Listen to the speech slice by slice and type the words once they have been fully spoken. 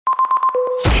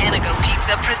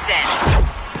Pizza presents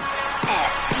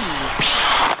STP.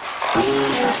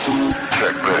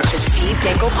 The Steve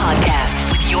Dangle Podcast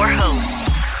with your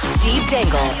hosts, Steve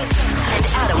Dangle and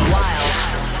Adam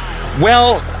Wilde.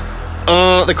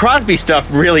 Well, the Crosby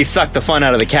stuff really sucked the fun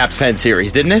out of the Caps-Pen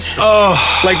series, didn't it?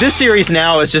 Oh. Like, this series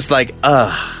now is just like,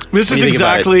 This is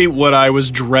exactly what I was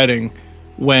dreading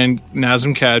when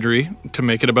Nazem Kadri, to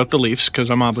make it about the Leafs, because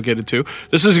I'm obligated to,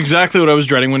 this is exactly what I was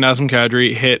dreading when Nazem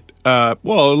Kadri hit,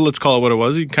 let's call it what it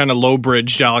was. He kind of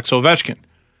low-bridged Alex Ovechkin.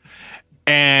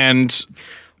 And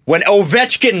when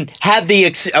Ovechkin had the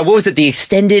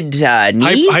extended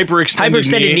knee?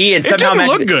 Hyperextended knee. And it didn't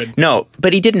look good. No,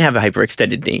 but he didn't have a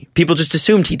hyperextended knee. People just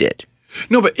assumed he did.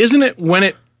 No, but isn't it when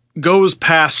it goes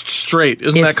past straight?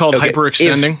 Isn't that called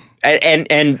hyperextending?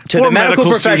 And to the medical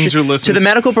professionals, to the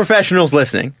medical professionals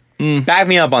listening, back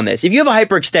me up on this. If you have a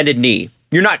hyperextended knee,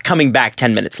 you're not coming back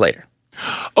 10 minutes later.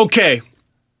 Okay.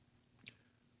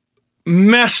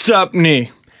 Messed up knee.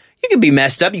 You could be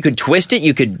messed up. You could twist it.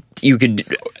 You could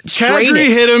strain Kadri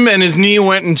it. hit him and his knee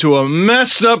went into a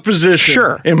messed up position.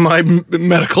 Sure. In my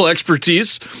medical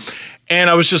expertise. And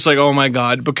I was just like, oh my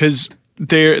God, because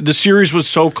the series was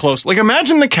so close. Like,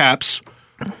 imagine the Caps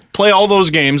play all those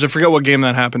games. I forget what game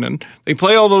that happened in. They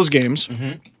play all those games,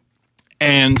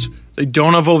 and they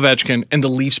don't have Ovechkin, and the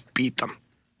Leafs beat them.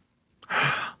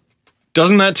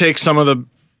 Doesn't that takes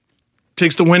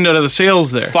the wind out of the sails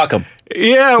there? Fuck them.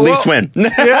 Yeah, well, Leafs win.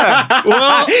 Yeah,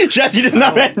 well, Jesse does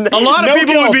not. A lot of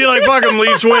people would be like, "Fuck them,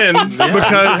 Leafs win,"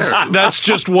 because that's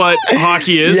just what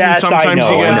hockey is. Yes, and sometimes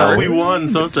you get hurt. We won,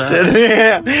 so sad.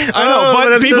 Yeah. I know,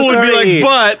 but people would be like,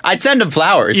 "But I'd send him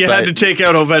flowers." You had to take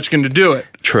out Ovechkin to do it.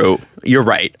 True, you're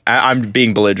right. I'm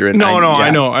being belligerent. No, I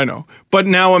know. But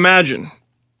now imagine,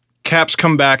 Caps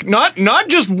come back, not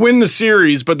just win the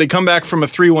series, but they come back from a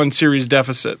 3-1 series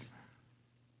deficit.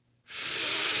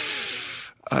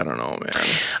 I don't know,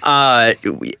 man.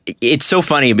 It's so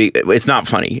funny. It's not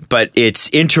funny, but it's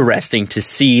interesting to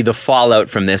see the fallout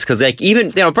from this. Because, like,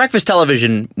 even, breakfast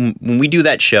television, when we do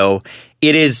that show,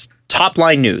 it is top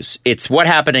line news. It's what's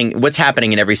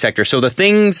happening in every sector. So the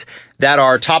things that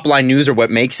are top line news are what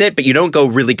makes it, but you don't go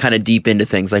really kind of deep into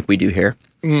things like we do here.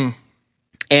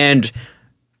 And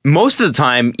most of the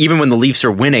time, even when the Leafs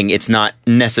are winning, it's not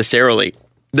necessarily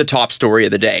the top story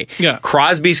of the day. Yeah.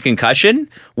 Crosby's concussion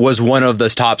was one of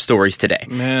those top stories today.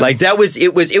 Man. Like,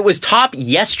 it was top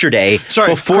yesterday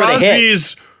before the hit.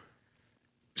 Crosby's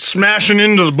smashing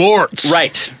into the boards.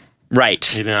 Right.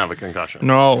 He didn't have a concussion.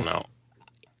 No.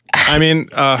 I mean,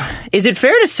 is it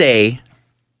fair to say,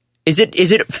 is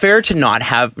it fair to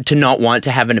not want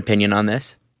to have an opinion on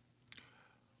this?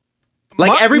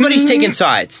 Like, everybody's taking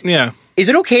sides. Yeah. Is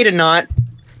it okay to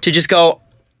just go,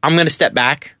 I'm going to step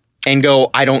back and go,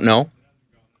 I don't know?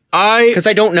 Because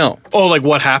I don't know. Oh, like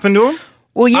what happened to him?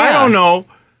 Well, yeah. I don't know.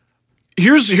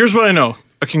 Here's what I know.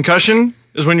 A concussion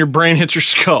is when your brain hits your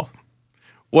skull.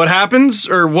 What happens,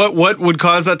 or what would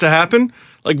cause that to happen?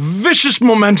 Like vicious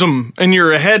momentum and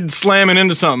your head slamming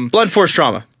into something. Blunt force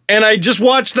trauma. And I just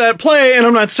watched that play, and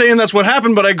I'm not saying that's what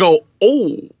happened, but I go,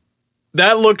 oh,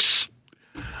 that looks...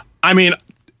 I mean,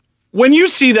 when you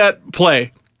see that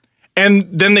play, and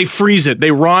then they freeze it, they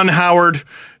Ron Howard,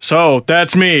 so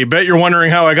that's me. Bet you're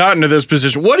wondering how I got into this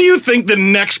position. What do you think the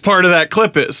next part of that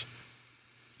clip is?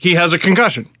 He has a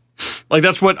concussion. Like,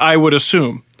 that's what I would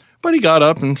assume. But he got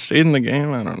up and stayed in the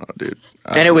game. I don't know, dude.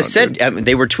 And it was said,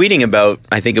 they were tweeting about,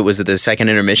 I think it was at the second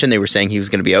intermission, they were saying he was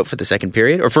going to be out for the second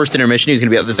period, or first intermission, he was going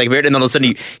to be out for the second period, and then all of a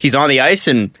sudden he's on the ice,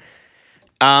 and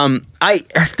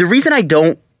the reason I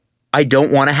don't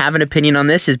want to have an opinion on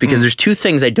this is because there's two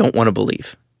things I don't want to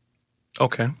believe.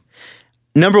 Okay.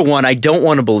 Number one, I don't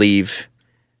want to believe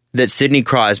that Sidney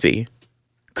Crosby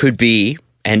could be,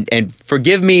 and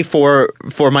forgive me for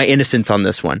my innocence on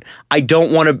this one, I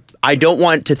don't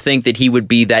want to think that he would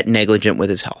be that negligent with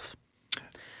his health.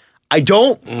 I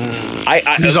don't.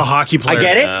 He's a hockey player. I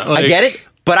get it. I get it.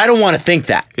 But I don't want to think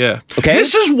that. Yeah. Okay.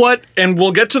 This is what, and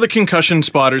we'll get to the concussion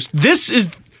spotters. This is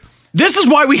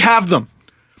why we have them.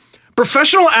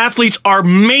 Professional athletes are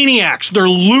maniacs. They're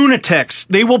lunatics.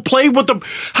 They will play with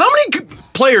how many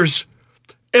players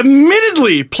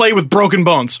admittedly play with broken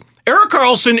bones? Erik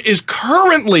Karlsson is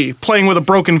currently playing with a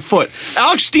broken foot.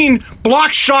 Alex Steen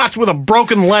blocks shots with a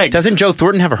broken leg. Doesn't Joe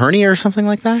Thornton have a hernia or something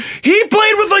like that? He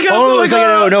played with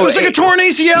a torn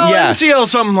ACL, MCL,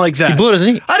 something like that. He blew his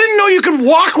knee. I didn't know you could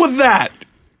walk with that.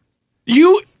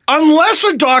 Unless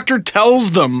a doctor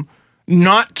tells them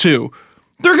not to,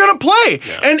 they're going to play.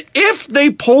 Yeah. And if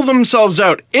they pull themselves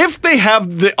out, if they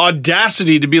have the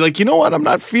audacity to be like, you know what, I'm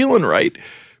not feeling right,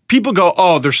 people go,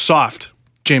 oh, they're soft.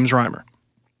 James Reimer,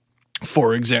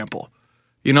 for example.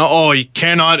 He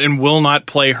cannot and will not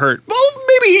play hurt. Well,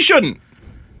 maybe he shouldn't.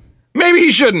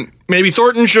 Maybe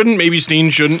Thornton shouldn't. Maybe Steen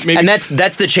shouldn't. And that's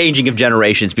the changing of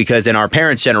generations, because in our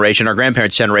parents' generation, our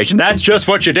grandparents' generation, that's just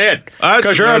what you did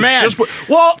because you're a man.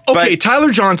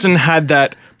 Tyler Johnson had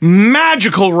that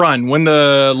magical run when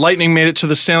the Lightning made it to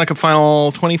the Stanley Cup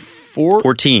Final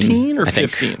 2014 or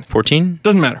 15. 14?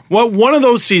 Doesn't matter. Well, one of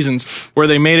those seasons where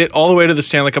they made it all the way to the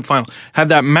Stanley Cup Final, had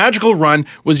that magical run,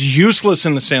 was useless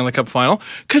in the Stanley Cup Final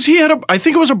because he had I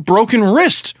think it was a broken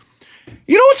wrist.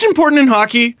 You know what's important in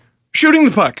hockey? Shooting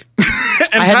the puck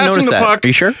and passing the puck. Are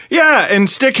you sure? Yeah, and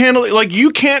stick handling. Like, you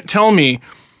can't tell me.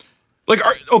 Like,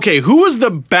 who was the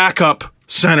backup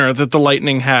center that the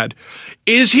Lightning had?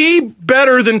 Is he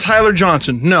better than Tyler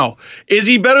Johnson? No. Is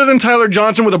he better than Tyler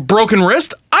Johnson with a broken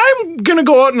wrist? I'm going to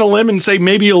go out on a limb and say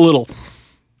maybe a little.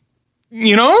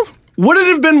 Would it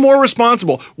have been more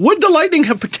responsible? Would the Lightning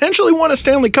have potentially won a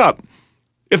Stanley Cup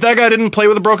if that guy didn't play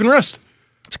with a broken wrist?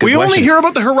 We only hear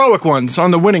about the heroic ones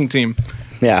on the winning team.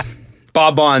 Yeah.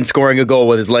 Bob Bond scoring a goal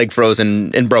with his leg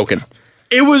frozen and broken.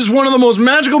 It was one of the most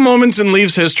magical moments in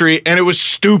Leafs history, and it was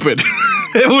stupid.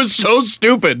 It was so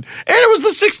stupid. And it was the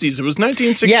 60s. It was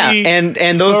 1960. Yeah, and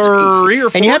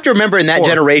those and you have to remember in that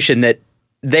generation that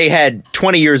they had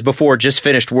 20 years before just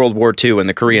finished World War II and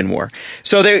the Korean War.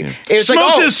 So it's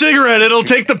Smoke this cigarette, it'll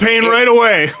take the pain right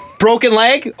away. Broken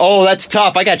leg? Oh, that's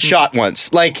tough. I got shot once.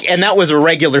 And that was a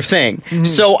regular thing. Mm-hmm.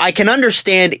 So I can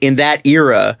understand in that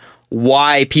era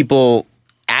why people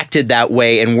acted that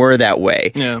way and were that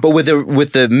way. Yeah. But with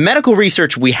the medical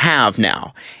research we have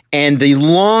now and the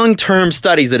long-term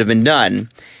studies that have been done,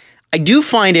 I do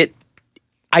find it,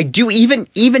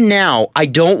 even now, I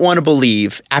don't want to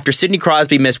believe, after Sidney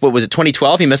Crosby missed,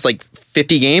 2012? He missed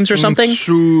 50 games or something?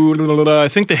 I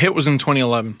think the hit was in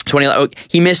 2011.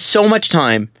 He missed so much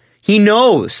time. He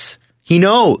knows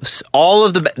all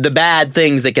of the bad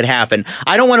things that could happen.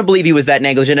 I don't want to believe he was that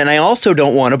negligent, and I also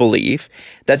don't want to believe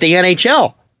that the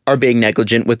NHL are being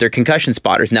negligent with their concussion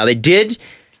spotters. Now, they did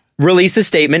release a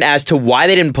statement as to why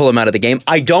they didn't pull him out of the game.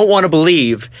 I don't want to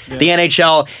believe the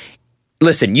NHL...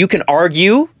 Listen, you can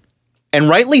argue, and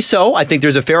rightly so, I think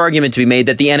there's a fair argument to be made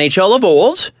that the NHL of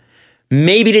old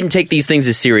maybe didn't take these things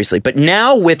as seriously. But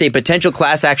now, with a potential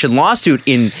class action lawsuit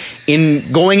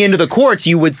in going into the courts,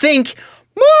 you would think...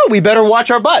 we better watch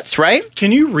our butts, right?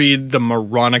 Can you read the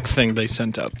moronic thing they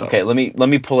sent out, though? Okay, let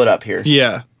me pull it up here.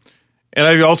 Yeah. And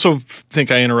I also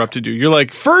think I interrupted you. You're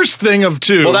like, first thing of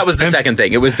two. Well, that was the second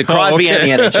thing. It was the Crosby and the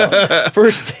NHL.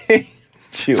 First thing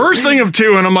two. First thing of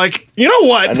two, and I'm like, you know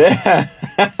what?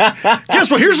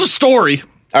 Guess what? Here's the story.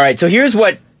 All right, so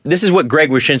this is what Greg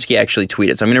Wyshynski actually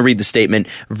tweeted. So I'm going to read the statement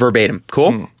verbatim.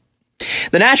 Cool?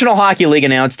 The National Hockey League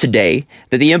announced today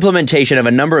that the implementation of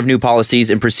a number of new policies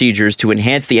and procedures to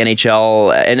enhance the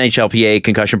NHLPA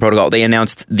concussion protocol, they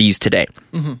announced these today.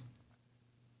 Mm-hmm.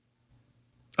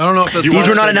 I don't know if that's... These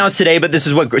were not announced today, but this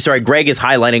is Greg is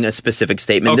highlighting a specific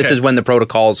statement. Okay. This is when the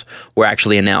protocols were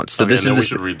actually announced. So this is... we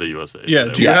should read the USA. Yeah,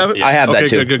 do you have it? I have that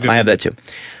too. Good. I have that too.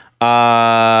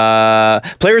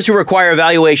 Players who require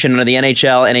evaluation under the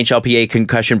NHLPA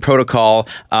concussion protocol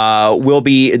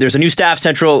there's a new staff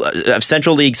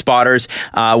Central League spotters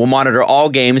will monitor all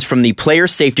games from the player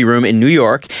safety room in New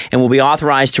York and will be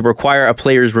authorized to require a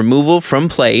player's removal from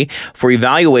play for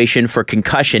evaluation for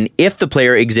concussion if the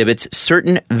player exhibits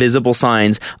certain visible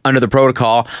signs under the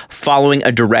protocol following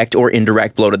a direct or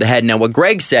indirect blow to the head. Now, what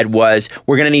Greg said was,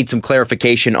 we're going to need some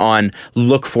clarification on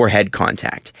look for head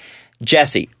contact.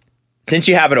 Jesse, since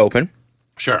you have it open,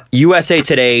 sure. USA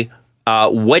Today,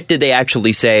 what did they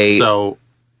actually say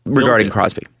regarding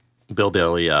Crosby? Bill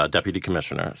Daly, deputy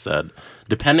commissioner, said,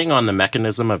 depending on the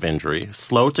mechanism of injury,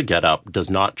 slow to get up does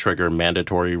not trigger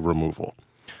mandatory removal.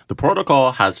 The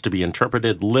protocol has to be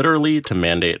interpreted literally to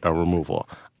mandate a removal.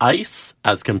 Ice,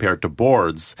 as compared to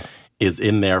boards, is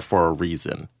in there for a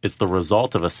reason. It's the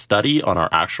result of a study on our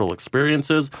actual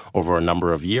experiences over a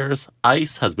number of years.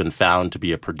 Ice has been found to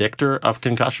be a predictor of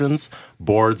concussions.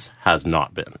 Boards has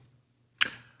not been.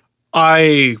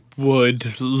 I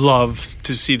would love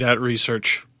to see that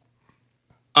research.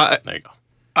 There you go.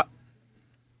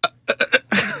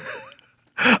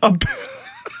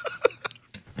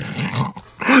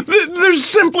 There's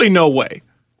simply no way.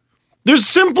 There's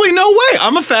simply no way.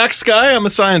 I'm a facts guy. I'm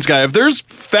a science guy. If there's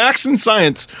facts and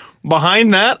science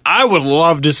behind that, I would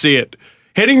love to see it.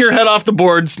 Hitting your head off the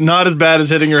boards, not as bad as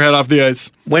hitting your head off the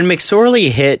ice. When McSorley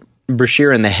hit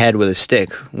Brashear in the head with a stick,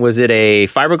 was it a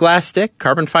fiberglass stick,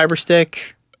 carbon fiber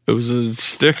stick? It was a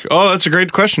stick. Oh, that's a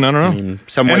great question. I don't know.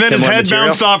 Somewhat And then his similar head material?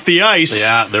 bounced off the ice.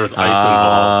 Yeah, there was ice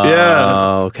involved. Yeah.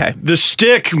 Oh, okay. The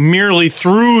stick merely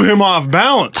threw him off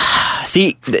balance.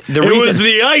 See, the It was reason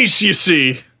the ice, you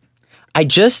see. I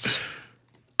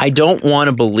don't want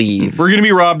to believe. We're going to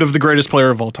be robbed of the greatest player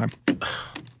of all time.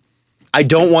 I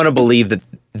don't want to believe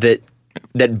that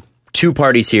two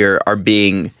parties here are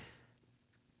being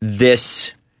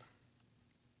this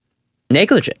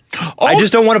negligent. I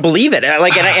just don't want to believe it.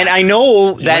 Like, and I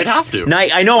know that's. might have to.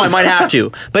 I know I might have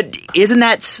to. But isn't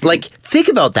that like? Think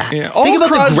about that. Yeah. Think about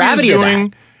Crosby's the gravity of that.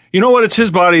 You know what? It's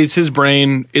his body. It's his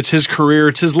brain. It's his career.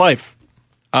 It's his life.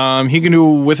 He can do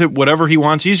with it whatever he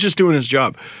wants. He's just doing his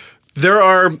job. There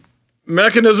are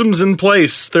mechanisms in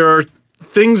place. There are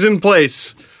things in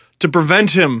place to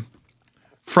prevent him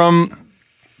from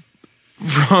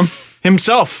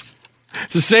himself,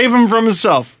 to save him from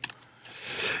himself.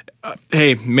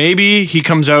 Hey, maybe he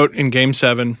comes out in Game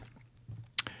 7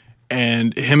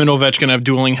 and him and Ovechkin have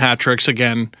dueling hat tricks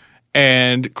again,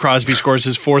 and Crosby scores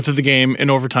his 4th of the game in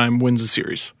overtime, wins the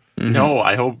series. Mm-hmm. No,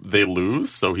 I hope they lose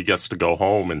so he gets to go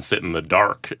home and sit in the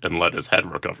dark and let his head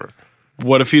recover.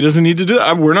 What if he doesn't need to do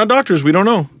that? We're not doctors. We don't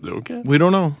know. Okay. We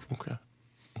don't know. Okay.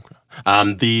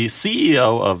 The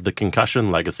CEO of the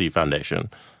Concussion Legacy Foundation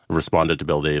responded to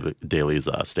Bill Daley's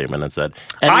statement and said,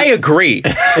 I agree,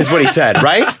 is what he said.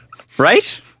 Right?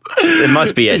 Right? It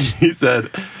must be it. He said,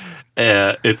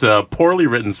 it's a poorly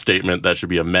written statement that should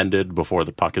be amended before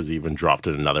the puck is even dropped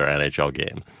in another NHL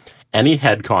game. Any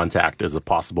head contact is a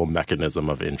possible mechanism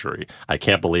of injury. I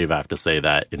can't believe I have to say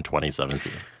that in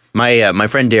 2017. My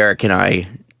friend Derek and I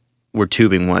were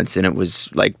tubing once, and it was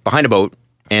like behind a boat,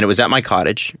 and it was at my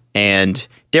cottage. And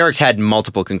Derek's had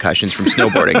multiple concussions from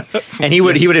snowboarding, and he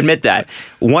would admit that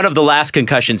one of the last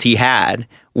concussions he had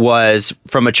was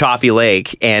from a choppy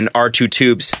lake, and our two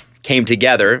tubes came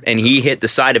together, and he hit the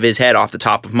side of his head off the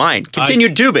top of mine.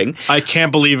 Continued tubing. I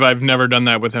can't believe I've never done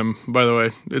that with him. By the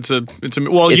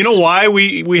way, you know why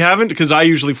we haven't? Because I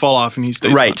usually fall off and he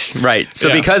stays right, on. right. So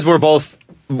Yeah. because we're both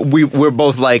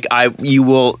like you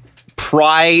will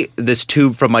pry this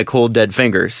tube from my cold dead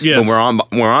fingers Yes. when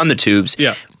we're on the tubes.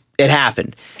 Yeah. It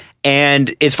happened,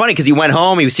 and it's funny because he went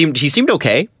home. He seemed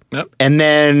okay. Yep. And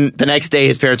then the next day,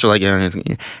 his parents were like, yeah,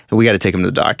 "We got to take him to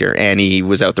the doctor," and he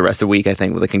was out the rest of the week, I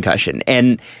think, with a concussion.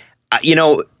 And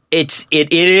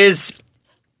it is.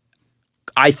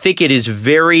 I think it is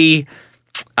very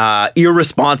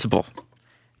irresponsible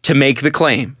to make the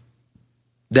claim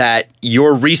that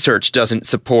your research doesn't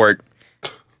support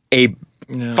a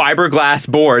fiberglass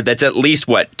board that's at least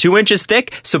 2 inches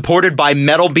thick, supported by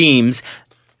metal beams,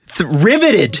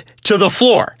 riveted to the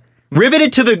floor.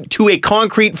 Riveted to a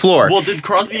concrete floor. Well, did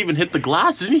Crosby even hit the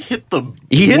glass? Didn't he hit the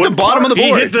He hit the wood bottom part? of the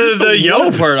board. He hit the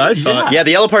yellow part, I thought. Yeah,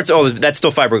 the yellow part's that's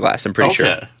still fiberglass, I'm pretty Okay.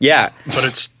 sure. Yeah. But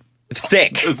it's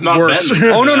Thick. It's not Worse. bending.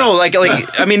 Oh no, like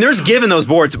I mean there's given those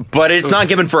boards, but it's not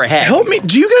given for a head. Help me.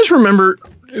 Do you guys remember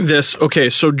this? Okay,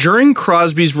 so during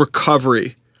Crosby's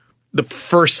recovery, the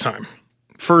first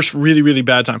really, really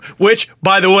bad time, which,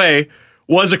 by the way,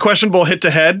 was a questionable hit to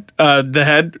the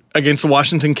head against the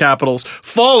Washington Capitals,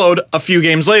 followed a few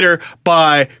games later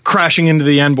by crashing into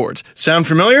the end boards. Sound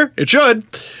familiar? It should.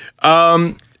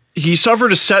 He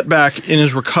suffered a setback in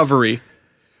his recovery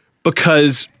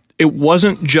because it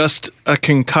wasn't just a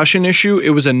concussion issue, it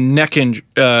was a neck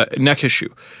issue.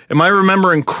 Am I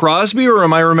remembering Crosby or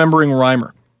am I remembering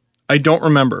Reimer? I don't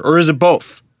remember. Or is it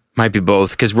both? Might be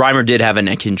both, because Reimer did have a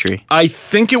neck injury. I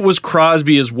think it was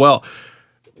Crosby as well.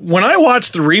 When I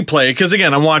watched the replay, because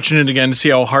again, I'm watching it again to see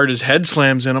how hard his head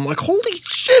slams in, I'm like, holy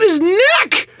shit, his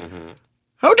neck!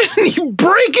 How didn't he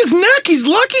break his neck? He's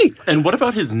lucky. And what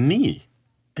about his knee?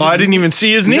 I didn't even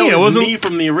see his knee. No, It his wasn't. knee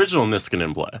from the original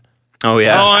Niskanen play. Oh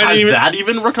yeah. Oh, I Has didn't even. that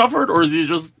even recovered, or is he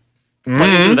just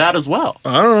playing through that as well?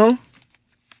 I don't know.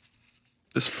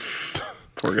 This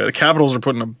poor guy. The Capitals are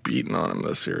putting a beating on him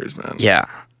this series, man. Yeah.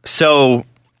 So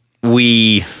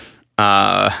we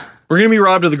We're going to be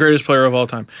robbed of the greatest player of all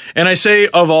time. And I say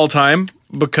of all time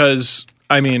because,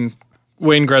 I mean,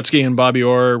 Wayne Gretzky and Bobby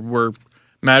Orr were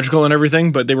magical and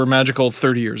everything, but they were magical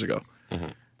 30 years ago,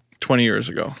 20 years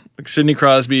ago. Like Sidney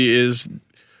Crosby is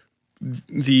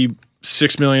the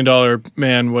 $6 million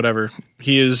man, whatever.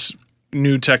 He is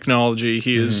new technology.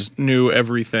 He is new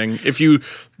everything. If you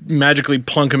magically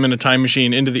plunk him in a time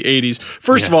machine into the 80s,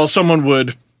 first of all, someone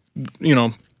would,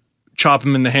 chop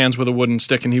him in the hands with a wooden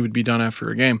stick and he would be done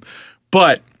after a game.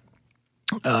 But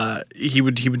he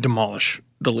would demolish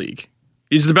the league.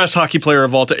 He's the best hockey player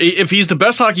of all time. If he's the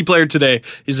best hockey player today,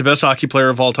 he's the best hockey player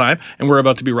of all time, and we're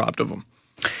about to be robbed of him.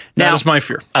 That Now- is my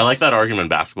fear. I like that argument in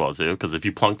basketball too, because if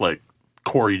you plunk like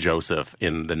Corey Joseph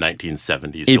in the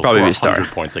 1970s. He'd probably be a star.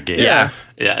 100 points a game. Yeah.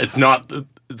 Yeah, it's not...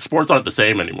 Sports aren't the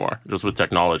same anymore, just with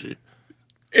technology.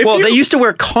 They used to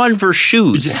wear Converse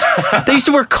shoes. They used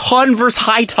to wear Converse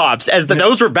high tops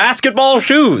those were basketball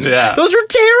shoes. Yeah. Those are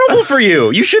terrible for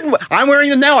you. You shouldn't. I'm wearing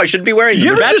them now. I shouldn't be wearing them.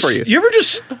 They're bad for you. You ever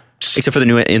just... Except for the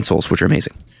new insoles, which are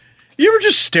amazing. You ever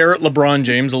just stare at LeBron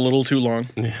James a little too long?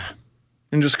 Yeah.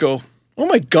 And just go, oh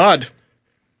my God.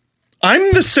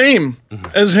 I'm the same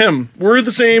as him. We're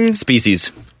the same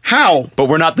Species. How? But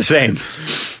we're not the same.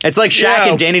 It's like Shaq Yeah.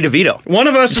 and Danny DeVito. One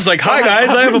of us is like, hi guys,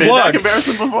 I have a Made blog. that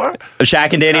comparison before?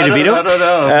 Shaq and Danny I DeVito? don't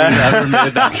know. We've never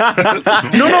made that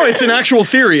comparison. No, it's an actual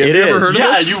theory. Have you ever heard of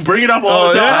Yeah, this? you bring it up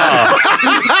all the time.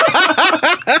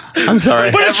 I'm sorry.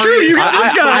 But it's true. You got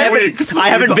this guy. I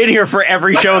haven't been here for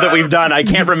every show that we've done. I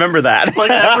can't remember that.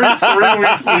 Like every 3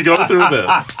 weeks we go through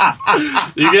this.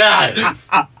 You guys.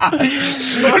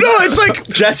 No, it's like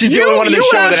Jesse's the only one in the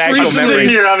show with an asked actual recently- Sitting memory.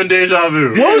 here having deja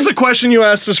vu. What was the question you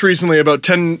asked us recently about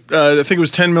I think it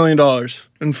was $10 million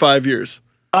in 5 years?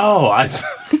 Oh, I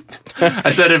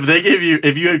said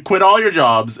if you had quit all your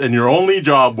jobs and your only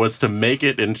job was to make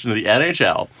it into the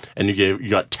NHL and you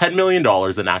got $10 million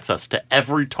and access to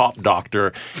every top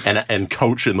doctor and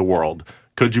coach in the world,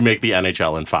 could you make the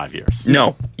NHL in 5 years?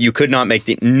 No, you could not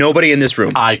make nobody in this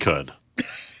room. I could.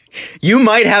 You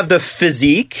might have the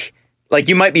physique. Like,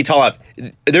 you might be tall enough.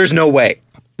 There's no way.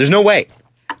 There's no way.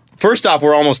 First off,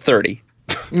 we're almost 30.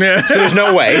 Yeah. So there's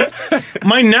no way.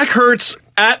 My neck hurts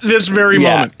at this very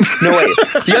moment. No way.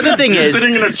 The other thing You're is,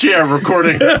 sitting in a chair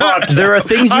recording a podcast. there are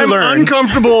things you I'm learn.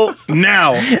 uncomfortable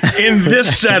now in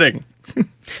this setting.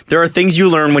 There are things you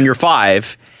learn when you're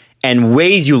 5 and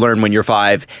ways you learn when you're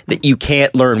 5 that you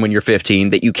can't learn when you're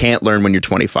 15, that you can't learn when you're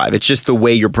 25. It's just the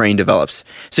way your brain develops.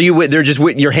 So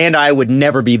your hand-eye would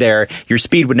never be there. Your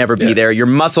speed would never be there. Your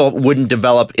muscle wouldn't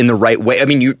develop in the right way. I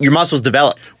mean, your muscles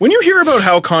developed. When you hear about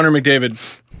how Connor McDavid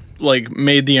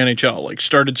made the NHL,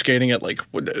 started skating at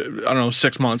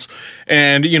 6 months,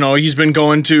 and he's been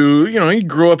going to he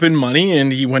grew up in money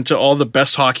and he went to all the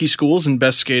best hockey schools and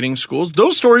best skating schools.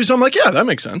 Those stories, I'm like, yeah, that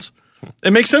makes sense.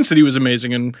 It makes sense that he was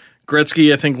amazing. And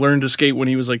Gretzky, I think, learned to skate when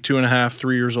he was 2.5,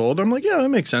 3 years old. I'm like, yeah, that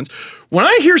makes sense. When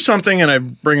I hear something, and I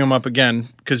bring him up again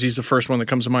because he's the first one that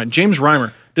comes to mind, James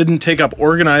Reimer didn't take up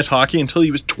organized hockey until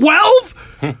he was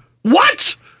 12?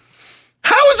 What?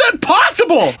 How is that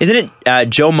possible? Isn't it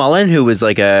Joe Mullen, who was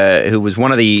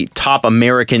one of the top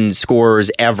American scorers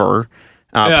ever?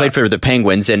 Played for the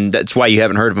Penguins, and that's why you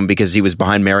haven't heard of him, because he was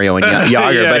behind Mario and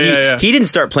Yager. But he didn't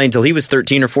start playing until he was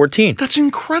 13 or 14. That's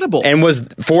incredible. And was,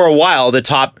 for a while, the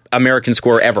top American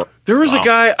scorer ever. There was a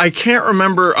guy, I can't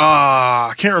remember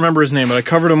his name, but I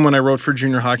covered him when I wrote for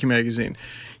Junior Hockey Magazine.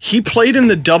 He played in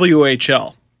the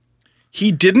WHL.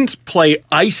 He didn't play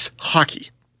ice hockey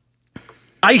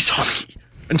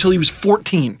until he was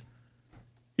 14.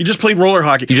 He just played roller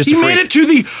hockey. He made it to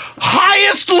the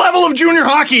highest level of junior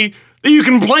hockey that you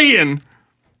can play in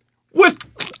with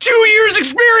 2 years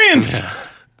experience. Yeah.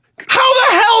 How the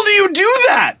hell do you do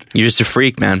that? You're just a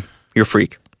freak, man. You're a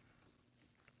freak.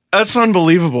 That's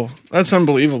unbelievable. That's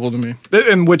unbelievable to me.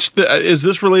 And is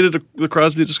this related to the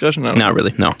Crosby discussion? Not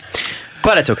really, no.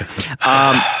 But it's okay.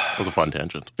 It was a fun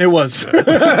tangent. It was.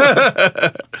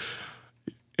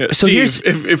 So Steve,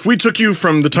 if we took you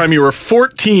from the time you were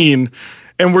 14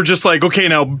 and we're just like, okay,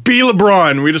 now be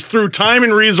LeBron, we just threw time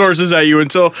and resources at you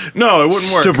until, no, it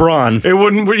wouldn't work. Stebron. It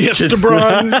wouldn't work. Yes,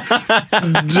 Stebron.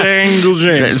 Dangle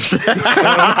James.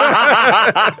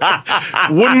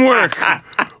 Wouldn't work.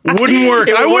 Wouldn't work.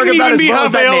 I wouldn't even be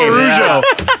Rafael Araujo.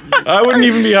 I wouldn't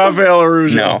even be Rafael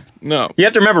Araujo. No. You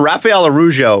have to remember, Rafael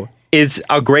Araujo is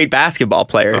a great basketball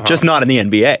player, just not in the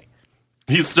NBA.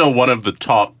 He's still one of the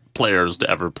top players to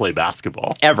ever play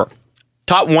basketball. Ever.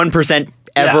 Top 1%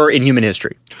 ever in human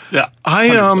history. Yeah.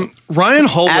 Ryan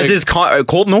Hulwig. As is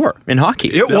Colton Orr in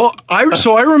hockey. Yeah, well, I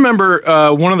remember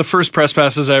one of the first press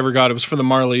passes I ever got, it was for the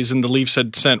Marlies, and the Leafs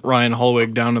had sent Ryan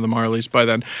Hulwig down to the Marlies by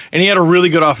then. And he had a really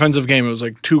good offensive game. It was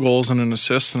 2 goals and an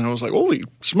assist. And I was like, holy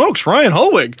smokes, Ryan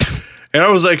Hulwig. And I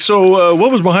was like, so what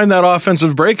was behind that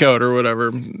offensive breakout or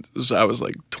whatever? I was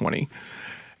 20.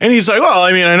 And he's like, well,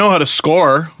 I mean, I know how to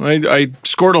score. I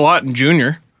scored a lot in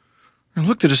junior. I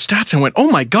looked at his stats and went,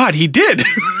 oh my God, he did.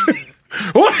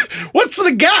 What's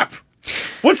the gap?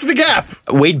 What's the gap?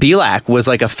 Wade Belak was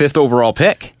a 5th overall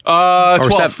pick.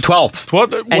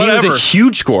 12th. And he was a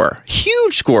huge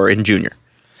scorer in junior.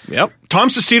 Yep. Tom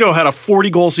Sestito had a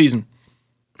 40-goal season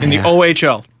in the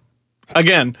OHL.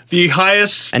 Again, the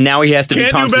highest. And now he has to be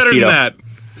Tom Sestito. Can't do better than that.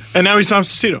 And now he's Tom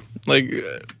Sestito.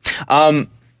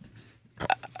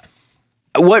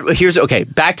 Here's okay.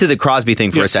 Back to the Crosby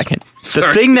thing for a second. Sorry.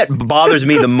 The thing that bothers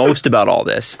me the most about all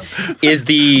this is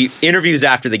the interviews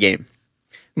after the game.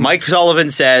 Mike Sullivan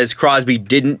says Crosby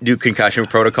didn't do concussion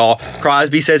protocol.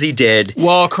 Crosby says he did.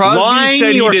 Well, Crosby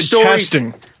said he did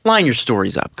testing. Line your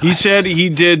stories up, guys. He said he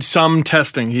did some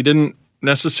testing. He didn't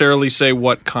necessarily say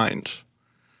what kind.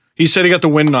 He said he got the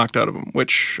wind knocked out of him,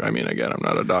 which, I mean, again, I'm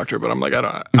not a doctor, but I'm like,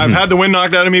 I've had the wind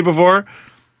knocked out of me before.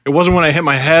 It wasn't when I hit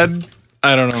my head.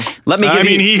 I don't know.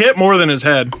 He hit more than his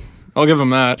head. I'll give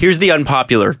him that. Here's the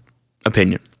unpopular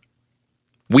opinion.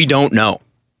 We don't know.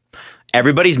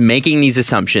 Everybody's making these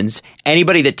assumptions.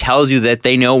 Anybody that tells you that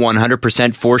they know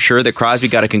 100% for sure that Crosby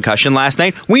got a concussion last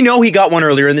night, we know he got one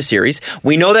earlier in the series.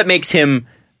 We know that makes him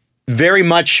very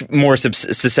much more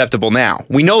susceptible now.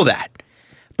 We know that.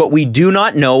 But we do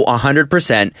not know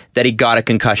 100% that he got a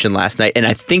concussion last night. And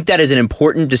I think that is an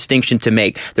important distinction to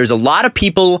make. There's a lot of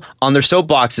people on their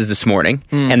soapboxes this morning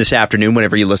and this afternoon,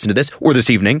 whenever you listen to this, or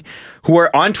this evening, who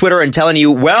are on Twitter and telling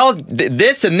you, well,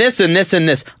 this and this and this and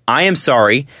this. I am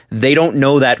sorry. They don't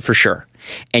know that for sure.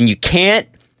 And you can't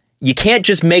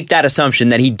just make that assumption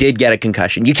that he did get a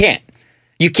concussion. You can't.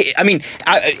 I mean,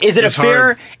 is it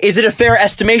a fair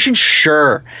estimation?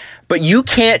 Sure. But you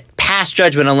can't pass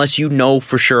judgment unless you know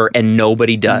for sure, and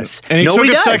nobody does. And he took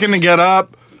a second to get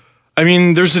up. I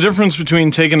mean, there's a difference between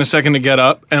taking a second to get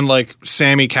up and like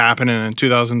Sammy Kapanen in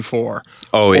 2004.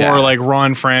 Oh, yeah. Or like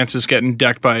Ron Francis getting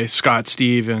decked by Scott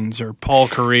Stevens or Paul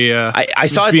Correa. I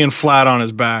saw being flat on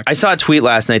his back. I saw a tweet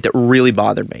last night that really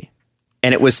bothered me.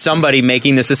 And it was somebody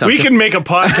making this assumption. We can make a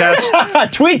podcast.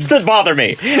 Tweets that bother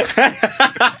me.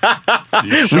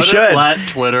 You shouldn't let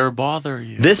Twitter bother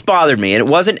you. This bothered me, and it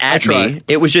wasn't at me.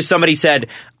 It was just somebody said,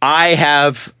 I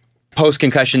have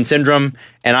post-concussion syndrome,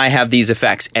 and I have these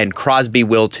effects, and Crosby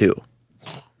will too.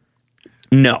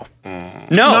 No. No.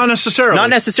 Not necessarily. Not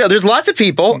necessarily. There's lots of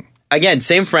people. Again,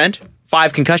 same friend.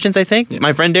 5 concussions, I think. Yeah.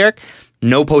 My friend Derek.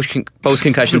 No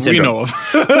post-concussion syndrome. We know of.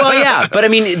 Well, yeah, but I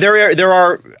mean,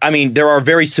 there are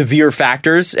very severe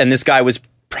factors, and this guy was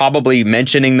probably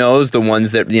mentioning those, the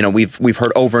ones that we've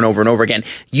heard over and over and over again.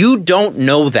 You don't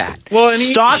know that. Well,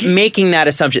 stop making that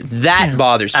assumption. That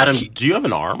bothers me. Adam, do you have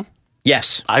an arm?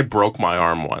 Yes, I broke my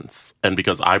arm once, and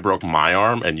because I broke my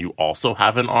arm, and you also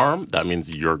have an arm, that means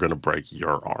you're going to break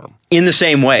your arm in the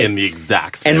same way, in the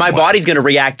exact same way, and my body's going to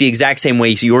react the exact same way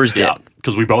yours did,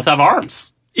 because we both have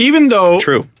arms. Even though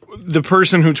True. The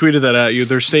person who tweeted that at you,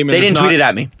 their statement They didn't tweet it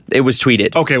at me. It was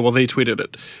tweeted. Okay, well, they tweeted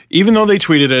it. Even though they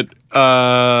tweeted it,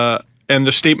 and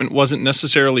the statement wasn't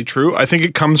necessarily true, I think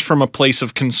it comes from a place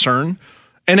of concern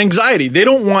and anxiety. They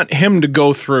don't want him to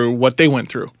go through what they went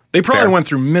through. They probably went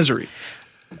through misery.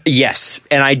 Yes,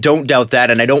 and I don't doubt that,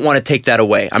 and I don't want to take that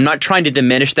away. I'm not trying to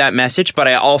diminish that message, but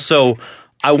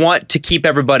I want to keep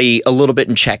everybody a little bit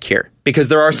in check here, because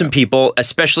there are some people,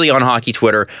 especially on hockey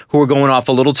Twitter, who are going off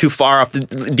a little too far off the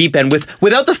deep end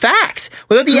without the facts,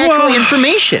 without the actual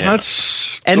information.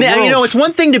 And then, it's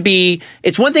one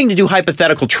thing to do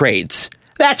hypothetical trades.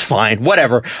 That's fine,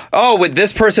 whatever. Oh,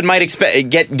 this person might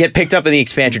get picked up in the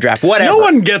expansion draft. Whatever. No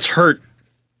one gets hurt.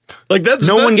 Like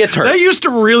one gets hurt. That used to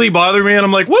really bother me, and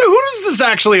I'm like, who does this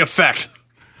actually affect?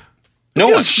 No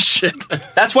one. Shit.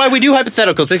 That's why we do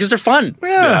hypotheticals, because they're fun.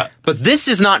 Yeah. But this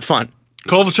is not fun.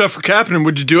 Kovalchuk for Kapanen,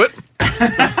 would you do it?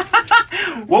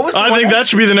 What was? I think that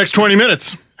should be the next 20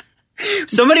 minutes.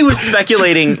 Somebody was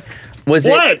speculating.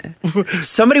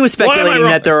 Somebody was speculating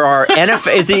that there are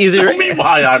NFL. Is it either? Tell me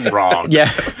why I'm wrong.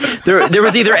 Yeah, there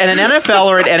was either an NFL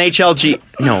or an NFL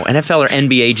or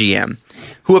NBA GM.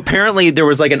 Who apparently there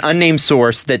was like an unnamed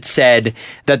source that said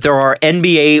that there are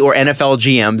NBA or NFL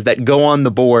GMs that go on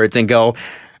the boards and go,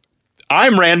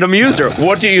 I'm random user.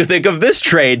 What do you think of this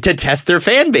trade, to test their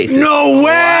fan bases? No way!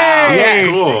 Yes.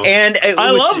 Cool. And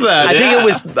I love that. I think it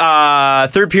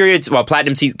was third periods. Well,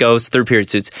 Platinum Seat goes third period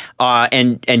suits,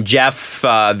 and Jeff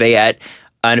Vayette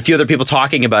and a few other people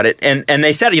talking about it, and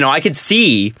they said, I could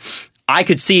see an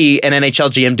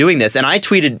NHL GM doing this, and I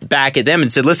tweeted back at them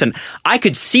and said, listen, I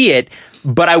could see it.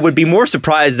 But I would be more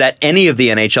surprised that any of the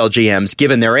NHL GMs,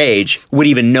 given their age, would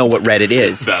even know what Reddit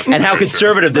is and how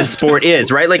conservative this sport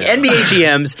is, right? Like NBA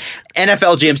GMs,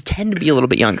 NFL GMs tend to be a little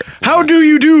bit younger. How do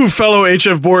you do, fellow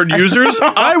HF board users?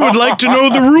 I would like to know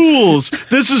the rules.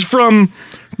 This is from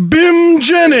Bim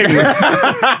Jennings.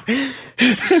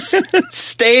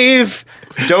 Stave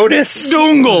Dotis.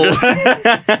 Dangle.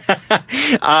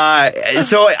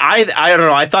 So I don't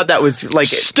know. I thought that was like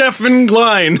Stefan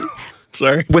Glein.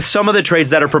 Sorry. With some of the trades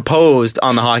that are proposed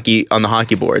on the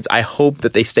hockey boards, I hope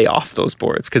that they stay off those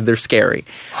boards because they're scary.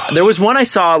 There was one I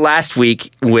saw last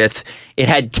week it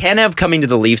had Tanev coming to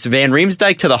the Leafs, Van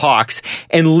Riemsdyk to the Hawks,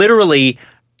 and literally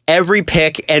every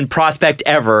pick and prospect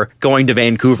ever going to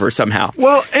Vancouver somehow.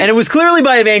 Well, and it was clearly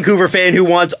by a Vancouver fan who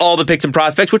wants all the picks and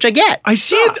prospects, which I get. I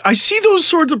see those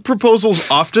sorts of proposals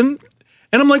often,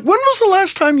 and I'm like, when was the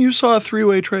last time you saw a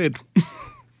three-way trade?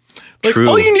 True.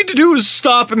 All you need to do is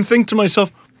stop and think to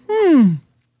myself,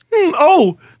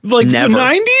 like Never. the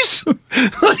 90s?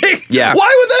 Like, Yeah.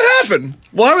 why would that happen?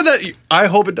 Why would that? I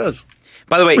hope it does.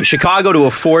 By the way, Chicago to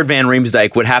afford Van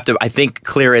Riemsdyk would have to, I think,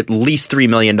 clear at least $3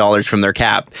 million from their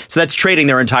cap. So that's trading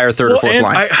their entire third or fourth and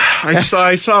line.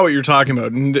 I saw what you're talking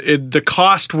about, and the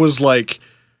cost was like,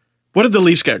 what did the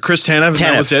Leafs get? Chris Tanev,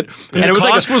 that was it. And the it was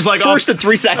cost like was like first to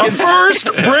 3 seconds. First,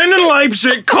 Brendan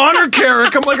Leipzig, Connor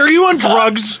Carrick. I'm like, are you on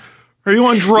drugs? Are you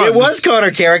on drugs? It was Connor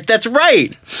Carrick. That's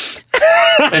right.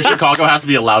 And Chicago has to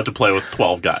be allowed to play with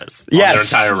 12 guys on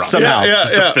Yes, their entire roster. somehow.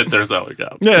 Just to fit their salary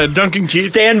cap. Yeah, Duncan Keith.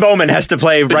 Stan Bowman has to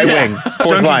play right wing, fourth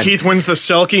Duncan line. Keith wins the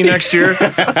Selke next year.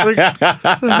 Like, what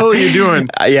the hell are you doing?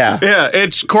 Yeah. Yeah,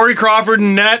 it's Corey Crawford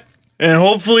in net, and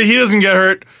hopefully he doesn't get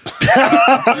hurt.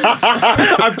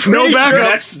 I'm pretty No backup. sure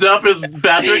Next up is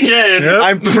Patrick Kane.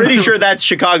 I'm pretty sure that's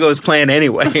Chicago's plan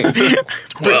anyway.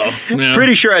 Well, yeah.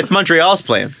 Pretty sure it's Montreal's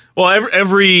plan. Well,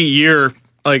 every year,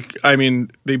 like, I mean,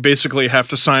 they basically have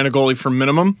to sign a goalie for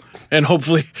minimum, and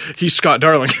hopefully he's Scott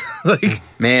Darling, like,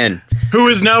 Man, who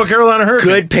is now a Carolina Hurricane.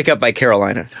 good pickup by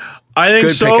Carolina. I think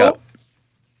Good so. pickup.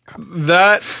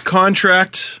 That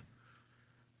contract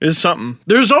is something.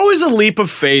 There's always a certain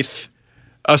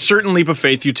leap of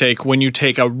faith you take when you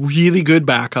take a really good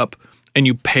backup and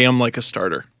you pay him like a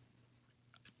starter.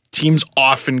 Teams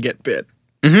often get bit.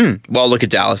 Well, look at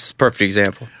Dallas. Perfect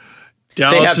example.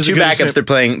 Dallas They have is a two good backups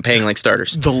example. they're paying like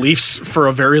starters. The Leafs for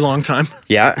a very long time.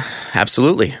 Yeah,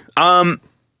 absolutely.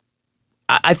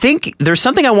 I think there's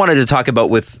something I wanted to talk about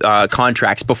with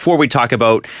contracts before we talk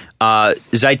about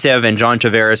Zaitsev and John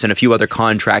Tavares and a few other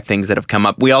contract things that have come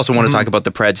up. We also want to talk about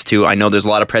the Preds too. I know there's a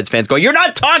lot of Preds fans going, "You're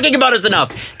not talking about us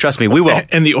enough." Trust me, we will.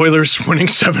 And the Oilers winning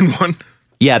 7-1.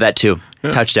 Yeah, that too.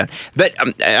 Touchdown. But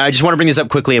I just want to bring this up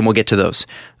quickly and we'll get to those.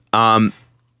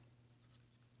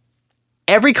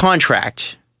 Every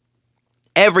contract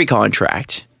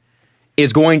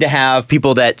is going to have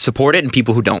people that support it and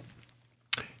people who don't.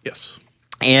 Yes.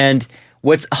 And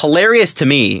what's hilarious to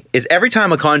me is every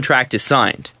time a contract is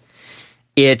signed,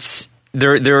 it's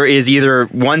there is either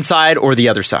one side or the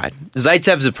other side.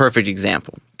 Zaitsev's a perfect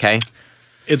example, okay?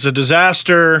 It's a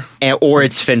disaster. Or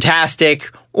it's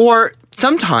fantastic, or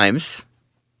sometimes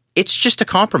it's just a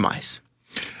compromise.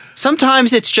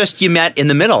 Sometimes it's just you met in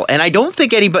the middle, and I don't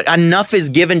think enough is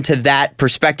given to that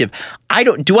perspective.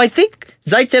 Do I think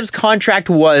Zaitsev's contract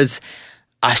was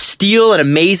a steal and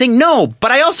amazing? No, but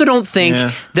I also don't think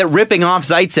that ripping off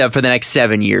Zaitsev for the next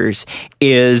 7 years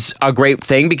is a great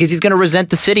thing because he's going to resent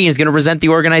the city, he's going to resent the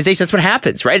organization. That's what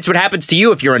happens, right? It's what happens to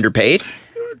you if you're underpaid.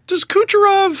 Does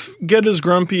Kucherov get as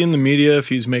grumpy in the media if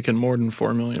he's making more than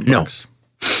 $4 million? No.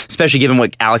 Especially given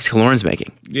what Alex Killorn's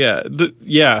making.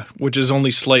 Yeah, which is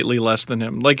only slightly less than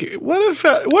him. Like, what if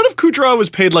Kucherov was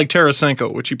paid like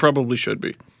Tarasenko, which he probably should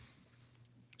be?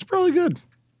 It's probably good.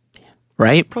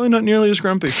 Right? Probably not nearly as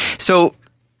grumpy. So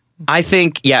I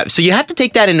think, so you have to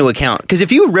take that into account. Because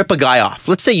if you rip a guy off,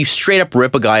 let's say you straight up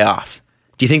rip a guy off,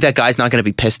 do you think that guy's not going to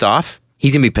be pissed off?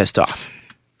 He's going to be pissed off.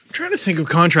 I'm trying to think of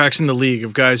contracts in the league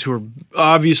of guys who are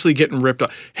obviously getting ripped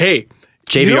off. Hey,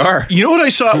 JVR. You know what I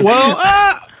saw? Well,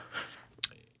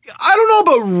 I don't know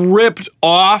about ripped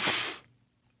off,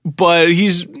 but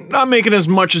he's not making as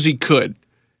much as he could.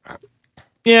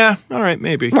 Yeah, all right,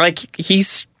 maybe. Like,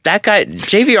 that guy,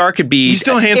 JVR could be... He's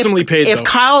still handsomely paid, If though.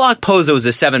 Kyle Okposo is a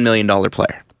 $7 million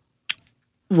player.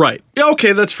 Right. Yeah,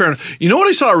 okay, that's fair enough. You know what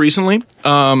I saw recently?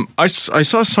 I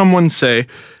saw someone say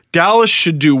Dallas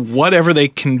should do whatever they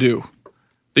can do.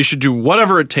 They should do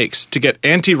whatever it takes to get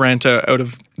Antti Ranta out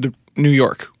of New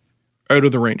York, out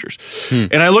of the Rangers.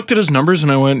 And I looked at his numbers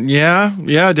and I went, yeah,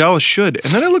 Dallas should.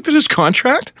 And then I looked at his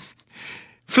contract.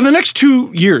 For the next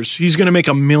 2 years, he's going to make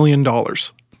 $1 million.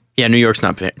 Yeah, New York's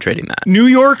not trading that. New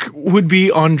York would be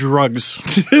on drugs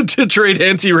to trade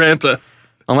Antti Ranta.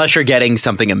 Unless you're getting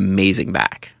something amazing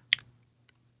back.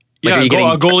 Like, Yeah, are you getting-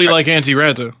 a goalie like Antti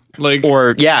Ranta. Like,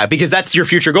 because that's your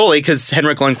future goalie because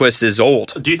Henrik Lundqvist is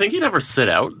old. Do you think he'd ever sit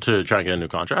out to try and get a new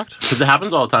contract? Because it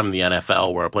happens all the time in the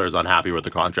NFL where a player's unhappy with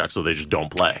the contract, so they just don't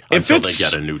play until they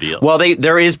get a new deal. Well,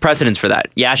 there is precedence for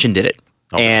that. Yashin did it.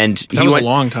 Okay. And that was a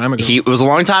long time ago. It was a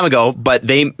long time ago, but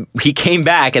he came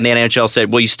back and the NHL said,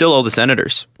 well, you still owe the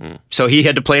Senators. So he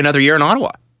had to play another year in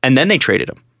Ottawa. And then they traded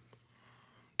him.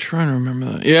 Trying to remember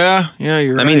that. Yeah,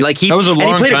 you're right. I mean, like that was a long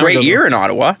and he played time a great ago. year in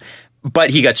Ottawa,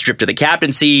 but he got stripped of the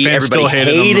captaincy. Fans Everybody still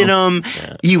hated him, him.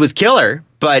 Yeah. He was killer,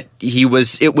 but it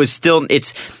was still,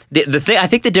 it's the thing. I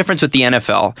think the difference with the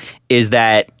NFL is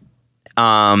that,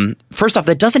 first off,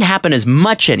 that doesn't happen as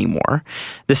much anymore.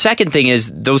 The second thing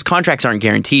is those contracts aren't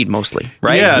guaranteed mostly,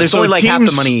 right? Yeah, there's so only like half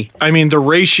teams- the money I mean, the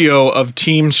ratio of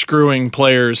teams screwing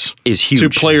players is huge. to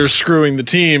players screwing the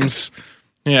teams.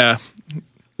 Yeah.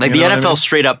 Like You the know what NFL I mean?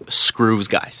 straight up screws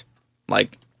guys.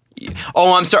 Like,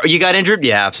 oh, I'm sorry, you got injured?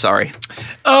 Yeah, sorry.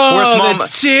 Oh, We're a small,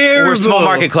 that's terrible. we're a small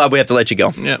market club. We have to let you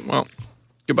go. Yeah, well,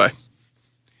 goodbye.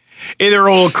 Hey there,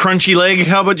 old crunchy leg.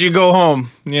 How about you go home?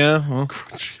 Yeah, well.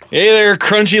 Hey there,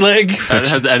 crunchy leg.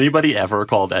 Has anybody ever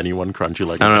called anyone crunchy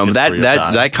leg? I don't know,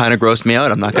 but that kind of grossed me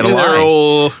out. I'm not gonna Hey there, lie.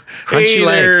 old Crunchy hey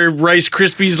leg. there, Rice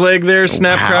Krispies leg there.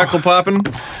 Snap, Wow. crackle, popping.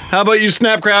 How about you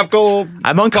snap, crackle?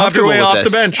 I'm pop your uncomfortable way with off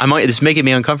this. the bench. This is making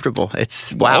me uncomfortable.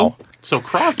 It's wow. So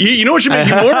Crosby. You know what should make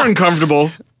you more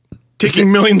uncomfortable?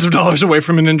 Taking millions of dollars away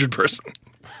from an injured person.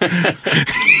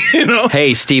 You know?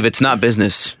 Hey, Steve, it's not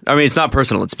business. I mean, it's not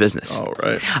personal. It's business. All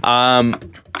right.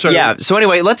 So, yeah. So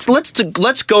anyway, let's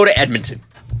go to Edmonton.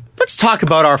 Let's talk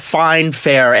about our fine,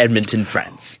 fair Edmonton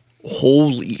friends.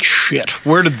 Holy shit.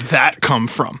 Where did that come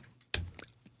from?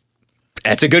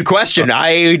 That's a good question.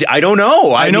 I don't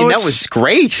know. I know mean, that it's- was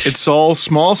great. It's all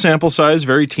small sample size,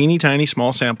 very teeny tiny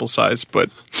small sample size, but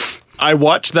I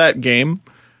watched that game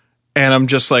and I'm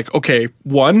just like, okay,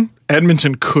 one,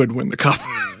 Edmonton could win the cup.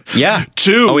 Yeah.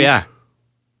 Two, Oh yeah.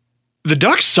 the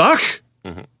Ducks suck.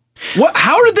 What?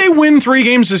 How did they win 3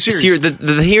 games this series?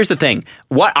 Here's the thing.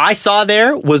 What I saw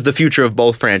there was the future of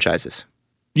both franchises.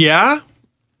 Yeah.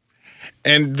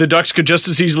 And the Ducks could just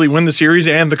as easily win the series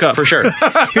and the cup. For sure.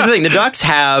 Here's the thing. The Ducks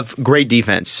have great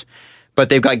defense, but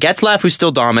they've got Getzlaff, who's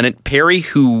still dominant, Perry,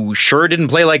 who sure didn't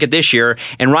play like it this year,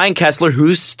 and Ryan Kessler,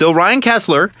 who's still Ryan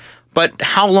Kessler, but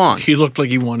how long? He looked like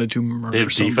he wanted to They murder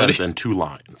have somebody. defense and 2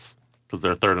 lines because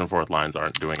their third and fourth lines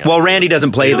aren't doing it. Well, Randy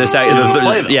doesn't play this. play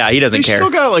them. Yeah, he doesn't They care. still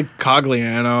got like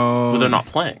Cogliano. But they're not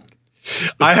playing.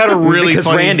 I had a really Because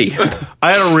funny, Randy.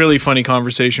 I had a really funny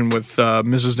conversation with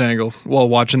Mrs. Dangle while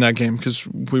watching that game because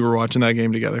we were watching that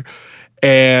game together,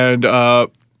 and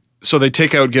so they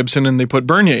take out Gibson and they put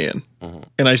Bernier in,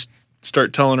 and I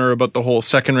start telling her about the whole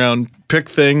second round pick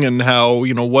thing and how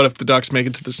what if the Ducks make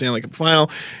it to the Stanley Cup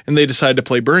final and they decide to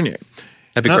play Bernier.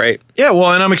 That'd be great. Yeah,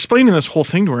 well, and I'm explaining this whole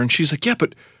thing to her, and she's like, "Yeah,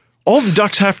 but all the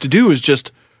Ducks have to do is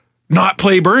just not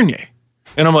play Bernier,"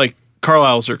 and I'm like,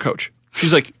 "Carlisle's their coach."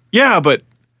 She's like, "Yeah, but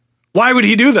why would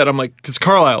he do that?" I'm like, "Because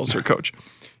Carlisle's their coach.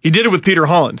 He did it with Peter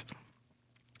Holland.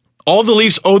 All the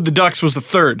Leafs owed the Ducks was the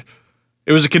third.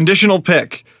 It was a conditional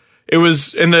pick. It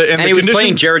was and the And he was condition,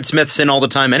 playing Jared Smithson all the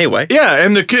time anyway. yeah,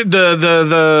 and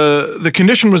the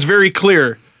condition was very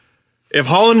clear. If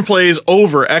Holland plays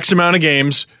over X amount of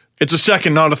games, it's a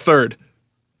second, not a third.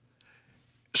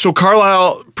 So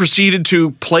Carlisle proceeded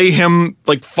to play him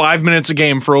like 5 minutes a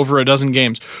game for over a dozen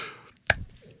games.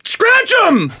 Scratch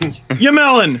him, you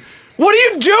melon! What are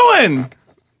you doing?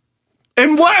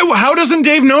 And why? How doesn't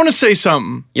Dave Nona say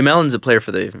something? Yamelin's a player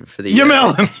for the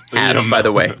Yamelin. Habs, by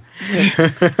the way.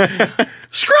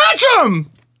 Scratch him!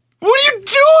 What are you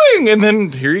doing? And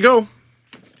then here you go.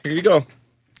 Here you go.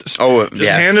 Oh, Just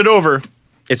yeah. hand it over.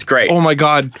 It's great. Oh my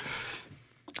God.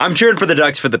 I'm cheering for the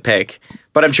Ducks for the pick,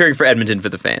 but I'm cheering for Edmonton for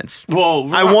the fans. Well,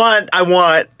 I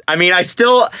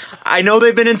know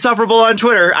they've been insufferable on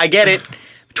Twitter. I get it.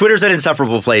 Twitter's an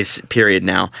insufferable place, period,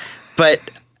 now. But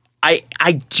I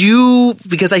do,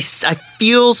 because I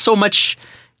feel so much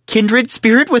kindred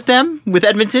spirit with them, with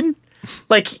Edmonton.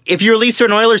 Like, if you're a Leafs or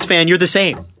an Oilers fan, you're the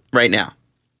same right now.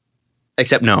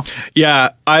 Except no. Yeah,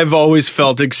 I've always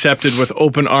felt accepted with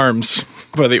open arms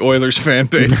by the Oilers fan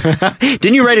base.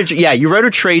 Didn't you write you wrote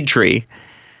a trade tree.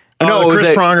 No, the Chris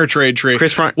that- Pronger trade tree.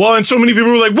 Chris Pronger. Well, and so many people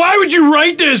were like, "Why would you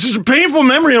write this? It's a painful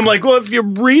memory." I'm like, "Well, if you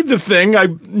read the thing, I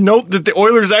note that the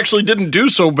Oilers actually didn't do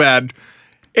so bad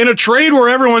in a trade where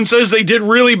everyone says they did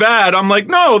really bad." I'm like,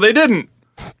 "No, they didn't.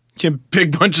 You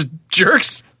big bunch of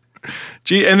jerks."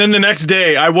 Gee, and then the next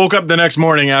day, I woke up the next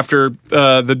morning after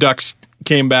the Ducks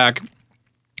came back,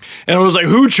 and I was like,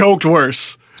 "Who choked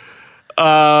worse,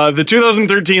 the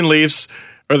 2013 Leafs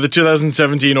or the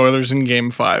 2017 Oilers in Game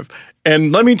 5?"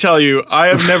 And let me tell you, I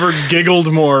have never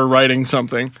giggled more writing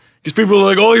something. Because people are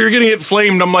like, "Oh, you're going to get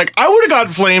flamed." I'm like, I would have got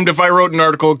flamed if I wrote an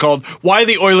article called "Why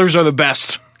the Oilers Are the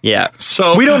Best." Yeah.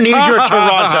 So We don't need your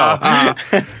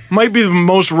Toronto. Might be the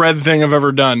most red thing I've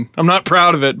ever done. I'm not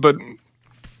proud of it, but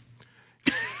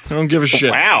I don't give a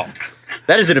shit. Wow.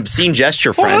 That is an obscene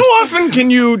gesture, Well, friend. how often can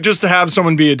you just have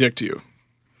someone be a dick to you?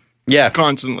 Yeah.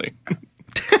 Constantly.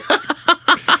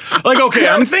 Like, okay,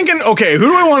 I'm thinking, okay, who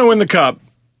do I want to win the cup?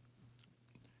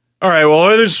 All right, well,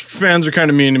 Oilers fans are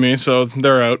kind of mean to me, so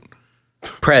they're out.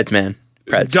 Preds, man.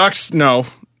 Preds. Ducks, no.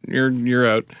 You're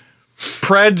out.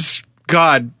 Preds,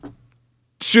 God.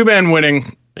 Subban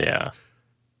winning. Yeah.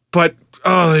 But,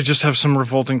 they just have some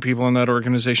revolting people in that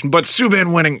organization. But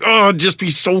Subban winning, it'd just be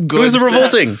so good. Who's the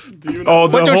revolting?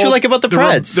 What don't you like about the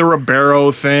Preds? The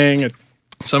Ribeiro thing, and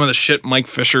some of the shit Mike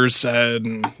Fisher said,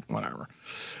 and whatever.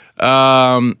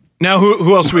 Now,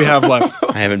 who else do we have left?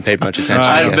 I haven't paid much attention.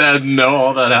 I didn't know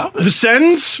all that happened. The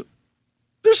Sens.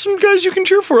 There's some guys you can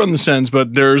cheer for on the Sens,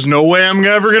 but there's no way I'm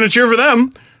ever going to cheer for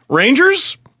them.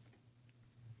 Rangers?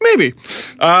 Maybe.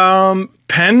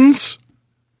 Pens?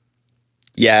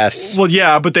 Yes. Well,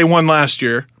 yeah, but they won last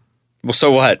year. Well,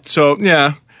 so what? So,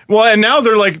 yeah. Well, and now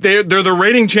they're the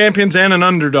reigning champions and an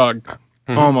underdog,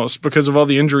 almost, because of all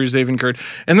the injuries they've incurred.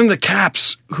 And then the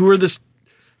Caps, who are this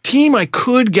team I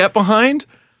could get behind.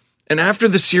 And after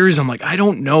the series, I'm like, I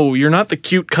don't know. You're not the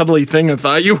cute, cuddly thing I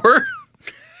thought you were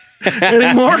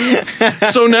anymore.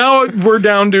 So now we're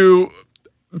down to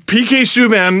PK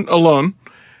Subban alone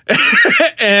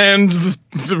and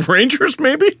the Rangers,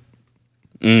 maybe?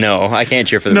 No, I can't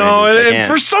cheer for the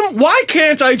Rangers. Why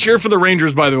can't I cheer for the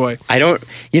Rangers, by the way? I don't,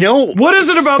 What is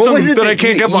it about them that I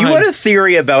can't get behind? You had a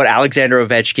theory about Alexander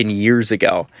Ovechkin years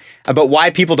ago about why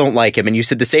people don't like him, and you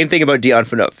said the same thing about Dion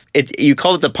Phaneuf. You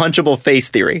called it the punchable face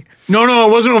theory. No,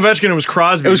 it wasn't Ovechkin, it was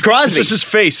Crosby. It was Crosby. It's just his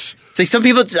face. It's like some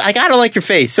people, I don't like your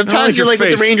face. Sometimes you're like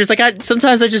with the Rangers,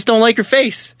 sometimes I just don't like your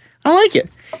face. I don't like it.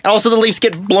 And also the Leafs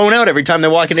get blown out every time they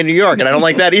walk into New York, and I don't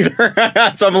like that either.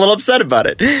 So I'm a little upset about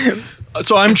it.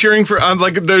 So I'm cheering for,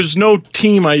 there's no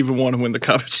team I even want to win the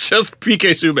cup. It's just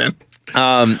PK Subban.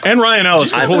 And Ryan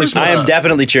Ellis. Holy smokes. I am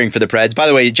definitely cheering for the Preds. By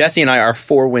the way, Jesse and I are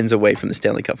 4 wins away from the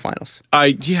Stanley Cup Finals.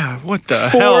 What the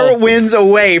 4 hell? 4 wins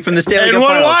away from the Stanley Cup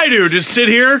Finals. And what do? Just sit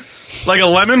here like a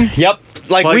lemon? Yep.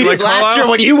 Like we did last Carlisle? year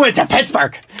when you went to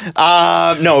Pittsburgh.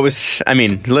 No, it was,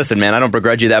 listen, man, I don't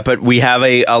begrudge you that, but we have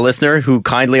a listener who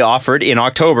kindly offered in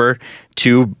October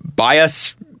to buy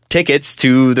us tickets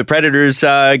to the Predators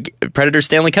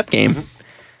Stanley Cup game.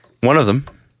 One of them.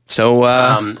 So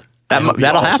that'll happen.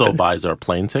 Also buys our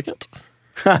plane ticket.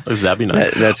 That'd be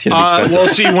nice. That's going to be expensive. Well,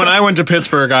 see, when I went to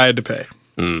Pittsburgh, I had to pay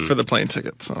for the plane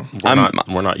ticket. So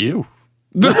we're not you.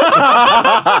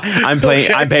 I'm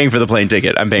paying for the plane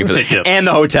ticket. I'm paying for the and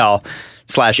the hotel /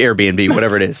 Airbnb,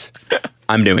 whatever it is.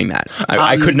 I'm doing that.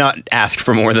 I could not ask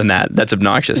for more than that. That's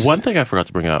obnoxious. One thing I forgot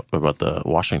to bring up about the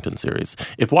Washington series.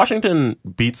 If Washington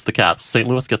beats the Caps, St.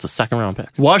 Louis gets a second-round pick.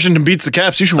 Washington beats the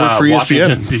Caps. You should work for ESPN.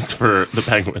 Washington beats for the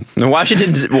Penguins. No,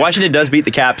 Washington does beat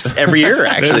the Caps every year,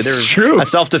 actually. That's true. A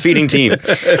self-defeating team.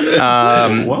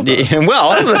 Well,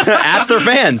 ask their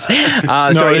fans.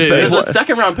 There's a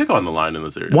second-round pick on the line in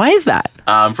the series. Why is that?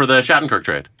 For the Shattenkirk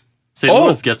trade. St.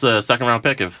 Louis gets a second-round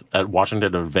pick if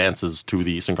Washington advances to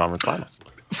the Eastern Conference Finals.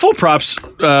 Full props,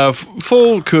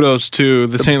 full kudos to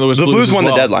the St. Louis Blues. The Blues won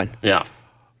the deadline. Yeah.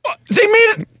 They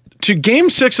made it to Game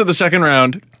 6 of the second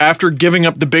round after giving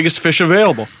up the biggest fish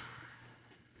available.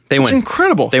 They win. It's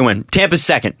incredible. They win. Tampa's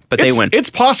second, but they win. It's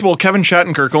possible Kevin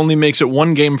Shattenkirk only makes it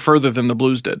 1 game further than the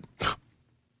Blues did.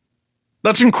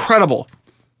 That's incredible,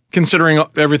 considering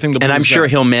everything the Blues And I'm sure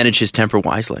did. he'll manage his temper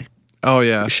wisely. Oh,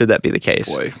 yeah. Should that be the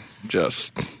case? Boy,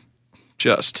 just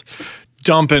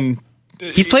dumping.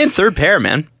 He's playing third pair,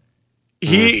 man.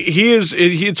 He is.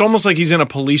 It's almost like he's in a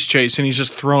police chase and he's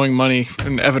just throwing money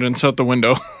and evidence out the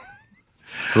window.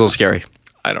 It's a little scary.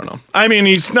 I don't know. I mean,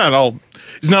 he's not all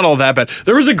that bad.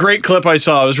 There was a great clip I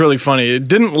saw. It was really funny. It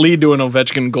didn't lead to an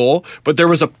Ovechkin goal, but there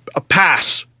was a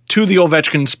pass to the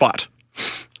Ovechkin spot.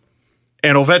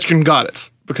 And Ovechkin got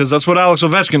it because that's what Alex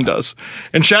Ovechkin does.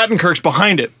 And Shattenkirk's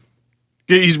behind it.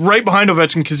 He's right behind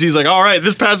Ovechkin because he's like, all right,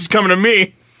 this pass is coming to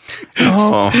me.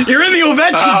 Oh. You're in the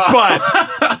Ovechkin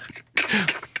spot.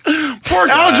 Poor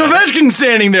guy. Alex Ovechkin's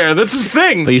standing there. That's his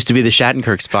thing. It used to be the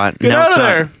Shattenkirk spot. Get out of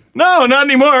there. No, not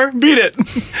anymore. Beat it.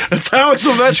 That's Alex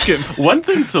Ovechkin. One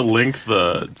thing to link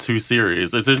the two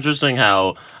series, it's interesting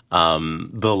how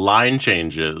the line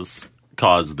changes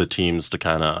cause the teams to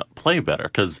kind of play better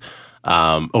because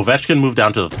Ovechkin moved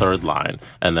down to the third line,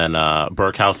 and then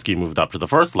Burakovsky moved up to the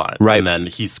first line. Right. And then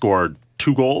he scored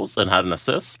 2 goals and had an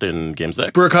assist in Game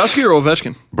 6. Burakovsky or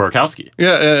Ovechkin? Burakovsky.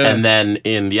 Yeah. And then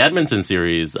in the Edmonton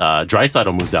series,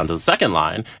 Draisaitl moves down to the second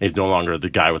line. He's no longer the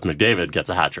guy with McDavid, gets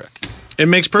a hat trick. It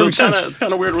makes perfect sense. It's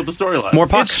kind of weird with the storyline. More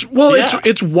pucks.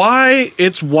 It's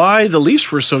why the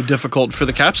Leafs were so difficult for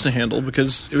the Caps to handle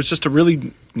because it was just a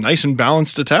really nice and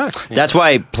balanced attack. That's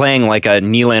why playing like a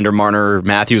Nylander, Marner,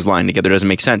 Matthews line together doesn't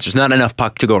make sense. There's not enough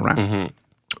puck to go around.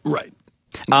 Mm-hmm. Right.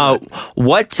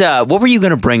 What were you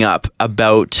going to bring up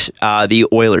about the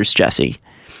Oilers, Jesse,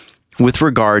 with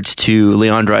regards to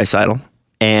Leon Draisaitl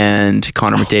and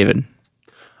Connor McDavid?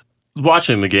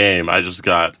 watching the game, I just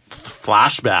got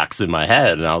flashbacks in my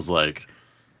head, and I was like,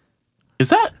 is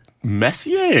that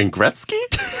Messier and Gretzky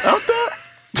out there?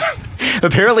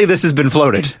 Apparently, this has been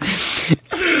floated.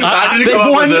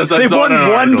 They've won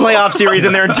one playoff series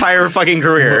in their entire fucking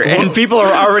career, and people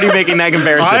are already making that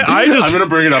comparison. I'm going to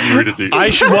bring it up and read it to you. I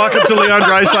should walk up to Leon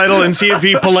Draisaitl and see if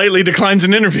he politely declines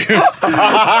an interview.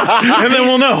 And then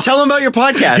we'll know. Tell him about your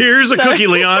podcast. Here's a cookie,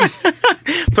 Leon.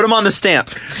 Put him on the stamp.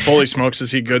 Holy smokes,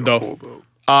 is he good, though?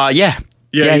 Yeah,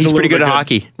 he's pretty good at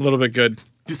hockey. A little bit good.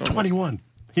 He's 21.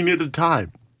 He needed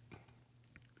time.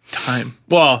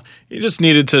 Well, he just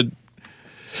needed to...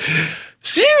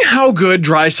 Seeing how good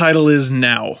Draisaitl is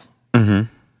now,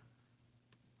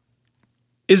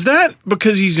 is that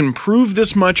because he's improved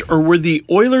this much, or were the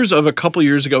Oilers of a couple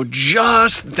years ago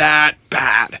just that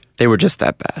bad? They were just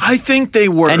that bad. I think they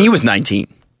were. And he was 19.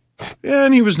 Yeah,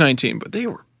 and he was 19, but they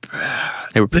were bad.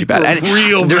 They were pretty bad. And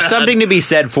real there's bad. something to be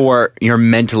said for you're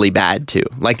mentally bad, too.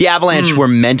 Like, the Avalanche were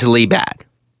mentally bad.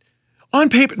 On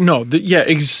paper, no. Yeah,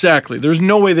 exactly. There's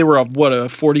no way they were a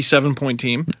 47-point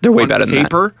team. They're way on better than that.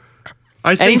 paper.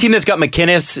 I think Any team that's got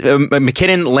McKinnon,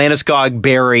 Landeskog,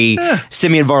 Barry,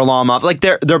 Simeon Varlamov, like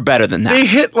they're better than that. they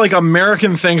hit like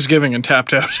American Thanksgiving and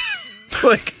tapped out.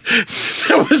 Like,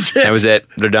 that was it. That was it.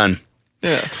 They're done.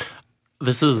 Yeah.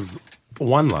 This is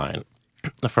one line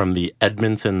from the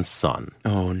Edmonton Sun.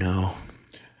 Oh, no.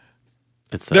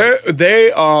 It says,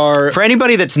 They are... For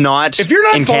anybody that's not If you're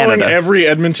not in following Canada, every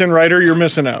Edmonton writer, you're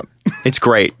missing out. it's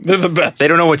great. They're the best. They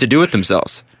don't know what to do with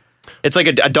themselves. It's like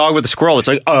a dog with a squirrel. It's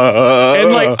like,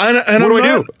 And like, and what do I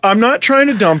do? I'm not trying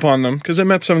to dump on them because I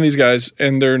met some of these guys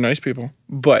and they're nice people.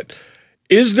 But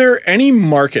is there any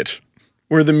market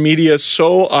where the media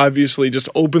so obviously just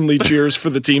openly cheers for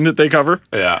the team that they cover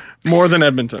yeah. more than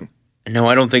Edmonton? No,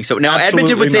 I don't think so. Now, Absolutely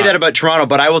Edmonton would say not. that about Toronto,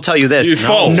 but I will tell you this. You're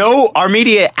false. No, our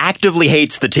media actively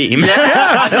hates the team.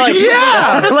 Yeah.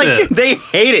 Like, they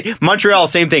hate it. Montreal,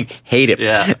 same thing. Hate it.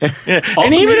 Yeah.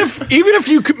 And even if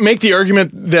you could make the argument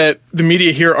that the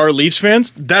media here are Leafs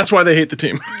fans, that's why they hate the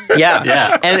team. Yeah.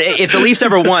 Yeah. And if the Leafs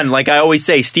ever won, like I always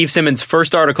say, Steve Simmons'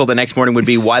 first article the next morning would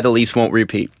be why the Leafs won't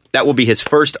repeat. That will be his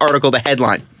first article, the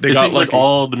headline. They It got seems like lucky.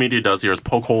 all the media does here is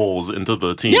poke holes into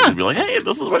the team Yeah. and be like, hey,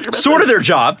 this is what you're missing. Sort of their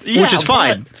job, Yeah, which is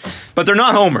fine. But they're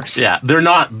not homers. Yeah, they're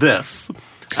not this.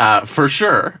 For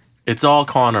sure, it's all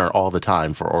Connor all the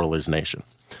time for Oilers Nation.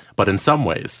 But in some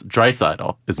ways,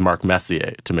 Draisaitl is Mark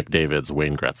Messier to McDavid's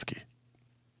Wayne Gretzky.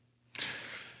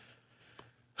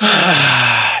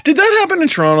 Did that happen in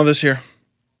Toronto this year?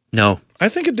 No. I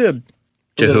think it did.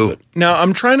 To A little who? bit. Now,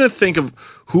 I'm trying to think of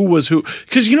who was who.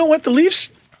 Because you know what? The Leafs,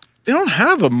 they don't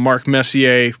have a Mark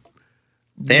Messier,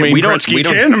 Wayne Gretzky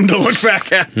tandem to look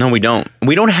back at. No, we don't.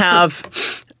 We don't have.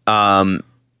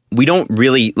 We don't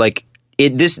really like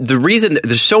it. The reason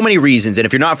there's so many reasons, and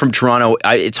if you're not from Toronto,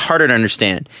 it's harder to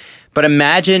understand. But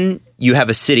imagine you have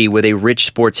a city with a rich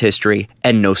sports history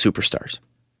and no superstars.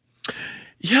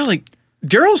 Yeah, like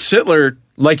Daryl Sittler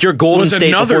Like your Golden was State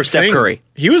another before Steph thing. Curry.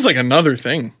 He was like another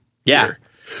thing. Yeah. here.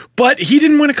 But he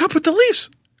didn't win a cup with the Leafs.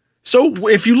 So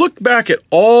if you look back at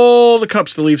all the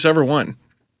cups the Leafs ever won,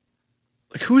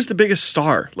 like who is the biggest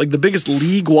star? Like the biggest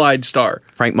league-wide star?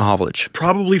 Frank Mahovlich.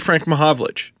 Probably Frank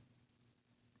Mahovlich.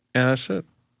 And that's it.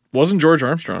 Wasn't George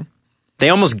Armstrong. They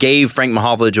almost gave Frank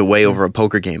Mahovlich away over a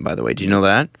poker game, by the way. Do you know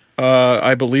that?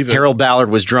 I believe it. Harold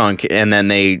Ballard was drunk, and then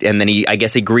he I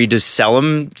guess agreed to sell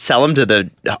him to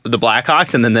the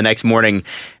Blackhawks, and then the next morning,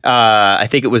 I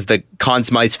think it was the Conn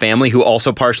Smythe's family who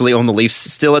also partially owned the Leafs.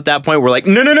 Still at that point, were like,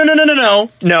 no.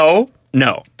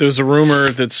 There's a rumor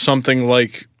that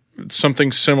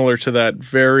something similar to that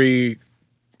very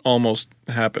almost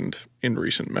happened in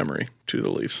recent memory to the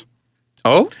Leafs.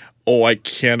 Oh, I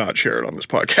cannot share it on this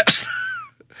podcast.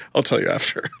 I'll tell you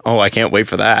after. oh, I can't wait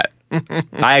for that.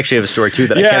 I actually have a story too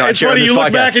that I Yeah, cannot it's share on funny. this You look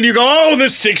podcast. back and you go, "Oh, the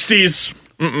 '60s."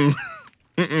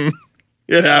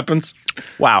 It happens.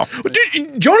 Wow,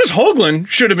 Jonas Hoagland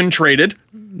should have been traded.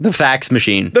 the fax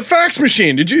machine. The fax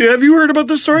machine. Have you heard about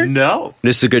this story? No.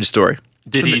 This is a good story.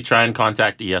 Did he try and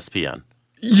contact ESPN?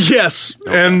 Yes,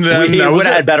 and then We that would was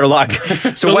have it. had better luck.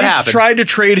 So The what Leafs happened? tried to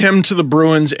trade him to the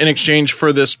Bruins in exchange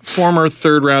for this former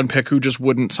third-round pick who just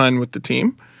wouldn't sign with the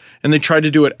team, and they tried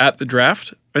to do it at the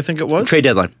draft. I think it was Trade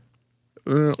deadline.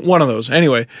 one of those.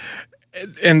 Anyway,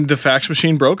 and the fax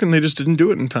machine broke, and they just didn't do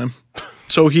it in time.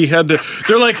 So he had to.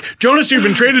 They're like, Jonas, you've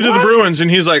been traded to the Bruins, and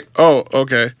he's like, oh,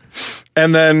 okay.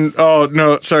 And then, oh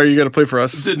no, sorry, you got to play for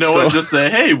us. Did no still. one just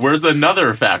say, hey, where's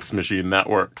another fax machine that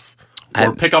works?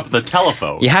 Or pick up the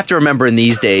telephone? You have to remember in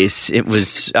these days, it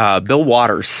was Bill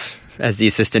Waters as the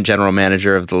assistant general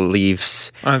manager of the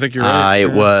Leafs. I think you're right.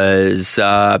 It was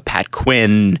Pat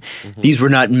Quinn. These were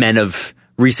not men of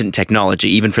recent technology,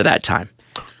 even for that time.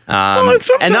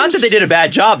 And not that they did a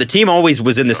bad job. The team always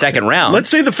was in the second round. Let's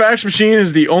say the fax machine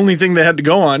is the only thing they had to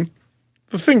go on.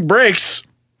 The thing breaks.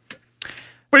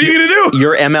 What are you going to do?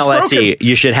 Your MLSE,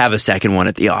 you should have a second one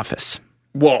at the office.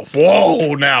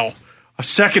 Whoa, now. A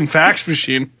second fax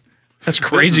machine. That's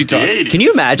crazy talk. Can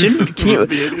you imagine?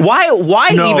 Why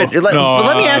even?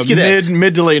 Let me ask you this.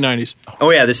 Mid to late 90s.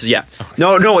 Oh, yeah, this is, yeah.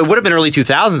 No, it would have been early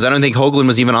 2000s. I don't think Hoagland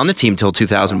was even on the team till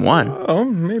 2001. Oh,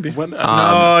 maybe.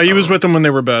 No, he was with them when they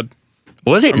were bad.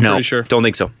 Was it? I'm no, pretty sure. Don't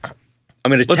think so.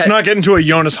 Let's not get into a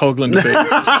Jonas Hoagland debate.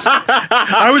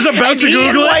 I was about to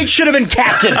Ian Google White it. should have been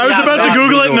captain. I was about to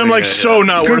Google it, and I'm like, so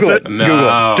not worth it. No.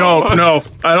 Google it. Don't. No.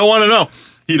 I don't want to know.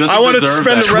 I want to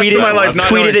spend the rest of my life not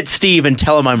Tweet knowing. it at Steve and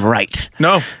tell him I'm right.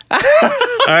 No.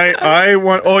 I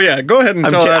want. Oh yeah, go ahead and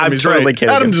tell Adam he's totally right.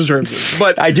 kidding Adam him. deserves it.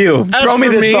 But I do. Throw me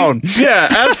this bone. Yeah.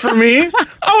 As for me,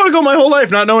 I want to go my whole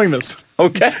life not knowing this.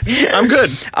 Okay. I'm good.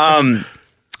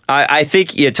 I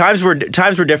think times were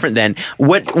different then.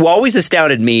 What always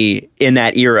astounded me in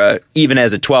that era, even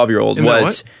as a 12-year-old,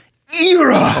 was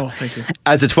Oh, thank you.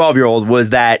 as a 12-year-old was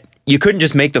that you couldn't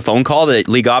just make the phone call to the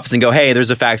league office and go, "Hey, there's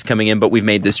a fax coming in, but we've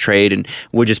made this trade and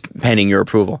we're just pending your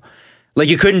approval." Like,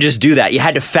 you couldn't just do that. You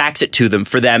had to fax it to them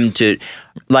for them to,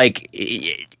 like,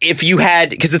 if you had,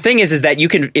 because the thing is that you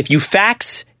can, if you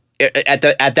fax at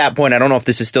that point, I don't know if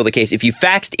this is still the case. If you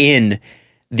faxed in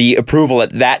the approval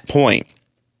at that point,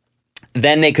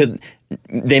 then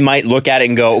they might look at it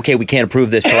and go, "Okay, we can't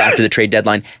approve this till after the trade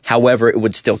deadline." However, it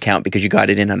would still count because you got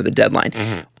it in under the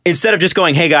deadline. Instead of just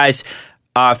going, "Hey guys,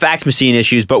 fax machine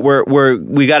issues, but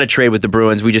we got to trade with the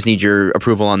Bruins. We just need your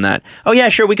approval on that." "Oh yeah,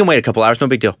 sure, we can wait a couple hours. No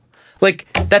big deal." Like,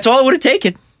 that's all it would have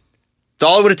taken. That's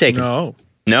all it would have taken.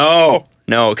 No,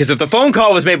 because if the phone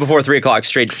call was made before 3 o'clock,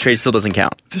 trade still doesn't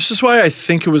count. This is why I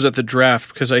think it was at the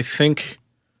draft, because I think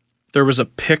there was a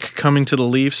pick coming to the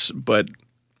Leafs, but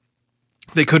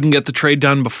they couldn't get the trade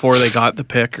done before they got the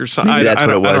pick or something. Maybe that's what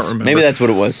it was. I don't remember. Maybe that's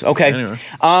what it was. Okay.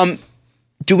 Anyway.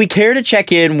 Do we care to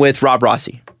check in with Rob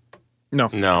Rossi? No.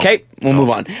 Okay, we'll move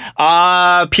on.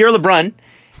 Pierre LeBrun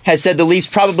has said the Leafs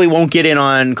probably won't get in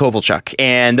on Kovalchuk,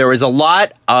 and there was a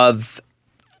lot of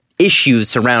issues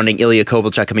surrounding Ilya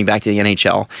Kovalchuk coming back to the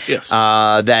NHL. Yes.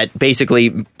 That basically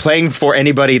playing for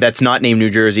anybody that's not named New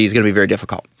Jersey is going to be very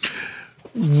difficult.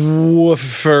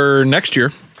 For next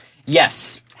year.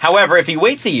 Yes. However, if he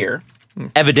waits a year,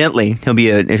 evidently he'll be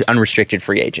an unrestricted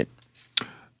free agent.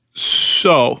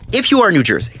 So, if you are New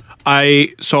Jersey.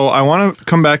 I want to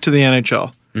come back to the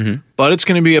NHL, but it's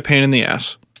going to be a pain in the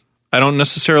ass. I don't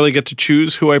necessarily get to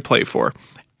choose who I play for,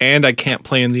 and I can't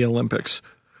play in the Olympics.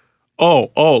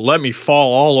 Oh, let me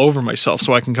fall all over myself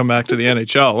so I can come back to the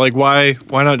NHL. Like, why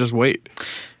not just wait?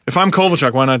 If I'm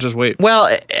Kovalchuk, why not just wait?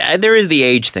 Well, there is the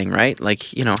age thing, right? Like,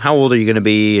 how old are you going to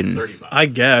be? And 35. I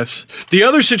guess. The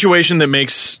other situation that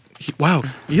makes... Wow,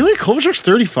 Ilya Kovalchuk's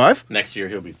 35? Next year,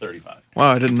 he'll be 35.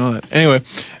 Wow, I didn't know that. Anyway,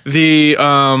 the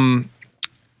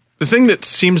thing that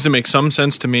seems to make some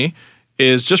sense to me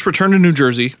is just return to New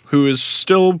Jersey, who is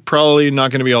still probably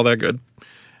not going to be all that good,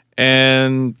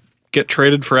 and get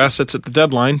traded for assets at the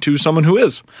deadline to someone who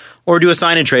is. Or do a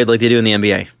sign and trade like they do in the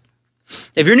NBA.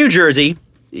 If you're New Jersey,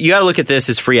 you got to look at this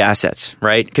as free assets,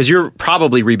 right? Because you're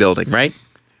probably rebuilding, right?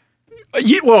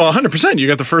 Yeah, well, 100%. You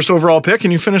got the first overall pick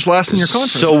and you finished last in your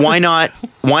conference. So why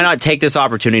not take this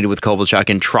opportunity with Kovalchuk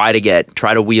and try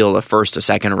to wheel a first, a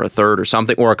second, or a third, or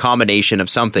something, or a combination of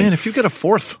something? Man, if you get a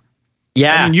fourth.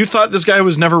 Yeah. I mean, you thought this guy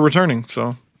was never returning,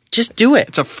 so just do it.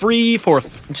 It's a free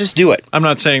fourth. Just do it. I'm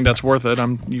not saying that's worth it.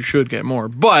 You should get more,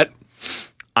 but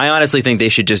I honestly think they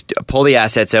should just pull the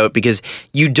assets out because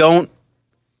you don't.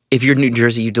 If you're New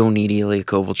Jersey, you don't need Ilya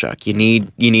Kovalchuk.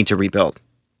 You need to rebuild.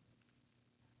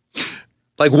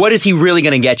 Like, what is he really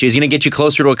going to get you? Is he going to get you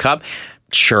closer to a cup?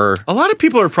 Sure. A lot of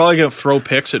people are probably going to throw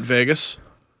picks at Vegas.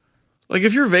 Like,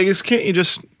 if you're Vegas, can't you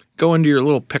just go into your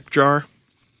little pick jar?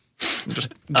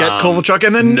 Just get Kovalchuk,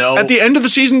 and then at the end of the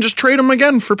season, just trade him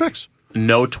again for picks.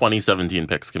 No 2017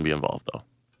 picks can be involved, though.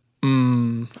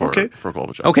 For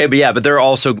Kovalchuk. Okay, but there are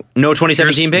also no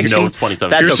 2017 picks. No 2017.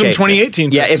 That's Here's okay. some 2018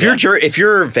 picks. Yeah, if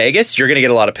you're Vegas, you're going to get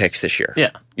a lot of picks this year.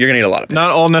 Yeah, you're going to get a lot of picks. Not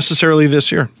all necessarily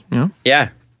this year. Yeah.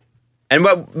 And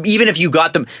even if you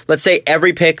got them, let's say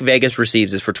every pick Vegas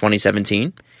receives is for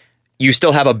 2017, you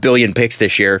still have 1 billion picks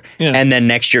this year, and then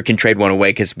next year can trade one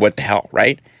away because what the hell,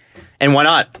 right? And why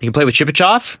not? You can play with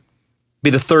Chipachov, be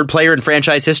the third player in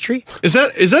franchise history. Is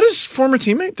that his former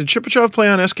teammate? Did Chipachov play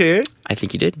on SKA? I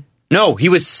think he did. No, he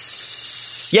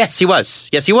was. Yes, he was.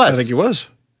 I think he was.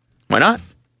 Why not?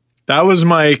 That was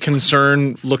my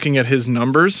concern looking at his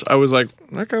numbers. I was like,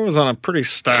 that guy was on a pretty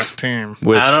stacked team.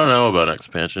 I don't know about an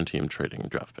expansion team trading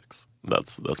draft picks.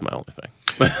 That's my only thing.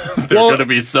 They're going to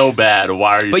be so bad.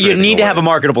 Why are you? But you need to have a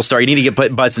marketable star. You need to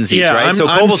get butts and seats, right? So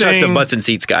Kovalchuk's a butts and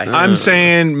seats guy. I'm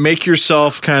saying make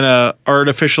yourself kind of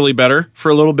artificially better for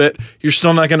a little bit. You're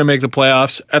still not going to make the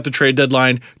playoffs at the trade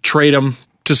deadline. Trade him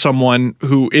to someone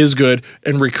who is good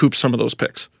and recoup some of those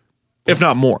picks, if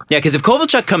not more. Yeah, because if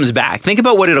Kovalchuk comes back, think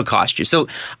about what it'll cost you. So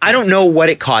I don't know what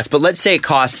it costs, but let's say it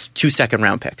costs 2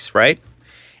 second-round picks, right?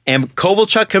 And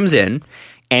Kovalchuk comes in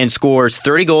and scores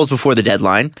 30 goals before the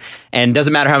deadline, and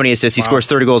doesn't matter how many assists, he scores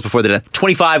 30 goals before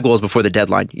 25 goals before the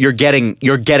deadline. You're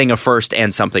getting a first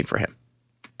and something for him.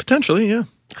 Potentially, yeah.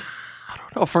 I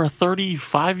don't know, for a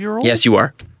 35-year-old? Yes, you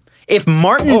are. If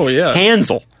Martin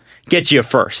Hansel gets you a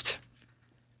first.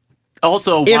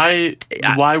 Also,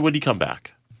 why would he come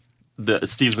back?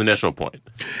 Steve's initial point.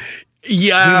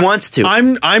 Yeah, he wants to.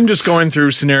 I'm just going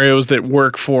through scenarios that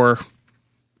work for,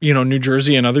 New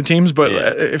Jersey and other teams. But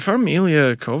if I'm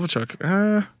Ilya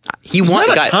Kovalchuk, he wants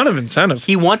not a ton of incentive.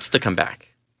 He wants to come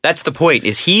back. That's the point.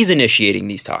 Is he's initiating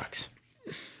these talks?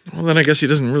 Well, then I guess he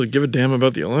doesn't really give a damn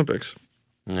about the Olympics.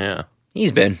 Yeah,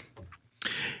 he's been,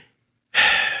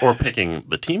 or picking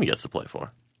the team he gets to play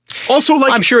for. Also,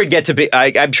 I'm sure he'd get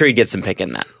I'm sure he'd get some pick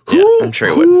in that. I'm sure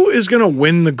he would. Who is going to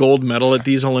win the gold medal at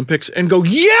these Olympics and go,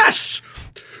 yes,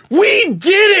 we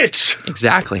did it!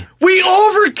 Exactly. We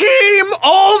overcame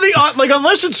all the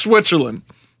unless it's Switzerland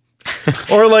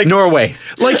or Norway,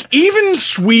 even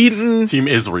Sweden, Team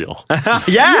Israel.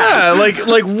 yeah,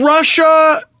 like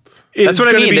Russia. That's what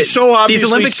I mean. Be so obviously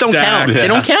these Olympics don't count. Yeah. They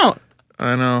don't count.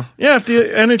 I know. Yeah, if the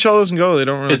NHL doesn't go, they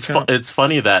don't really count. It's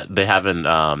funny that they haven't.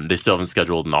 They still haven't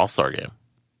scheduled an All-Star game.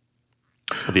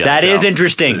 That is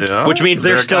interesting, which means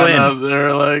they're still in.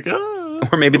 They're like,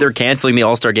 or maybe they're canceling the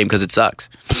All-Star game because it sucks.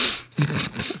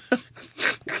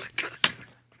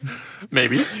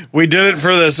 Maybe. We did it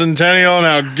for the centennial.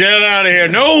 Now get out of here.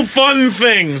 No fun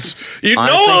things.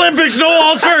 No Olympics, no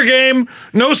All-Star game,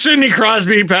 no Sidney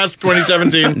Crosby past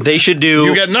 2017. They should do.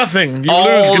 You get nothing. You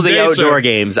all lose. the outdoor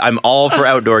games. I'm all for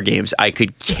outdoor games. I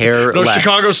could care less.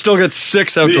 Chicago still gets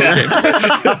 6 outdoor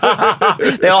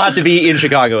games. They all have to be in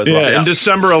Chicago as well. Yeah, in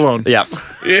December alone. Yeah.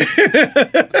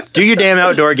 Do your damn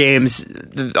outdoor games.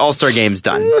 The All-Star game's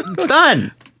done. It's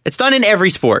done. It's done in every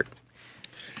sport.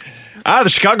 The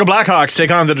Chicago Blackhawks take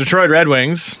on the Detroit Red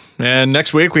Wings. And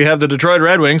next week, we have the Detroit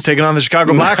Red Wings taking on the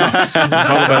Chicago Blackhawks. Followed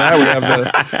by that, we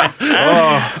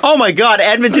have Oh, my God.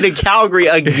 Edmonton and Calgary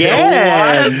again.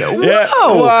 Yeah.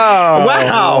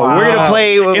 Wow. We're going to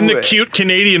play... in the cute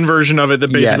Canadian version of it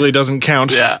that basically doesn't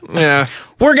count. Yeah.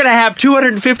 We're going to have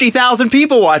 250,000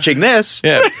 people watching this.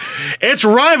 Yeah. It's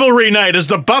rivalry night as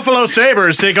the Buffalo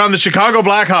Sabres take on the Chicago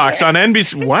Blackhawks on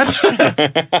NBC. What?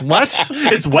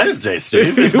 It's Wednesday,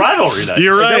 Steve. It's rivalry night.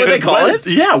 You're right. Is that what they call it?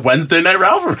 Yeah, Wednesday night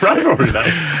rivalry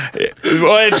night.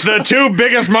 Well, it's the 2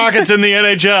 biggest markets in the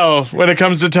NHL when it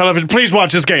comes to television. Please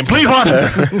watch this game. Please watch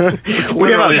it.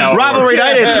 We have a rivalry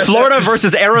night. It's Florida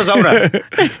versus Arizona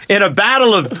in a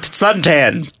battle of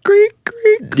suntan.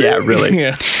 Yeah, really.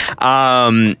 Yeah.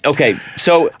 Okay,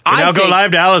 so I now go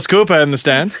live to Alice Cooper in the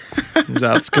stands.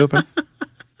 Alice Cooper.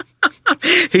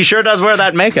 He sure does wear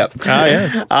that makeup. Oh,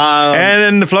 yes. And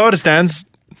in the Florida stands,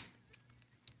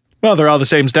 well, they're all the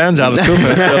same stands. Alice Cooper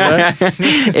is still there.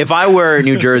 If I were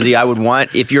New Jersey, I would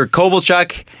want, if you're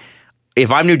Kovalchuk,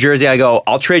 if I'm New Jersey, I go,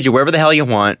 I'll trade you wherever the hell you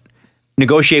want,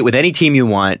 negotiate with any team you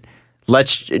want.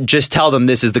 Let's just tell them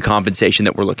this is the compensation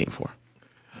that we're looking for.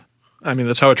 I mean,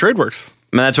 that's how a trade works.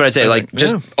 I mean, that's what I'd say.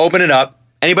 Just open it up.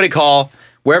 Anybody call.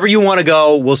 Wherever you want to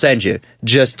go, we'll send you.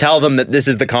 Just tell them that this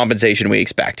is the compensation we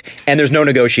expect. And there's no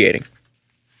negotiating.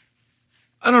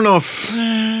 I don't know if...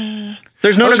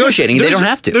 There's no negotiating. They don't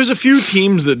have to. There's a few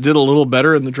teams that did a little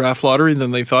better in the draft lottery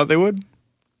than they thought they would.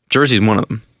 Jersey's one of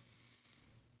them.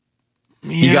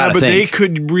 Yeah, but they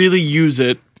could really use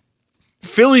it.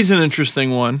 Philly's an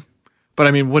interesting one. But,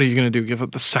 I mean, what are you going to do? Give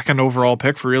up the 2nd overall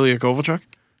pick for Ilya Kovalchuk?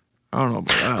 I don't know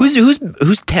about that.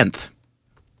 Who's 10th?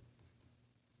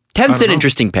 10th's an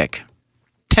interesting pick.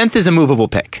 10th is a movable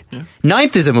pick. Yeah.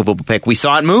 9th is a movable pick. We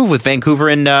saw it move with Vancouver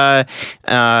and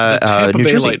Tampa New Bay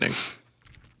Jersey. Lightning.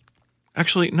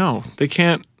 Actually, no. They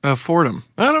can't afford him.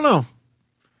 I don't know.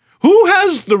 Who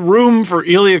has the room for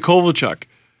Ilya Kovalchuk?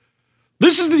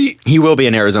 He will be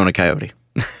an Arizona Coyote.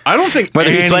 I don't think whether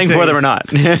he's playing for them or not.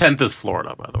 10th is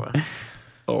Florida, by the way.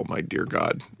 Oh my dear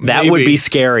God! That would be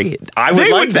scary.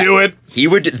 They would do it.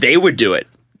 They would do it.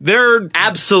 They're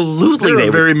absolutely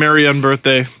a very merry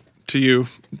unbirthday to you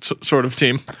sort of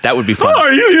team. That would be fun.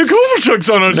 Oh, Ilya Kovalchuk's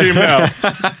on our team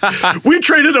now. We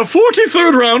traded a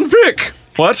 43rd round pick.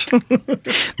 What?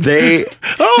 They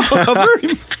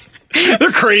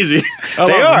They're crazy.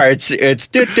 they are. It's it's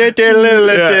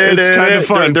kind of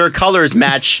fun. Their colors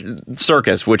match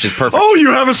Circus, which is perfect. Oh,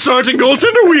 you have a starting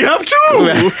goaltender? We have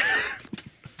two.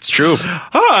 It's true.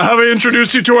 Have I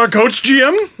introduced you to our coach,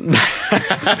 GM?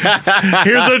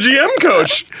 Here's our GM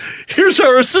coach. Here's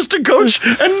our assistant coach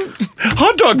and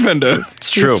hot dog vendor.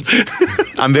 It's true.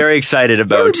 I'm very excited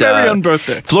about Very on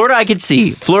birthday. Florida. I could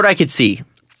see.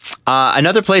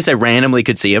 Another place I randomly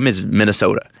could see him is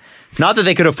Minnesota. Not that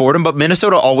they could afford him, but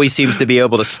Minnesota always seems to be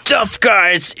able to stuff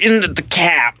guys into the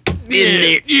cap.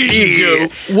 Here you go.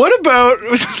 What about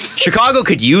Chicago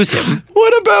could use him.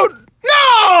 What about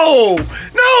No,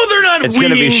 they're not It's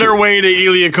gonna be winging their way to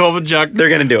Ilya Kovalchuk. They're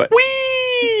going to do it.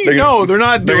 They're not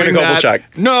they're doing gonna that.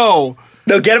 Kovalchuk. No.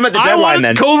 They'll get him at the I deadline wanted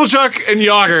then. Kovalchuk and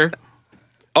Yager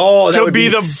Oh, that to would be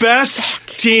the best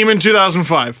team in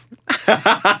 2005.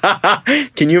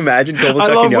 Can you imagine Kovalchuk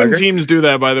I love and when Yager? teams do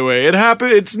that, by the way. It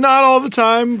happens. It's not all the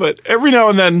time, but every now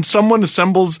and then someone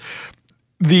assembles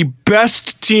the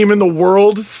best team in the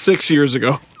world 6 years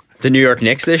ago. The New York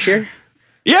Knicks this year?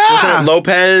 Yeah. Wasn't it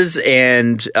Lopez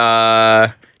and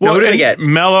who did they get?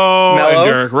 Melo and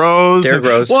Derrick Rose. Derrick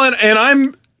Rose. Well, and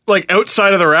I'm like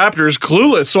outside of the Raptors,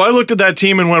 clueless. So I looked at that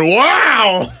team and went,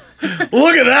 "Wow,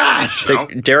 look at that!" So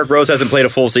Derrick Rose hasn't played a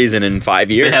full season in 5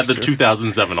 years. They had the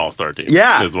 2007 All-Star team.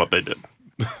 Yeah. Is what they did.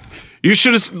 You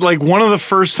should have, like, one of the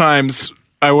first times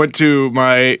I went to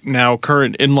my now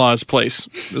current in-laws' place.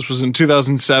 This was in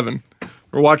 2007.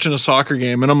 We're watching a soccer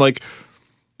game, and I'm like,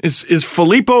 Is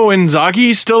Filippo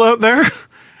Inzaghi still out there?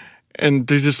 And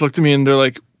they just looked at me and they're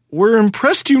like, "We're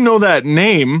impressed you know that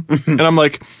name." And I'm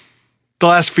like, "The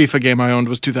last FIFA game I owned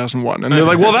was 2001." And they're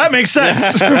like, "Well, that makes sense."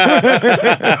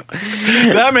 That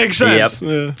makes sense.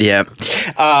 Yep. Yeah. Yep.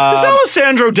 Is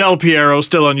Alessandro Del Piero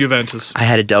still on Juventus? I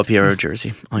had a Del Piero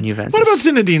jersey on Juventus. What about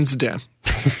Zinedine Zidane?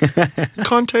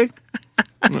 Conte?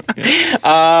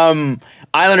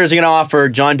 Islanders are going to offer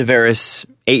John Tavares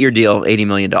 8-year deal, $80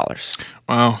 million.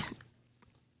 Wow.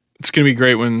 It's going to be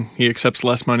great when he accepts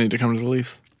less money to come to the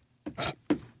Leafs.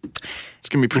 It's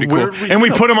going to be pretty cool. And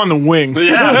we put him on the wing.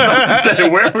 Yeah.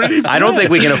 Where would he? I don't think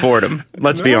we can afford him.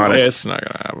 Let's be honest. It's not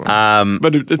going to happen.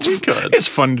 But it's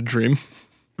fun to dream.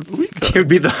 It would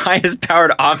be the highest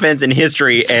powered offense in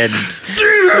history, and Okay,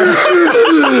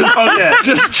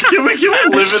 can we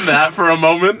live in that for a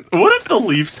moment? What if the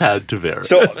Leafs had Tavares?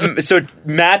 so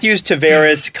Matthews,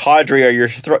 Tavares, Kadri are your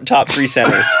top three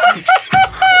centers.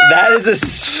 That is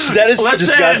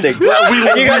disgusting. We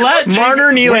let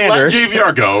Marner, We let Nylander.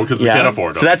 JVR go because we can't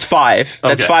afford him. So that's $5.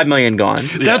 That's Okay. $5 million gone.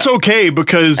 That's okay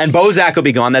because And Bozak will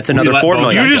be gone. That's another let $4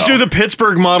 million. you just do the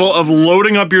Pittsburgh model of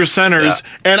loading up your centers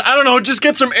and I don't know, just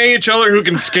get some AHLer who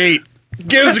can skate.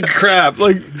 Gives a crap.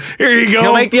 Like, here you go.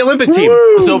 He'll make the Olympic team.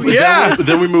 Woo! So yeah.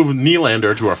 then we move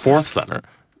Nylander to our fourth center.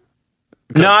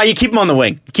 No, you keep him on the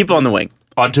wing.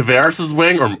 On Tavares'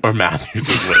 wing or Matthews'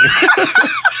 wing?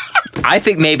 I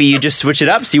think maybe you just switch it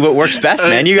up, see what works best,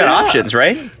 man. You got options,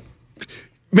 right?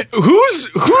 Who's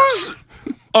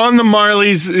on the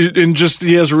Marlies and just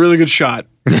he has a really good shot?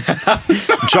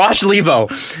 Josh Levo.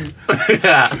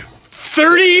 Yeah.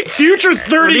 Future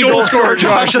 30 goal scorer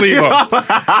Josh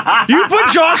Levo. You put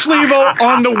Josh Levo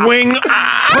on the wing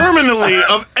permanently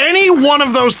of any one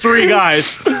of those three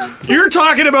guys. You're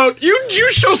talking about you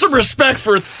show some respect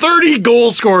for 30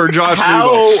 goal scorer Josh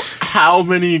Levo. How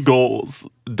many goals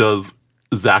does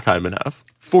Zach Hyman have?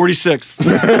 46.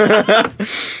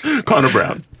 Connor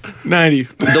Brown. 90.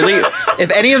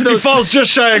 If any of He those falls just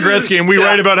shy of Gretzky and we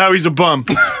write about how he's a bum.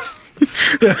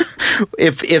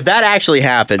 if that actually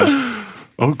happened,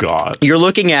 Oh God. you're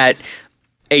looking at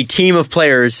a team of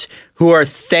players who are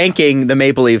thanking the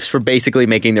Maple Leafs for basically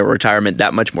making their retirement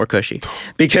that much more cushy.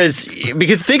 Because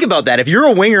think about that. If you're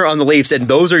a winger on the Leafs and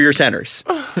those are your centers,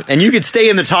 and you could stay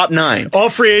in the top 9. All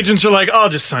free agents are like, I'll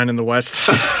just sign in the West.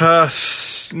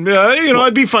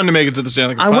 It'd be fun to make it to the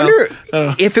Stanley Cup I final.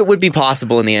 wonder if it would be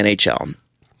possible in the NHL.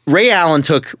 Ray Allen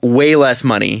took way less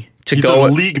money to He's go a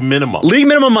league minimum. league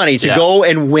minimum money to Yeah. go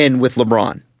and win with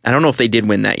LeBron. I don't know if they did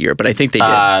win that year, but I think they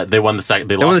did. They won the second.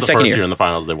 They won lost the the second first year. year in the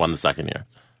finals. They won the second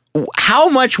year. How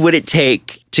much would it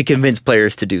take to convince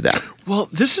players to do that? Well,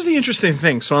 this is the interesting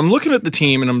thing. So I'm looking at the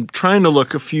team and I'm trying to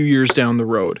look a few years down the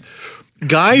road.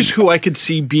 Guys who I could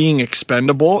see being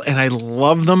expendable, and I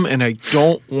love them, and I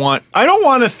don't want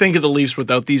to think of the Leafs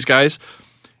without these guys.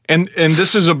 And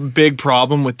this is a big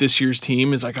problem with this year's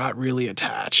team is I got really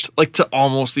attached, like to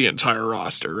almost the entire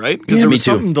roster, right? Because there me was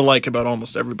too. something to like about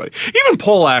almost everybody. Even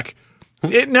Polak,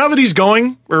 now that he's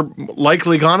going or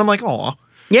likely gone, I'm like, oh,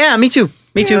 Yeah, me too.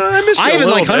 Me too. I miss you a even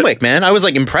little like bit. Hunwick, man. I was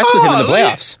like impressed with him in the Oh,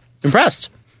 yeah. playoffs. Impressed.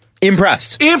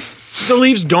 Impressed. If the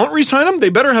Leafs don't re-sign him, they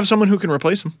better have someone who can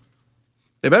replace him.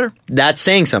 They better. That's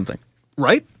saying something.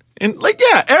 Right? And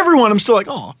everyone, I'm still like,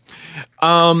 oh.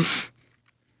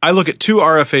 I look at 2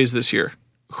 RFAs this year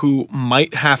who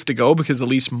might have to go because the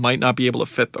Leafs might not be able to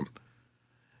fit them.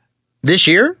 This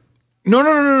year?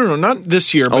 No, not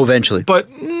this year. But, eventually. But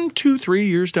 2-3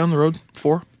 years down the road,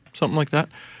 4, something like that.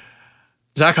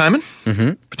 Zach Hyman,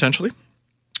 potentially.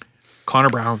 Connor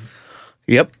Brown.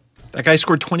 Yep. That guy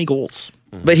scored 20 goals.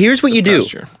 But here's what you do.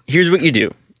 past year. Here's what you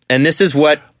do. And this is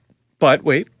what... But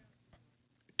wait,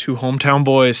 2 hometown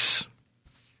boys.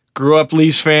 Grew up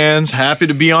Leafs fans, happy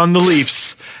to be on the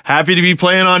Leafs. Happy to be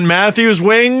playing on Matthews'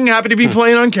 wing, happy to be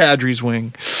playing on Kadri's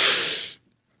wing.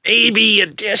 Maybe you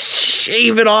just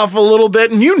shave it off a little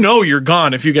bit, and you know you're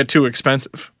gone if you get too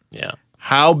expensive. Yeah.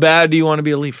 How bad do you want to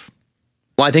be a Leaf?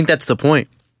 Well, I think that's the point.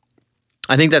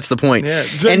 Yeah,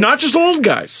 and not just old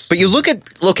guys. But you look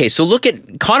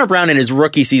at Connor Brown in his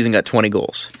rookie season got 20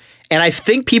 goals. And I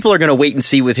think people are going to wait and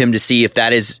see with him to see if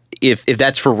that is if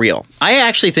that's for real. I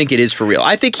actually think it is for real.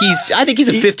 I think he's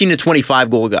a 15 to 25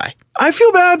 goal guy. I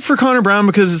feel bad for Connor Brown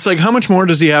because it's like, how much more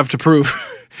does he have to prove?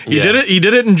 He did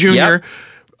it in junior. Yep.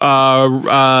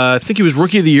 I think he was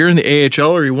rookie of the year in the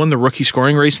AHL, or he won the rookie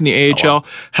scoring race in the AHL. Oh, wow.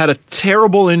 Had a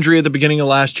terrible injury at the beginning of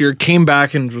last year, came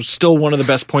back and was still one of the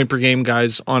best point per game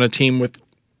guys on a team with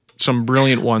some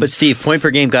brilliant ones. But Steve, point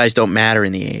per game guys don't matter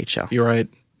in the AHL. You're right.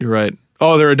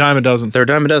 Oh, they're a dime a dozen. They're a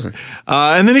dime a dozen.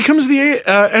 And then he comes to the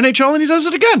NHL and he does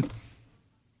it again.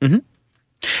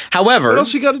 However, What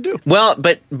else you got to do? well,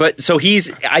 but so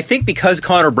I think because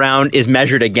Connor Brown is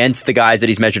measured against the guys that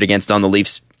he's measured against on the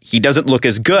Leafs, he doesn't look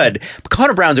as good. But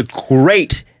Connor Brown's a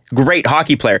great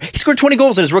hockey player. He scored 20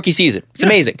 goals in his rookie season. It's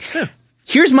amazing. Yeah.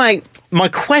 Here's my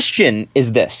question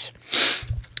is this.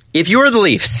 If you're the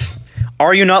Leafs,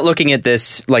 are you not looking at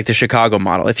this like the Chicago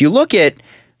model? If you look at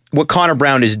what Connor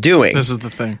Brown is doing, This is the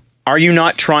thing. are you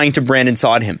not trying to Brandon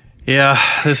Saad him? Yeah,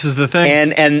 this is the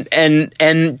thing.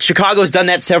 And Chicago's done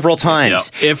that several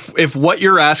times. Yeah. If what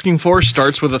you're asking for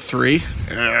starts with a 3,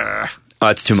 Oh,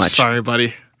 it's too much. sorry,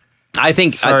 buddy. I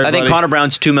think Sorry, I think buddy. Connor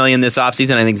Brown's $2 million this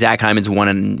offseason. I think Zach Hyman's 1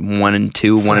 and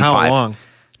 2, 1 and how 5. long?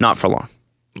 Not for long.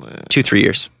 2-3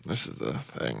 years. This is the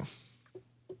thing.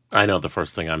 I know the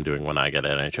first thing I'm doing when I get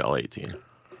NHL 18.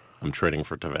 I'm trading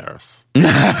for Tavares.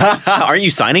 Aren't you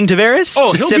signing Tavares?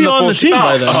 Oh, Just he'll send be the on full the shit. team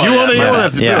by then. Oh, you yeah, won't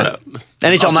have to yeah. do it.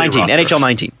 NHL 19. roster. NHL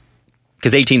 19.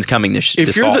 Because 18's coming this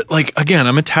If you're fall. again,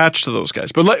 I'm attached to those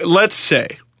guys. But let's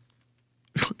say,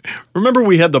 remember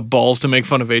we had the balls to make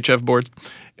fun of HF boards?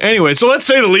 Anyway, so let's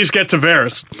say the Leafs get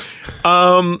Tavares.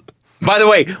 By the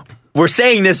way, we're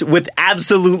saying this with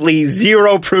absolutely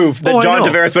zero proof that Oh, I John know.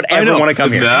 Tavares would I ever know. want to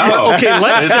come here. No. Okay,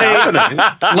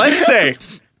 let's say,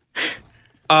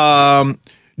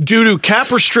 due to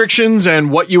cap restrictions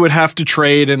and what you would have to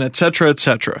trade and et cetera,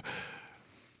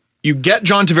 you get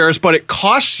John Tavares, but it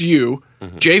costs you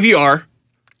JVR,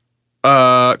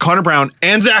 Connor Brown,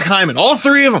 and Zach Hyman, all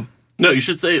 3 of them. No, you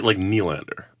should say like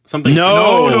Nylander. Something.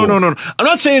 No. I'm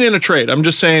not saying in a trade. I'm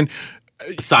just saying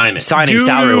Sign it. Signing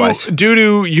salary wise. due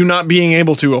to you not being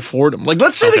able to afford him. Like,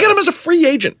 let's say they get him as a free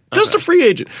agent, just a free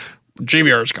agent.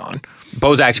 JVR's gone.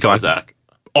 Bozak's gone. Zach.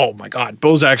 Oh my God,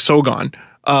 Bozak's so gone.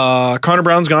 Connor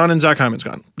Brown's gone and Zach Hyman's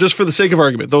gone. Just for the sake of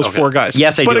argument, those 4 guys.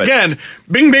 Yes, I But do it. again,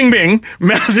 bing, bing, bing.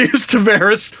 Matthews,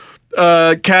 Tavares,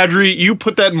 Kadri. You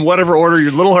put that in whatever order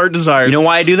your little heart desires. You know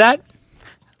why I do that?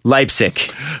 Leipzig.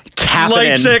 Kapanen.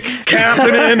 Leipzig,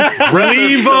 Kapanen,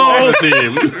 Levo,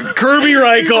 Team. Kirby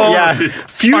Reichel, Yeah.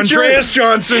 Future. Andreas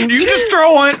Johnson. You just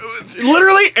throw on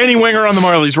literally any winger on the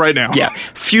Marlies right now. Yeah.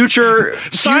 Future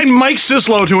Sign Mike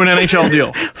Sislo to an NHL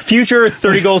deal. future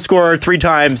 30 goal scorer 3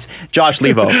 times, Josh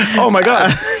Levo. Oh my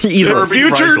God. Easily. Kirby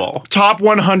Future Reichel. top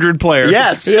 100 player.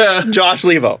 Yes. Yeah. Josh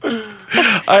Levo.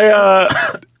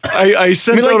 I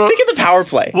sent I mean, out like, think of the power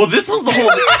play. Well, this was the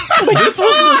whole. This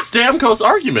was the Stamkos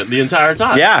argument the entire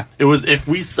time. Yeah. It was if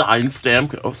we sign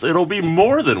Stamkos, it'll be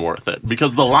more than worth it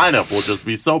because the lineup will just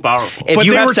be so powerful. If but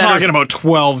you they have were centers- talking about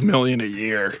 $12 million a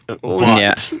year.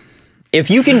 Yeah. If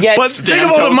you can get, But think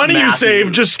of all the Stamkos, money you Matthews.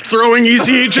 save just throwing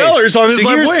ECHLers on his so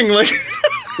left here's- wing. Like,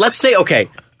 let's say, okay,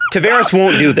 Tavares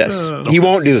won't do this. He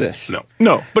won't do this. No.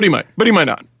 no, but he might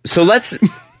not. So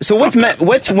what's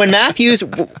when Matthews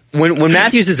when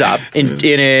Matthews is up in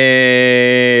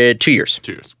 2 years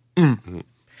 2 years.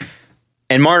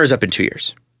 and Marner's up in 2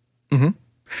 years.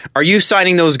 Are you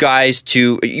signing those guys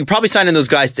to? You probably signing those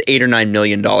guys to $8 or $9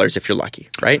 million if you're lucky,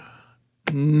 right?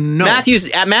 No. Matthews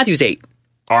 8.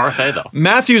 RFA though.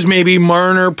 Matthews maybe,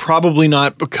 Marner probably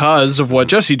not because of what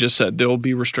Jesse just said. They'll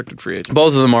be restricted free agents.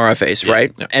 Both of them are RFAs,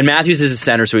 right? Yeah. And Matthews is a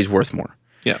center, so he's worth more.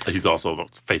 Yeah. He's also the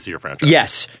face of your franchise.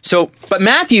 Yes. So, but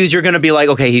Matthews, you're going to be like,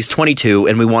 okay, he's 22,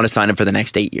 and we want to sign him for the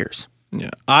next 8 years. Yeah.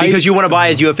 Because you want to buy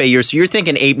his UFA years. So you're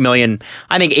thinking $8 million.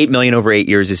 I think $8 million over 8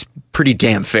 years is pretty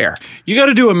damn fair. You got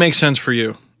to do what makes sense for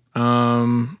you.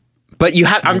 But you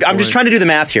have. I'm just trying to do the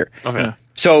math here. Okay. Yeah.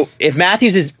 So if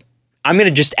Matthews is, I'm going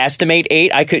to just estimate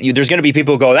 8. There's going to be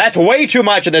people who go, that's way too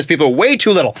much, and there's people way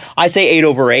too little. I say 8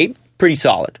 over 8, pretty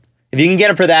solid. If you can get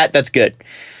him for that, that's good.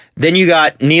 Then you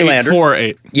got Nylander.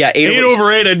 8-4-8. Yeah, 8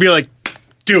 over 8. I'd be like,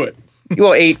 do it.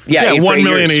 Well, 8. Yeah, Yeah, 8 for $1 8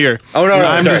 million years. a year. Oh no,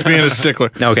 I'm sorry. just being a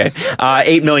stickler. Okay,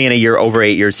 $8 million a year over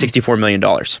 8 years, $64 million.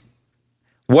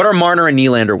 What are Marner and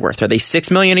Nylander worth? Are they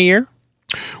 $6 million a year?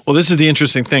 Well, this is the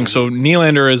interesting thing. So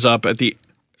Nylander is up at the.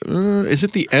 Is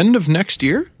it the end of next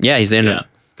year? Yeah, he's the end. Yeah.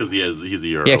 Because he's a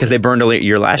year. Yeah, because they burned a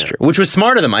year last year, which was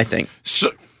smart of them, I think.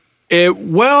 So, it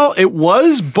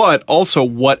was, but also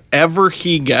whatever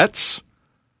he gets,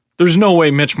 there's no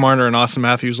way Mitch Marner and Austin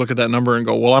Matthews look at that number and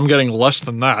go, "Well, I'm getting less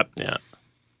than that." Yeah.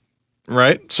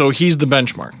 Right. So he's the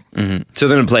benchmark. So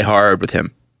they're going to play hard with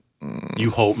him. You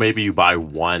hope maybe you buy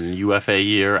one UFA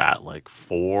year at like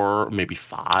 4, maybe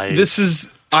 5.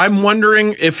 I'm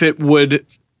wondering if it would,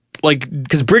 like,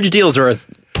 Because bridge deals are.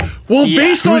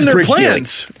 based on Who's their bridge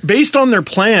plans. Based on their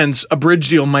plans, a bridge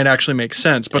deal might actually make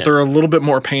sense, but they're a little bit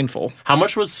more painful. How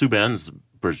much was Subban's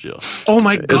bridge deal? Oh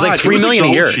my god, It was like $3 million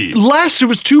a so year. cheap. Less. It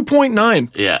was 2.9.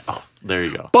 Yeah. Oh, there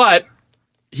you go. But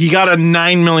he got a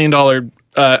 $9 million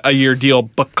a year deal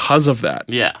because of that.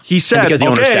 Yeah. He said, Because the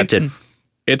owner stepped in.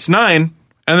 It's 9.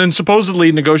 And then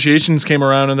supposedly negotiations came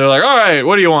around and they're like, all right,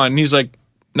 what do you want? And he's like,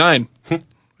 9. I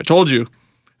told you.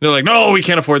 They're like, no, we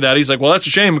can't afford that. He's like, well, that's a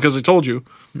shame because I told you.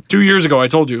 2 years ago, I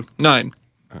told you. 9.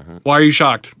 Why are you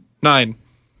shocked? 9.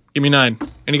 Give me 9.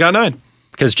 And he got 9.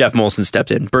 Because Jeff Molson stepped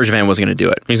in. Bergevin wasn't going to do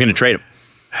it. He was going to trade him.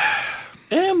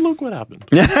 And look what happened.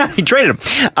 He traded him.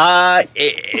 But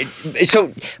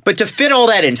to fit all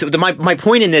that in, so my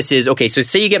point in this is, okay, so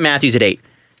say you get Matthews at 8.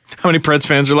 How many Preds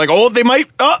fans are like, oh, they might?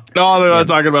 Oh, no, they're not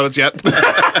talking about us yet.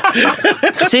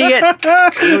 So you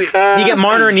get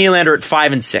Marner and Nylander at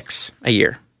 5 and 6 a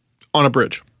year. On a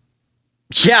bridge.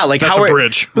 Yeah, like That's how a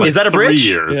bridge. Is that a 3 bridge?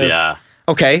 years, yeah.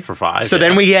 Okay. For 5, So yeah.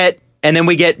 then we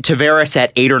get Tavares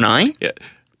at 8 or 9? Yeah.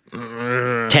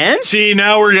 10? See,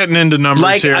 now we're getting into numbers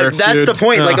Like here. that's dude. the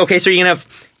point. Yeah. Like, okay, so you're gonna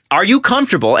have. Are you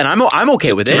comfortable? And I'm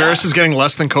okay with it. Tavares is getting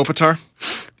less than Kopitar?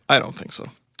 I don't think so.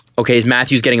 Okay, is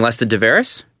Matthews getting less than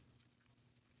Tavares?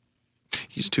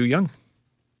 He's too young.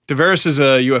 Tavares is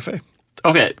a UFA.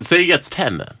 Okay, say he gets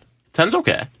 10 then. 10's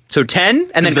okay. So 10,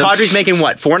 and then then- Kadri's making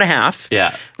what? 4.5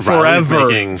 Yeah. Forever. Riley's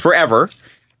making- forever.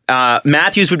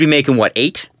 Matthews would be making what?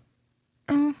 8,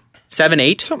 7,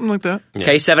 8. Something like that.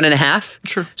 Okay, 7.5.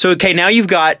 Sure. So okay, now you've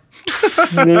got.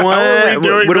 are we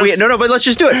doing what do we? this? No, but let's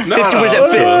just do it. 50. What is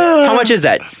that? How much is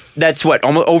that? That's what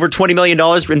almost over $20 million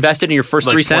invested in your first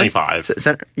Like 3 cents.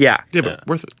 25. Yeah. Yeah, but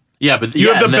worth it. Yeah, but You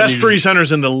have the and then best you 3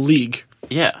 centers in the league.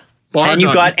 Yeah. Bar And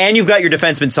you've none. got your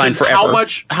defenseman signed forever.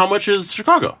 How much is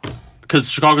Chicago? Because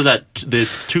Chicago's at the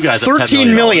 2 guys at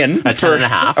 $13 million at 10 and a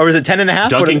half. Or is it 10.5?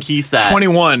 Duncan Keith's at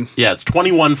 21. Yeah, it's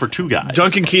 21 for 2 guys.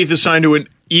 Duncan Keith is signed to an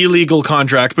illegal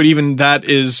contract, but even that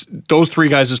is those 3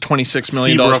 guys is $26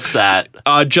 million. Seabrook's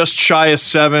at Just shy of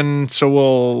 7, so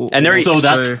we'll. And they're- so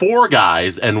say- that's 4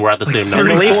 guys, and we're at the same And the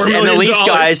number. Leafs, $34 and the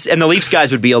Leafs million.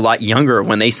 guys would be a lot younger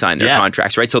when they sign their Yeah.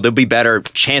 contracts, right? So there'll be better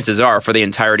chances are for the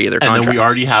entirety of their And contracts. then we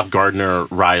already have Gardner,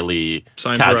 Riley,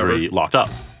 Signed Kadri forever. locked up.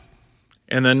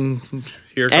 And then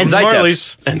here come And the Zaitsev.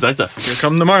 Marlies. And Zaitsev. Here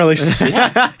come the Marlies.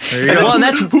 There you go. Well, and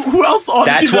that's Who else on the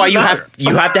that's team why doesn't you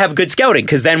matter? have to have good scouting,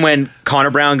 because then when Connor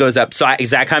Brown goes up,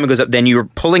 Zach Hyman goes up, then you're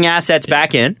pulling assets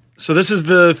back in. So this is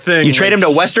the thing. You trade him to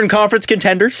Western Conference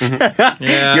contenders.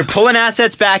 Yeah. You're pulling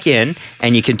assets back in,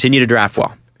 and you continue to draft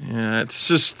well. Yeah, it's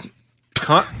just.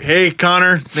 Hey,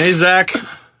 Connor. Hey, Zach.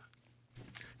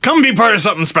 Come be part of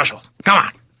something special. Come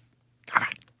on.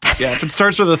 Yeah, if it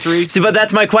starts with a 3. See, but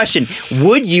that's my question.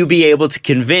 Would you be able to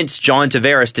convince John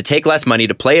Tavares to take less money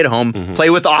to play at home, play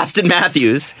with Austin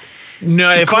Matthews? No,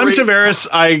 if I'm Tavares,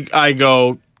 I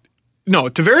go. No,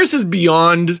 Tavares is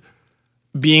beyond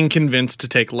being convinced to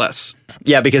take less.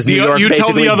 Yeah, because New York you tell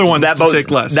basically, the other ones that to boat's-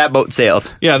 take less. That boat sailed.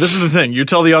 Yeah, this is the thing. You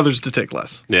tell the others to take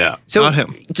less. Yeah. So Not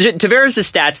him. Tavares'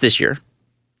 stats this year: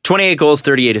 28 goals,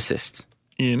 38 assists.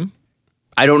 Ian.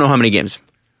 I don't know how many games,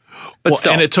 but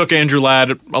still. And it took Andrew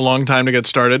Ladd a long time to get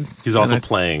started. He's also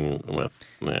playing with,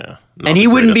 not and he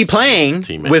the wouldn't be greatest playing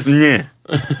teammates. with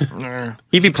Nyh.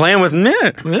 He'd be playing with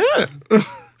Nyh.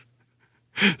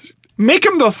 Make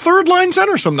him the 3rd line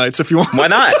center some nights if you want. Why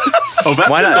not? Ovechkin's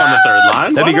Why not? on the 3rd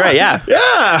line. That'd be Why great. not?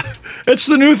 Yeah. Yeah, it's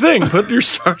the new thing. Put your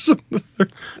stars on the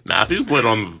 3rd. Matthews played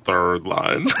on the 3rd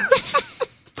line.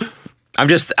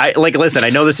 Listen, I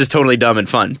know this is totally dumb and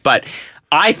fun, but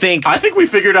I think we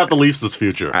figured out the Leafs'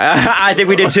 future. I think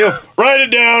we did too. Write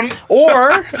it down.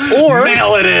 Or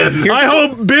Mail it in. I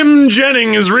hope Bim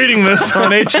Jennings is reading this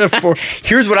on HF4.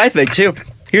 Here's what I think too.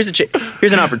 Here's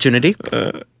an opportunity.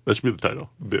 That should be the title.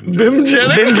 Bim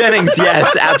Jennings. Bim Jennings,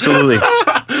 yes, absolutely.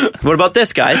 What about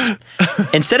this, guys?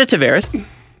 Instead of Tavares,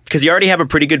 because you already have a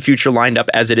pretty good future lined up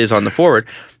as it is on the forward,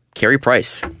 Carey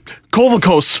Price.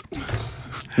 Kovalkos.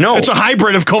 No. It's a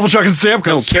hybrid of Kovalchuk and Stamkos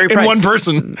No, Carey in Price. one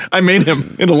person. I made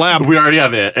him in a lab. We already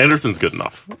have it. Anderson's good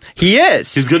enough. He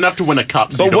is. He's good enough to win a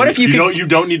cup. So But what if you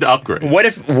don't need to upgrade? What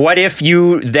if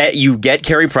you get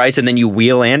Carey Price and then you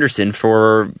wheel Anderson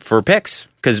for picks?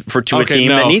 Because for a team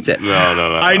that needs it. No.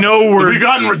 I know We've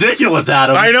gotten ridiculous,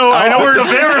 Adam. I know we're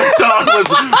Tavares talk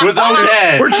was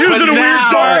okay. We're choosing a weird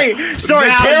Sorry,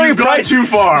 now Carey you've gone Price too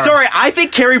far. Sorry, I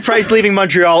think Carey Price leaving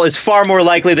Montreal is far more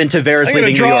likely than Tavares I'm leaving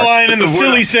gonna New draw a York. line in the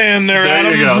silly sand there, There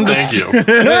Adam. you go. I'm Thank you.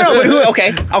 No, but who?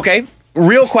 Okay.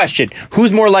 Real question: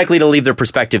 who's more likely to leave their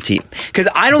prospective team? Because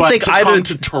I don't think to either. come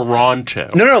to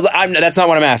Toronto. No, that's not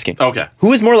what I'm asking. Okay.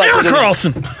 Who is more likely? Erik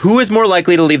Karlsson. Who is more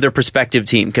likely to leave their prospective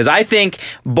team? Because I think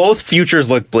both futures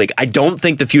look bleak. I don't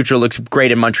think the future looks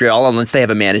great in Montreal unless they have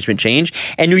a management change.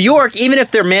 And New York, even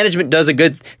if their management does a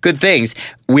good things,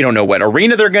 we don't know what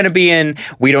arena they're going to be in.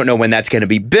 We don't know when that's going to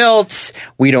be built.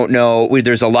 We don't know.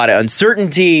 There's a lot of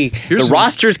uncertainty. The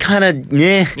roster's kind of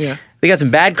Yeah. They got some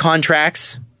bad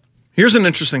contracts. Here's an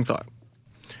interesting thought.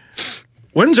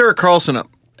 When's Erik Karlsson up?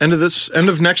 End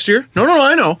of next year? No,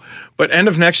 I know. But end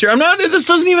of next year. This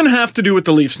doesn't even have to do with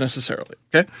the Leafs necessarily.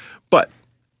 Okay. But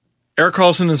Erik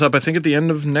Karlsson is up, I think, at the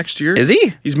end of next year. Is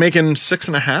he? He's making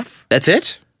 6.5. That's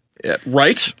it? Yeah,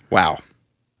 right? Wow.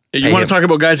 You Pay want him. to talk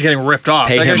about guys getting ripped off.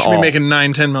 Pay That guy him should all. be making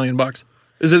 $9-10 million bucks.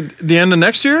 Is it the end of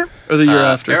next year or the year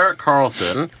after? Erik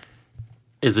Karlsson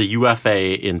is a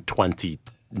UFA in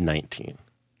 2019.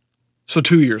 So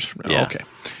 2 years from now. Yeah. Okay.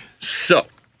 So.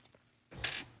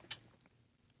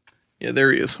 Yeah,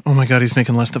 there he is. Oh my God, he's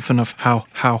making less than enough. How?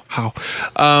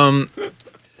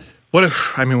 What a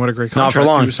great contract Not for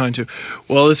long. he was signed to.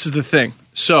 Well, this is the thing.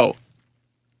 So,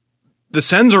 the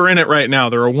Sens are in it right now.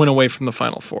 They're a win away from the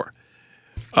Final Four.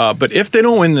 But if they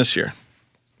don't win this year,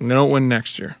 and they don't win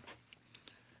next year,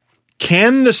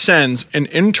 can the Sens, an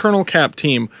internal cap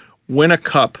team, win a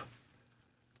cup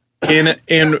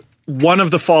in one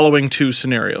of the following two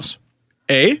scenarios?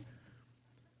 A,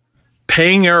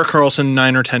 paying Erik Karlsson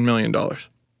 $9 or $10 million.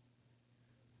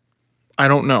 I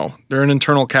don't know. They're an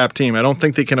internal cap team. I don't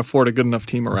think they can afford a good enough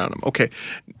team around him. Okay.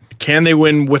 Can they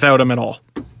win without him at all?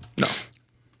 No.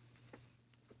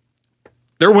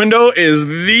 Their window is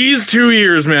these 2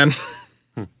 years, man.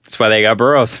 That's why they got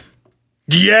Burrows.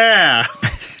 Yeah.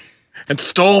 And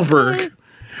Stolberg.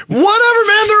 Whatever,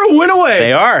 man. They're a win away.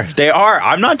 They are.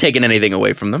 I'm not taking anything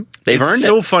away from them. They've earned It's it.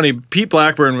 so funny. Pete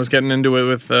Blackburn was getting into it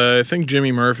with, I think,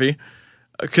 Jimmy Murphy.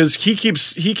 Because he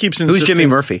keeps insisting. Who's Jimmy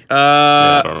Murphy?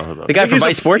 I don't know who that The guy from He's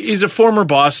Vice Sports? He's a former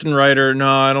Boston writer. No,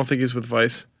 I don't think he's with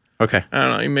Vice. Okay. I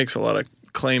don't know. He makes a lot of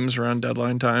claims around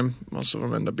deadline time. Most of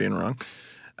them end up being wrong.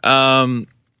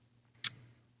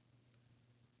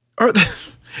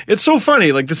 It's so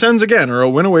funny. Like the Sens, again, are a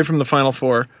win away from the Final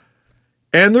Four.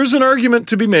 And there's an argument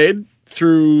to be made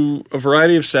through a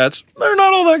variety of stats. They're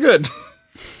not all that good.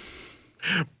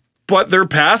 But their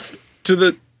path to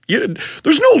the...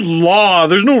 there's no law,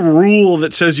 there's no rule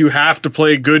that says you have to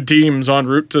play good teams en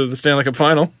route to the Stanley Cup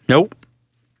Final. Nope.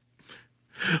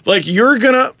 Like,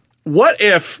 what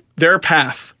if their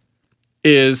path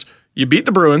is you beat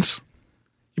the Bruins,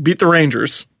 you beat the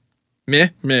Rangers, meh.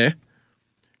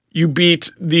 You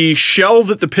beat the shell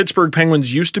that the Pittsburgh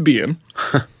Penguins used to be in,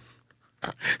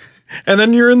 and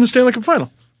then you're in the Stanley Cup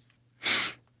Final.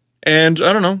 And,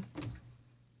 I don't know,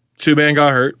 Subban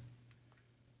got hurt.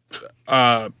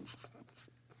 The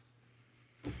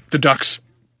Ducks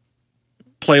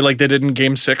play like they did in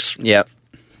Game 6 Yep.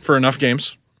 for enough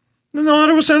games. And the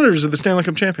Ottawa Senators are the Stanley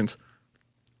Cup champions.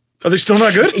 Are they still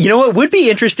not good? You know what would be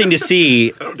interesting to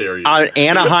see How dare you? on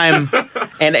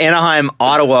Anaheim,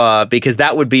 Ottawa, because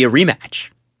that would be a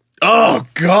rematch. Oh,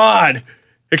 God.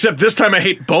 Except this time I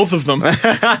hate both of them.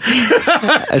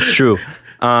 That's true.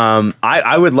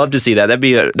 I would love to see that. That'd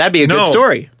be a good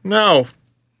story. No.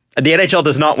 The NHL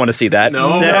does not want to see that.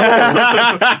 No.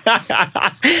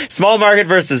 Small market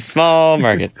versus small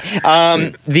market.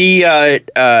 The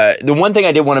one thing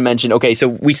I did want to mention. Okay, so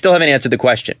we still haven't answered the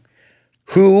question.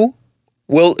 Who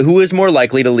is more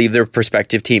likely to leave their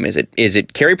prospective team? Is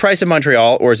it Carey Price in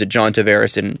Montreal or is it John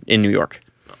Tavares in New York?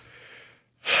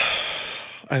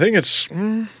 I think it's...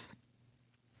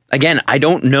 Again, I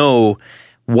don't know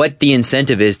what the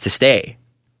incentive is to stay.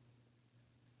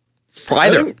 For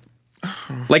either.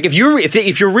 Like if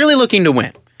you're really looking to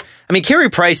win, I mean, Carey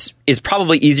Price is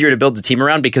probably easier to build the team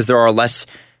around because there are less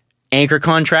anchor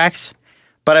contracts.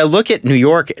 But I look at New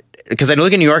York and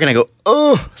I go,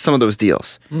 oh, some of those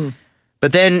deals.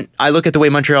 But then I look at the way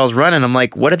Montreal's run and I'm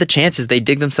like, what are the chances they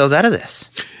dig themselves out of this?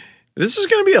 This is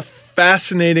going to be a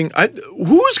fascinating.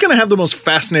 Who's going to have the most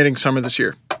fascinating summer this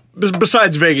year?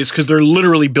 Besides Vegas, because they're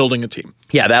literally building a team.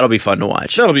 Yeah, that'll be fun to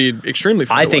watch. That'll be extremely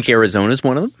fun. I think Arizona's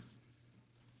one of them.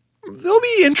 They'll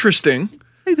be interesting.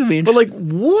 I think they'll be But interesting.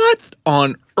 like, what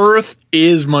on earth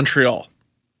is Montreal?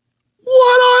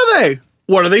 What are they?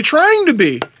 What are they trying to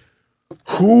be?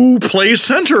 Who plays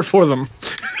center for them?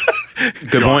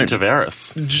 Good point.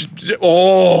 Tavares.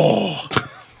 Oh,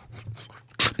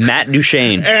 Matt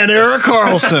Duchene. and Erik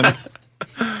Karlsson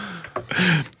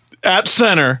at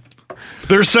center.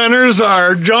 Their centers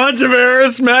are John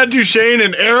Tavares, Matt Duchene,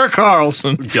 and Erik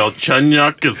Karlsson.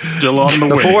 Galchenyuk is still on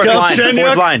the way. Fourth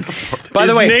Galchenyuk line. By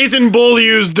the way, Nathan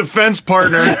Beaulieu's defense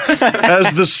partner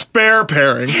as the spare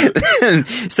pairing.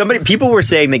 people were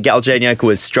saying that Galchenyuk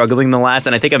was struggling the last,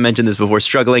 and I think I mentioned this before,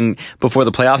 struggling before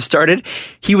the playoffs started.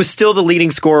 He was still the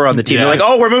leading scorer on the team. Yeah. They're like,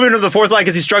 oh, we're moving to the fourth line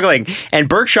because he's struggling. And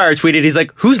Berkshire tweeted, he's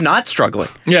like, who's not struggling?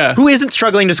 Yeah. Who isn't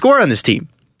struggling to score on this team?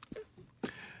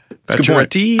 That's a good point.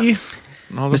 Pacioretty.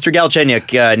 Mr.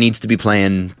 Galchenyuk needs to be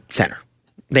playing center.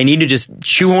 They need to just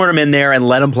shoehorn him in there and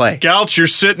let him play. Gouch, you're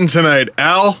sitting tonight.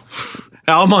 Al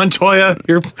Montoya,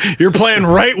 you're playing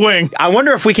right wing. I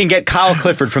wonder if we can get Kyle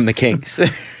Clifford from the Kings.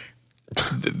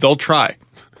 They'll try.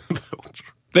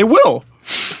 They will.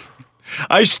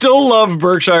 I still love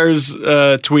Berkshire's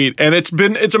tweet, and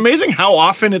it's amazing how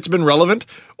often it's been relevant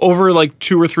over like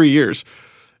 2 or 3 years.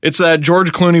 It's that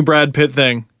George Clooney, Brad Pitt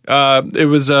thing. It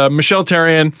was Michelle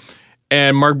Therrien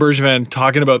and Mark Bergevin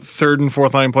talking about third and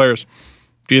fourth line players.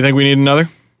 Do you think we need another?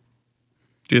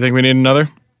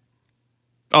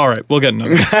 All right, we'll get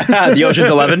another. The Ocean's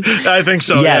 11? I think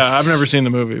so. Yes. Yeah, I've never seen the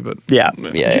movie, but Yeah.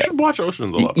 You should watch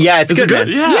Ocean's 11. Yeah, it's good, good?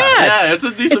 man. Yeah, it's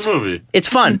a decent movie. It's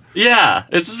fun. Yeah,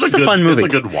 it's just a fun movie.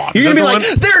 It's a good watch. You're going to be that the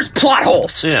like, there's plot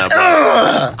holes. Yeah, but-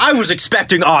 Ugh, I was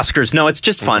expecting Oscars. No, it's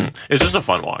just fun. It's just a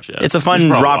fun watch. Yeah, It's a You fun should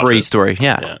probably robbery watch it. story.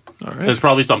 Yeah. Yeah, it's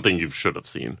probably something you should have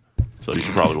seen, so you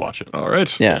should probably watch it. all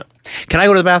right. Yeah. Can I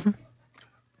go to the bathroom?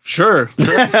 Sure.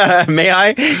 May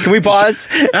I? Can we pause?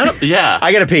 Yeah,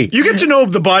 I got to pee. You get to know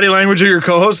the body language of your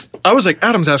co-host. I was like,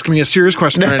 Adam's asking me a serious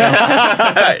question right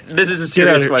now. This is a Get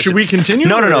out serious of here. question. Should we continue?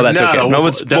 No, that's okay. we'll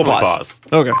We'll definitely pause.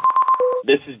 pause. Okay.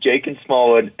 This is Jake and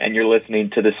Smallwood, and you're listening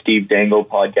to the Steve Dangle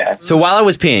podcast. So while I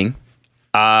was peeing,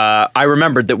 I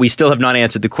remembered that we still have not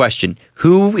answered the question.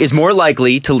 Who is more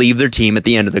likely to leave their team at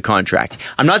the end of the contract?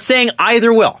 I'm not saying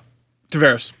either will.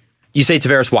 Tavares. You say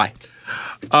Tavares, why?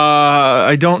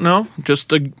 I don't know.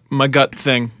 Just my gut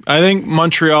thing. I think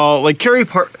Montreal, like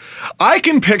I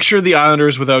can picture the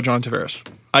Islanders without John Tavares.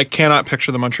 I cannot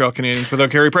picture the Montreal Canadiens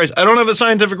without Carey Price. I don't have a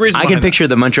scientific reason. I can picture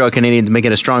the Montreal Canadiens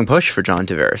making a strong push for John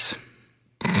Tavares.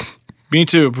 Me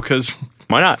too, because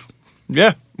Why not?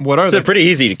 yeah, what are It's they? pretty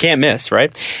easy. You can't miss,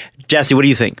 right? Jesse, what do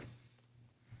you think?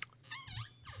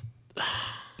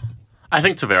 I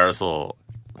think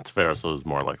Tavares is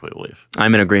more likely to leave.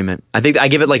 I'm in agreement. I think I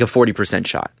give it like a 40%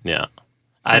 shot. Yeah,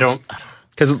 I don't.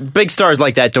 Because big stars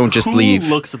like that don't just Who leave.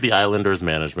 looks at the Islanders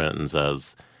management and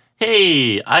says,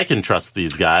 "Hey, I can trust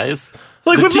these guys."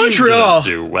 Like The with team's Montreal. gonna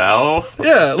do well.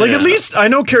 Yeah, like at Yeah. least I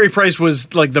know Carey Price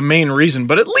was like the main reason,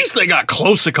 but at least they got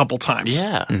close a couple times.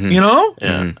 Yeah, You know?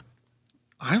 yeah.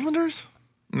 Islanders?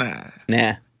 Nah.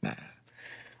 Nah.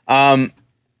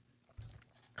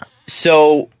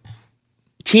 So,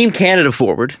 Team Canada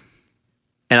forward,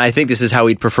 and I think this is how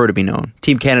he'd prefer to be known.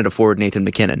 Team Canada forward Nathan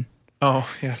McKinnon Oh,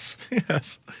 yes.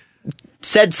 Yes.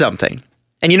 said something.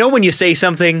 And you know when you say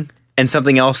something and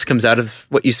something else comes out of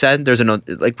what you said? There's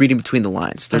like reading between the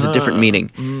lines. There's a different meaning.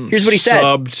 Here's what he said.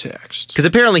 Subtext. Because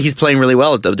apparently he's playing really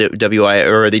well at the double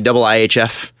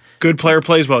IHF. Good player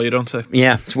plays well, you don't say.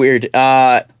 Yeah, it's weird.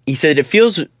 He said it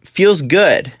feels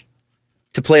good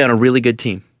to play on a really good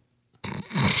team.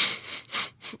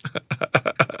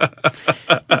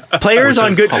 Players Which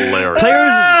on is good hilarious.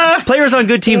 players on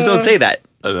good teams don't say that.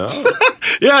 I know.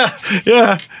 Yeah,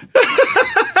 yeah.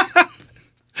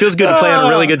 Feels good to play on a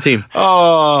really good team.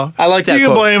 Oh, I like that do you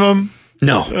quote. blame him?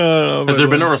 No. Has there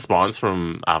been a response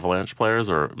from Avalanche players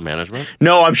or management?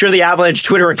 No, I'm sure the Avalanche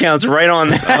Twitter account's right on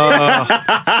that.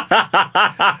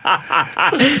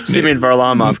 Simeon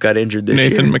Varlamov got injured this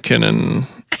Nathan year. McKinnon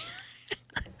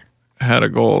had a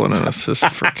goal and an assist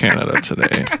for Canada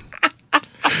today.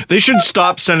 They should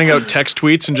stop sending out text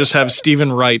tweets and just have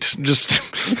Stephen Wright just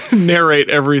narrate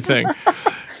everything.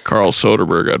 Carl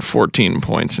Soderberg had 14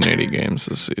 points in 80 games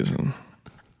this season.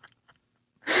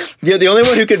 The only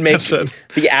one who could make That's it.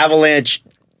 the Avalanche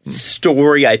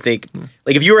story, I think,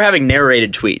 like if you were having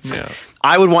narrated tweets,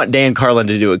 I would want Dan Carlin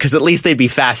to do it because at least they'd be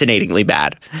fascinatingly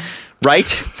bad, right?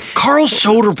 Carl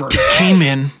Soderbergh came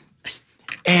in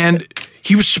and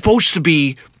he was supposed to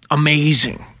be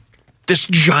amazing. This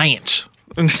giant.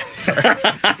 Sorry.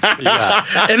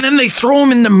 And then they throw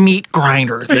him in the meat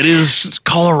grinder that is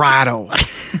Colorado.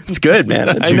 It's good, man.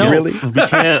 It's I know. really.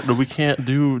 We can't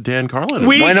do Dan Carlin.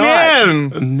 Why not?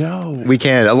 can. No. We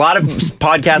can. A lot of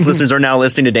podcast listeners are now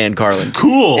listening to Dan Carlin.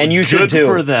 Cool. And you should Good too.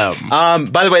 for them.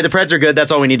 By the way, the Preds are good.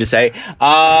 That's all we need to say. Do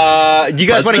you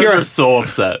guys want to hear? They're so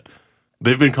upset.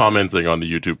 They've been commenting on the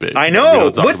YouTube page. I We know.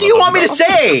 don't talk What do about you them want me to enough.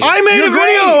 say? I made You're a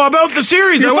video great. about the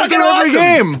series. You're I went to fucking every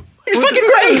awesome. game. You're fucking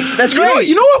great. That's great.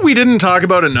 You know what we didn't talk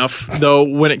about enough, though,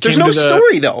 when it came There's to no the...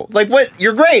 story though. Like what?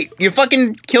 You're great. You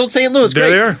fucking killed St. Louis. There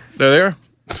Great. they are. There they are.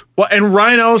 Well, and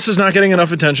Ryan Ellis is not getting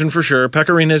enough attention for sure.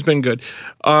 Pecorino has been good.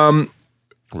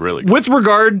 Really good. With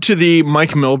regard to the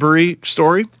Mike Milbury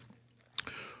story,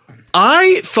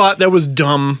 I thought that was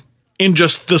dumb in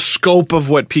just the scope of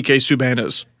what PK Subban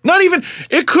is. Not even,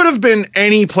 it could have been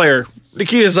any player.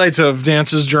 Nikita Zaitsev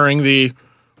dances during the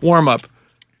warm-up.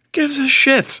 Gives a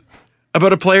shit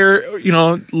about a player,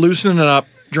 loosening it up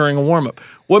during a warm-up.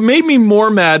 What made me more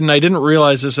mad, and I didn't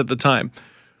realize this at the time,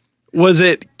 was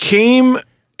it came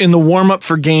in the warm-up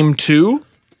for Game 2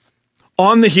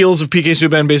 on the heels of PK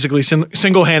Subban basically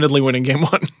single-handedly winning Game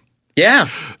 1. Yeah.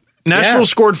 Nashville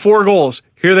scored 4 goals.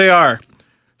 Here they are.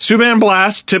 Subban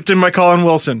blast, tipped in by Colin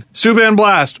Wilson. Subban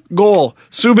blast, goal.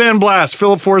 Subban blast,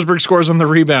 Philip Forsberg scores on the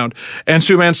rebound. And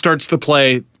Subban starts the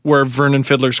play where Vernon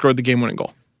Fiddler scored the game-winning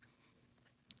goal.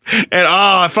 And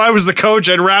if I was the coach,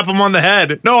 I'd rap him on the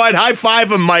head. No, I'd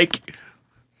high-five him, Mike.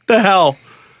 The hell?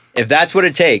 If that's what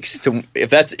it takes to, if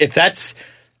that's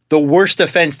the worst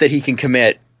offense that he can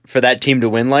commit for that team to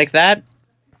win like that,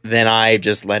 then I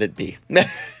just let it be.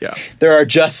 Yeah. There are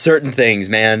just certain things,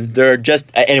 man. There are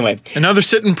just anyway. And now they're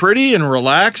sitting pretty and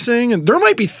relaxing. And there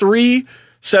might be 3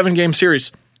 7-game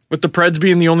series, with the Preds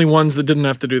being the only ones that didn't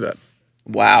have to do that.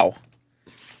 Wow.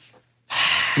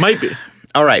 Might be.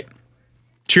 All right.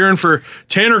 Cheering for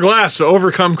Tanner Glass to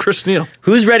overcome Chris Neal.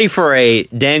 Who's ready for a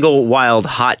Dangle Wild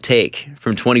hot take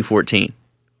from 2014?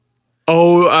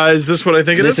 Oh, is this what I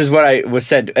think it is? This is what I was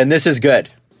said, and this is good.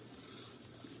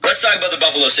 Let's talk about the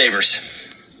Buffalo Sabres.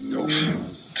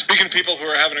 Speaking of people who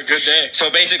are having a good day.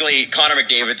 So basically, Connor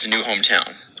McDavid's new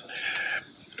hometown.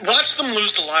 Watch them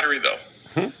lose the lottery, though.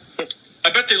 I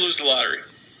bet they lose the lottery.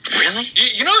 Really?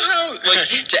 You know how, like...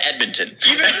 To Edmonton.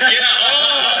 Even... Yeah,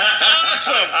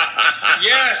 awesome.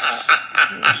 Yes.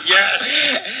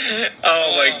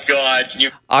 Oh my God. Can you...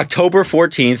 October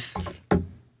 14th,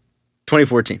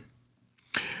 2014.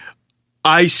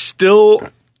 I still...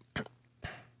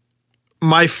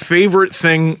 My favorite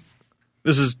thing...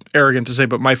 This is arrogant to say,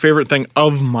 but my favorite thing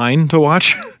of mine to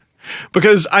watch...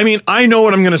 Because, I mean, I know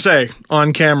what I'm going to say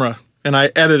on camera, and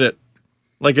I edit it.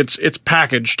 Like, it's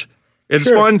packaged. It's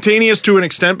spontaneous to an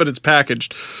extent, but it's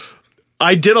packaged.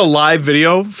 I did a live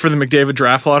video for the McDavid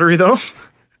draft lottery, though.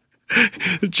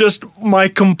 Just my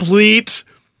complete,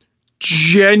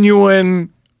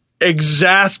 genuine,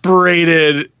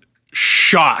 exasperated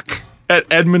shock at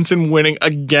Edmonton winning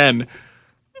again.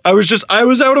 I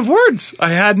was out of words.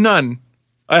 I had none.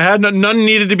 None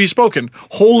needed to be spoken.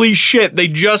 Holy shit, they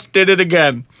just did it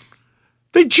again.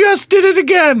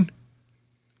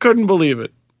 Couldn't believe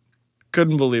it.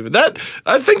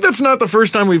 I think that's not the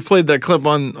first time we've played that clip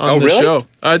on the really? show.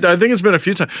 I think it's been a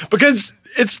few times because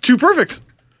it's too perfect.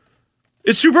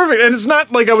 It's too perfect. And it's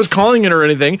not like I was calling it or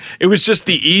anything. It was just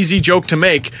the easy joke to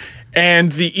make.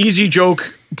 And the easy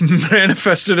joke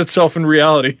manifested itself in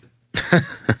reality.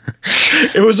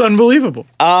 It was unbelievable.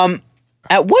 At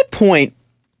what point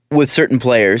with certain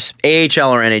players,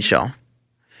 AHL or NHL,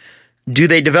 do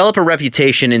they develop a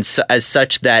reputation as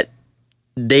such that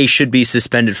they should be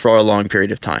suspended for a long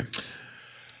period of time?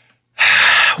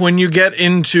 When you get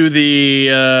into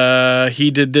the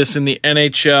he did this in the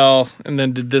NHL and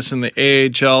then did this in the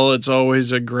AHL, it's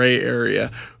always a gray area.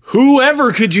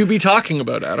 Whoever could you be talking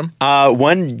about, Adam?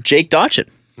 One, Jake Dotchin.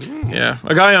 Yeah,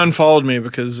 a guy unfollowed me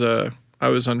because I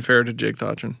was unfair to Jake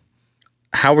Dotchin.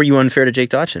 How were you unfair to Jake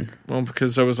Dotchin? Well,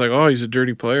 because I was like, oh, he's a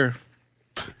dirty player.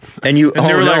 And you, And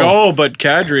they were like, oh, but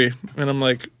Kadri. And I'm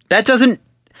like... that doesn't...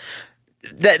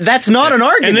 That's not an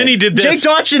argument. And then he did this. Jake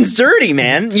Dotchin's dirty,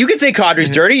 man. You could say Kadri's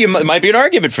dirty. It might be an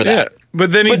argument for that. Yeah,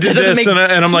 but then he did that doesn't this, make-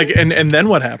 and I'm like, and then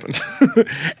what happened?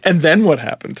 And then what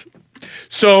happened?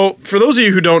 So, for those of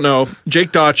you who don't know,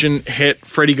 Jake Dotchin hit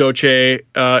Freddie Gauthier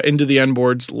into the end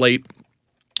boards late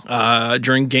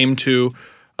during Game 2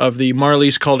 of the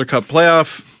Marlies Calder Cup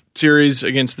playoff series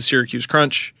against the Syracuse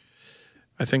Crunch.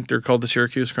 I think they're called the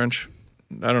Syracuse Crunch.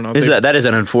 I don't know. That is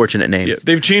an unfortunate name. Yeah,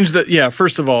 they've changed the. Yeah,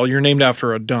 first of all, you're named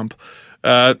after a dump.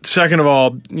 Second of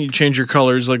all, you change your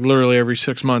colors like literally every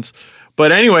 6 months.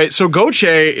 But anyway, so Gauthier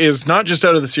is not just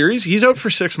out of the series; he's out for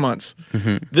 6 months.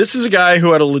 Mm-hmm. This is a guy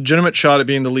who had a legitimate shot at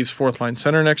being the Leafs' fourth line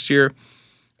center next year.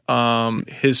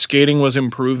 His skating was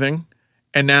improving,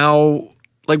 and now,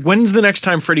 like, when's the next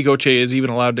time Freddie Gauthier is even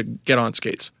allowed to get on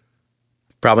skates?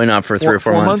 Probably not for 3 or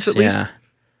 4 months. At least.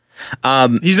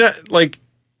 He's not like.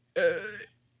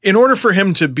 In order for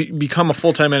him to become a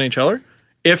full-time NHLer,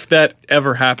 if that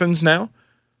ever happens now,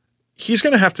 he's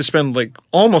going to have to spend like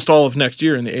almost all of next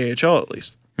year in the AHL at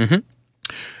least. Mm-hmm.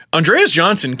 Andreas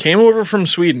Johnson came over from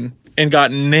Sweden and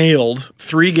got nailed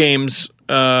 3 games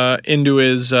into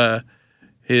his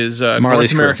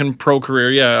North American pro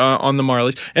career, on the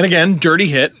Marlies. And again, dirty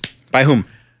hit. By whom? Do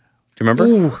you remember?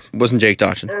 Ooh. It wasn't Jake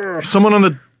Dawson. Someone on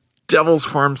the Devils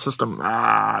farm system.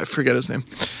 I forget his name.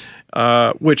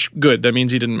 Which, good. That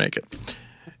means he didn't make it.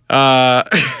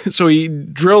 So he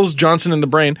drills Johnson in the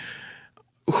brain.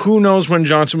 Who knows when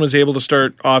Johnson was able to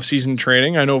start off-season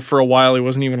training? I know for a while he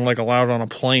wasn't even like allowed on a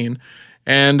plane.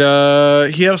 And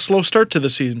he had a slow start to the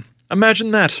season.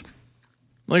 Imagine that.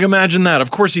 Imagine that.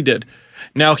 Of course he did.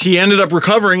 Now, he ended up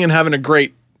recovering and having a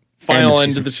great final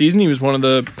end of the season. He was one of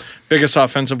the biggest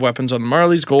offensive weapons on the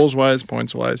Marlies, goals-wise,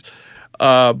 points-wise.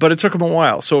 But it took him a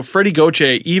while. So Freddie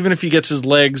Gauthier, even if he gets his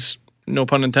legs, no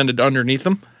pun intended, underneath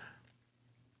him,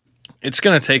 it's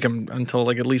going to take him until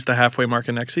like at least the halfway mark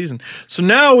of next season. So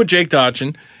now with Jake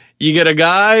Dodgen, you get a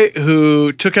guy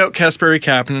who took out Kasperi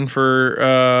Kapanen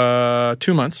for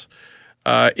 2 months.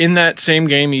 In that same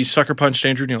game, he sucker punched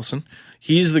Andrew Nielsen.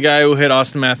 He's the guy who hit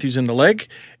Austin Matthews in the leg,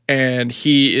 and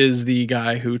he is the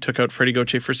guy who took out Freddie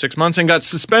Gauthier for 6 months and got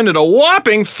suspended a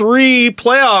whopping 3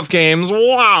 playoff games.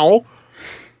 Wow.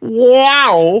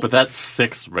 But that's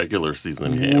 6 regular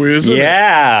season games.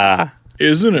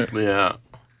 Isn't it? Yeah.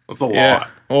 That's a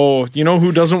lot. Oh, you know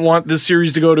who doesn't want this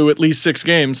series to go to at least 6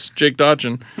 games? Jake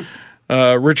Dodgen.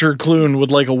 Richard Clune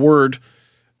would like a word.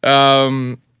 At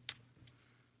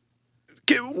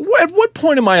what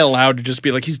point am I allowed to just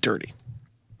be like, he's dirty?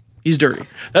 He's dirty.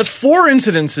 That's 4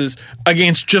 incidences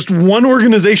against just one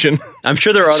organization. I'm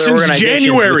sure there are other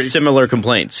organizations with similar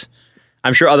complaints.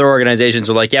 I'm sure other organizations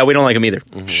are like, yeah, we don't like him either.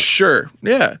 Mm-hmm. Sure,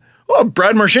 yeah. Well,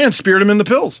 Brad Marchand speared him in the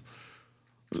pills.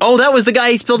 Oh, that was the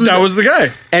guy he spilled in That was the guy.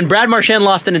 And Brad Marchand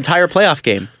lost an entire playoff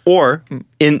game. Or,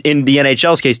 in the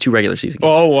NHL's case, 2 regular season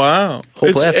games. Oh, wow.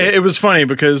 It was funny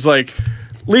because, like,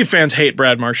 Leaf fans hate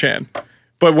Brad Marchand.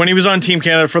 But when he was on Team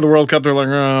Canada for the World Cup, they're like,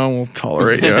 oh, we'll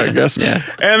tolerate you, I guess. Yeah.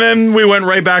 And then we went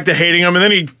right back to hating him. And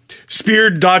then he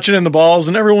speared Dotchin in the balls.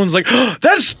 And everyone's like, oh,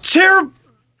 that's terrible.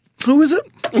 Who is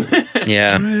it?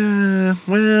 Yeah.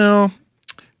 Well,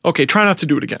 okay, try not to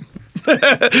do it again.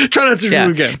 Try not to do it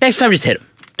again. Next time, just hit him.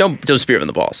 Don't spear him in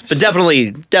the balls. But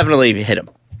definitely hit him.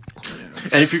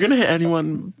 And if you're going to hit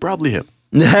anyone, probably him.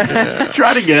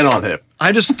 Try to get on him.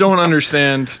 I just don't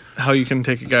understand how you can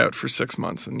take a guy out for 6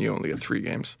 months and you only get 3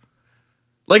 games.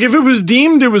 Like, if it was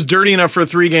deemed it was dirty enough for a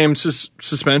 3-game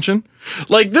suspension,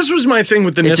 like, this was my thing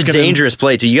with the Niskanen. It's a dangerous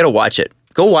play, too. You got to watch it.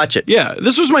 Go watch it. Yeah,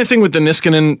 this was my thing with the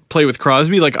Niskanen play with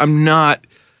Crosby. Like, I'm not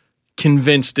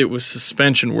convinced it was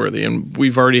suspension worthy, and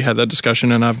we've already had that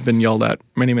discussion, and I've been yelled at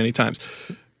many, many times.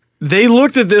 They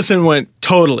looked at this and went,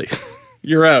 totally,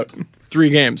 you're out. 3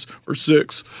 games or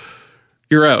 6.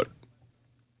 You're out.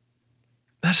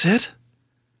 That's it?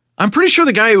 I'm pretty sure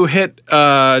the guy who hit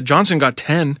Johnson got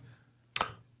 10.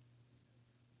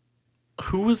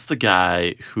 Who was the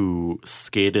guy who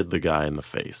skated the guy in the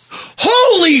face?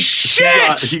 Holy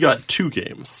shit! He got 2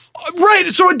 games.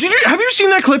 Right. So have you seen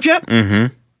that clip yet?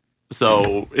 Mm-hmm.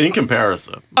 So in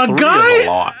comparison, a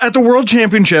guy at the World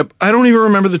Championship, I don't even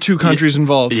remember the 2 countries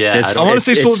involved. Yeah, I want to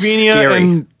say Slovenia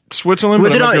and Switzerland.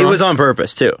 It was on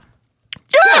purpose too.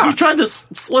 Yeah, he tried to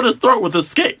slit his throat with his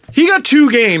skate. He got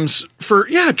 2 games for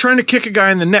trying to kick a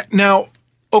guy in the neck. Now,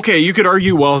 okay, you could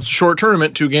argue, well, it's a short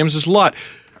tournament, 2 games is a lot.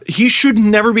 He should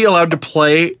never be allowed to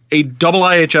play a double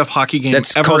IHF hockey game.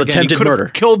 That's ever called again. attempted murder.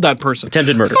 Killed that person.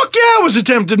 Attempted murder. Fuck yeah, it was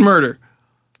attempted murder.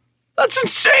 That's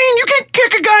insane. You can't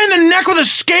kick a guy in the neck with a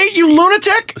skate, you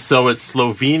lunatic. So it's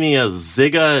Slovenia's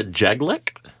Ziga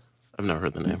Jeglic? I've never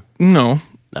heard the name. No.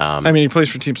 I mean, he plays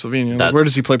for Team Slovenia. Like, where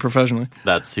does he play professionally?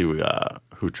 That's who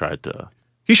tried to...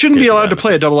 He shouldn't be allowed to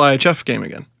play a double IHF game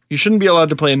again. He shouldn't be allowed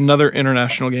to play another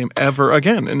international game ever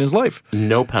again in his life.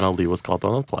 No penalty was called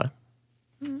on the play.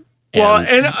 Well,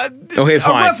 and okay,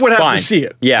 fine, a ref would have to see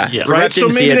it. Yeah. Right? So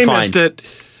maybe they missed it.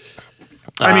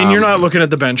 I mean, you're not looking at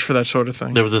the bench for that sort of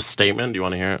thing. There was a statement. Do you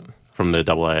want to hear it? from the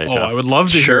AAHF. Oh, I would love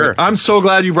to hear Sure. it. I'm so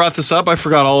glad you brought this up. I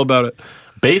forgot all about it.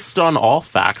 Based on all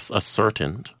facts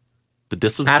ascertained, the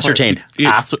discipline... Ascertained.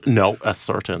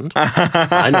 Ascertained.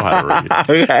 I know how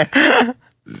to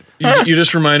read. You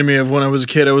just reminded me of when I was a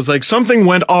kid. I was like, something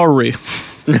went awry.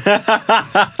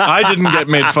 I didn't get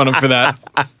made fun of for that.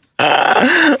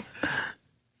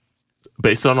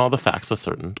 Based on all the facts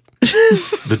ascertained,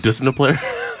 the disciplinary...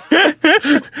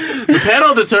 The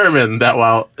panel determined that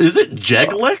while... Is it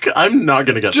Jeglick? I'm not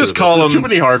going to get Just through call this. There's him- too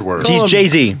many hard words. He's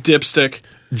Jay-Z. Dipstick.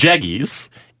 Jeggies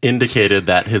indicated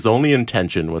that his only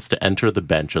intention was to enter the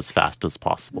bench as fast as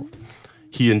possible.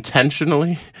 He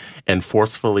intentionally and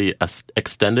forcefully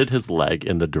extended his leg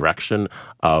in the direction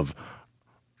of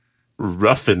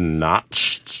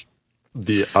Ruffinach,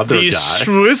 the other These guy.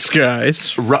 Swiss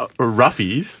guys.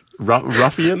 Ruffian?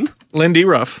 Lindy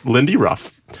Ruff. Lindy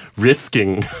Ruff,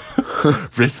 risking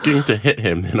to hit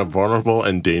him in a vulnerable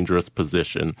and dangerous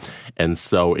position, and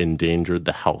so endangered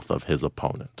the health of his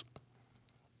opponent.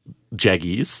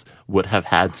 Jeggies would have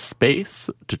had space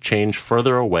to change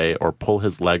further away or pull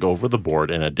his leg over the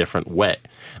board in a different way.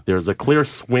 There's a clear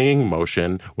swinging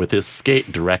motion with his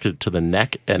skate directed to the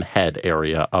neck and head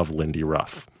area of Lindy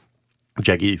Ruff.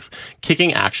 Jeggies'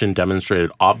 kicking action demonstrated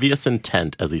obvious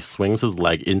intent as he swings his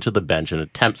leg into the bench and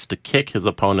attempts to kick his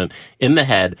opponent in the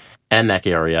head and neck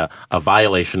area, a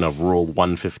violation of Rule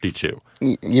 152.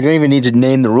 You don't even need to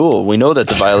name the rule. We know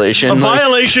that's a violation. A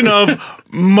violation of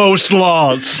most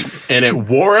laws. And it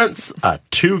warrants a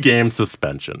 2-game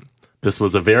suspension. This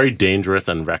was a very dangerous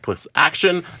and reckless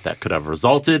action that could have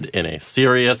resulted in a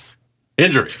serious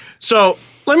injury. So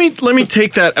let me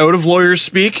take that out of lawyers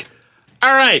speak.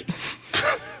 All right.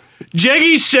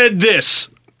 Jeggy said this.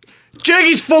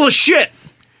 Jeggy's full of shit.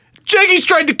 Jeggy's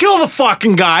tried to kill the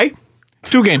fucking guy.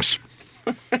 2 games.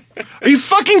 Are you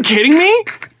fucking kidding me?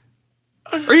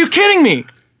 Are you kidding me?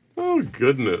 Oh,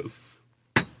 goodness.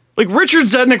 Like, Richard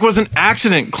Zednick was an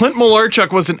accident. Clint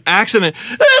Malarchuk was an accident.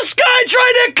 This guy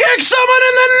tried to kick someone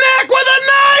in the neck with a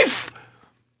knife!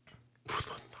 With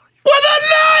a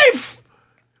knife!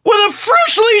 With a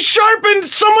freshly sharpened,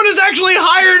 someone is actually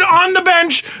hired on the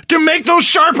bench to make those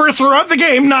sharper throughout the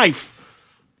game knife.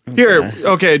 Here,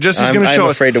 okay, Jesse's going to show I'm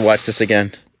us. afraid to watch this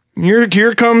again.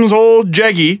 Here comes old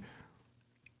Jeggy.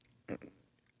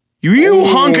 You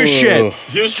hunk of shit.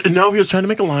 He was trying to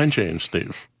make a line change,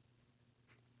 Steve.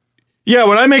 Yeah,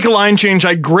 when I make a line change,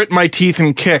 I grit my teeth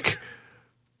and kick.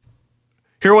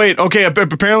 Here, wait. Okay,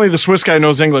 apparently the Swiss guy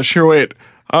knows English. Here, wait.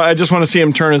 I just want to see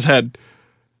him turn his head.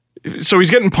 So he's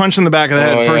getting punched in the back of the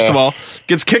head, first of all.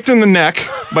 Gets kicked in the neck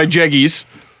by Jeggies.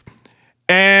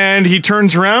 And he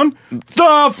turns around.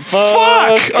 The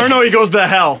fuck! Or no, he goes the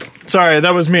hell. Sorry,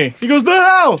 that was me. He goes the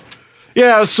hell!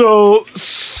 Yeah, so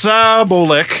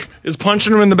Sabolik is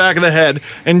punching him in the back of the head,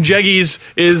 and Jeggies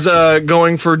is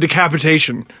going for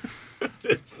decapitation.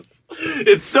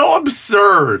 It's so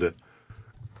absurd.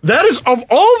 That is, of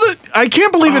all the... I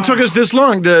can't believe it took us this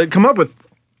long to come up with...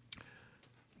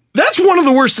 That's one of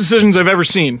the worst decisions I've ever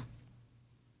seen.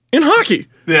 In hockey.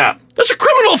 Yeah. That's a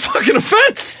criminal fucking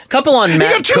offense. Couple on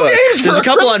Matt got 2 Cook. games for There's a a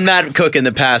couple on Matt Cook in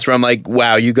the past where I'm like,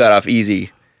 wow, you got off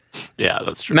easy. Yeah,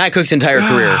 that's true. Matt Cook's entire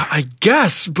career. I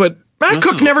guess, but Matt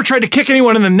Cook never tried to kick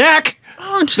anyone in the neck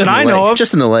Just that in the I leg. know of.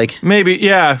 Just in the leg. Maybe,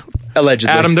 yeah.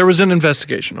 Allegedly. Adam, there was an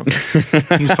investigation.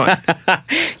 Okay. He's fine.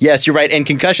 Yes, you're right. And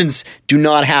concussions do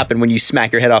not happen when you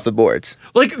smack your head off the boards.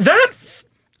 Like that,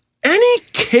 any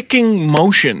kicking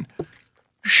motion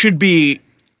should be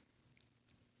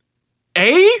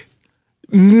A,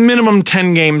 minimum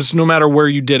 10 games no matter where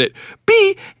you did it.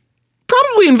 B,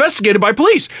 probably investigated by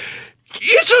police.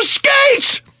 It's a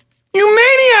skate! You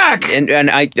maniac! And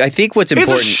I think what's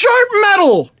important... It's a sharp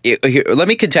metal! Here, let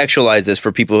me contextualize this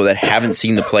for people that haven't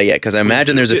seen the play yet, because I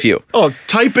imagine there's a few. Oh,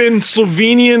 type in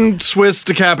Slovenian Swiss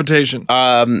decapitation.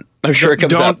 I'm sure it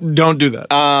comes up. Don't do that.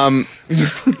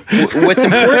 What's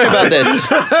important about this...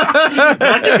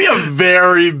 That could be a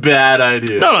very bad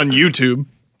idea. Not on YouTube.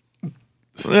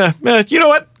 You know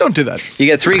what? Don't do that. You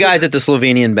get 3 guys at the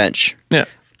Slovenian bench. Yeah.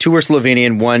 2 are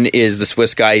Slovenian, 1 is the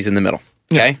Swiss guy, he's in the middle.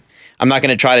 Okay? Yeah. I'm not going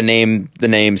to try to name the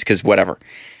names because whatever.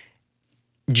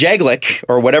 Jeglick,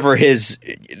 or whatever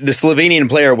the Slovenian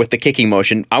player with the kicking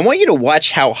motion, I want you to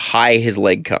watch how high his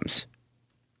leg comes.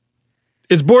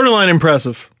 It's borderline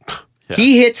impressive. Yeah.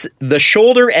 He hits the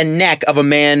shoulder and neck of a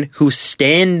man who's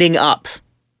standing up.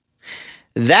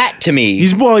 That, to me...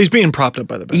 He's being propped up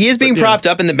by the bench. He is being But, yeah. propped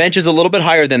up, and the bench is a little bit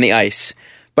higher than the ice.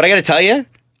 But I got to tell you,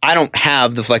 I don't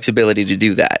have the flexibility to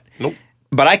do that. Nope.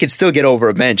 But I could still get over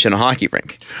a bench in a hockey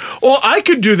rink. Well, I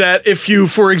could do that if you,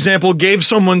 for example, gave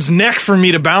someone's neck for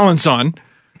me to balance on.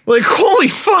 Like, holy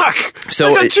fuck!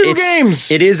 So I got two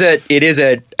games. It is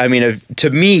a. I mean, to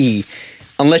me,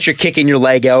 unless you're kicking your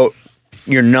leg out,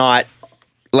 you're not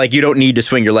like you don't need to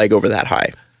swing your leg over that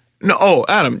high. No,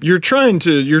 Adam, you're trying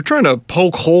to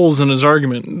poke holes in his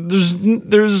argument.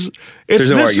 There's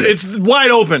it's wide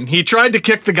open. He tried to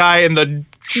kick the guy in the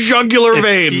jugular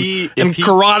vein and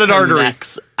carotid artery.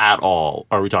 At all?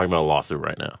 Are we talking about a lawsuit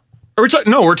right now?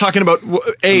 No, we're talking about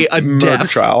a murder death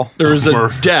trial. There's a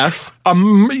death, a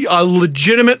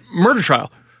legitimate murder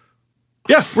trial.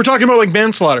 Yeah, we're talking about like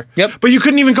manslaughter. Yep. But you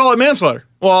couldn't even call it manslaughter.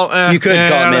 Well, you could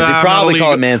call it manslaughter. You probably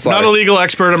call it manslaughter. Not a legal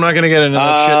expert. I'm not going to get into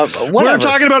that shit. Whatever. We're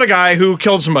talking about a guy who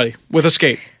killed somebody with a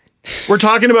skate. We're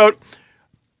talking about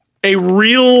a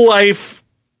real life,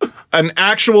 an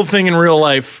actual thing in real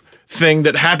life thing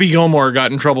that Happy Gilmore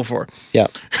got in trouble for.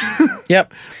 Yep.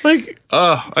 Yep. Like,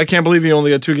 I can't believe you only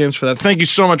got 2 games for that. Thank you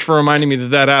so much for reminding me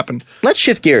that happened. Let's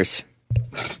shift gears.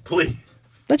 Please.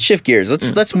 Let's shift gears.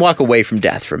 Let's walk away from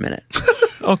death for a minute.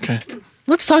 Okay.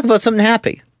 Let's talk about something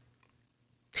happy.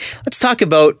 Let's talk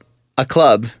about a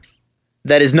club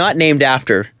that is not named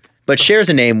after, but shares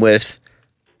a name with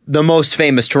the most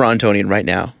famous Torontonian right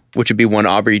now, which would be one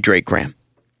Aubrey Drake Graham.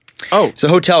 Oh. It's a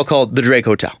hotel called the Drake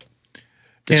Hotel.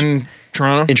 In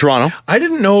Toronto? In Toronto. I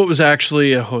didn't know it was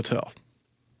actually a hotel.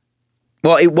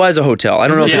 Well, it was a hotel. I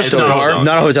don't know if it's still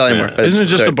not a hotel anymore. Yeah. But Isn't it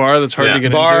just a bar that's hard to get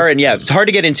into? Bar, and it's hard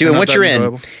to get into. And once you're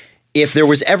in, if there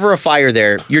was ever a fire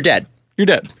there, you're dead. You're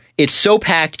dead. It's so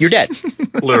packed, you're dead.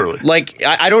 Literally. Like,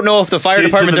 I don't know if the fire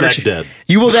department's ever... dead.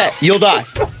 You will die. You'll die.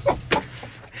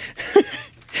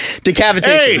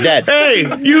 Decapitation, dead. Hey,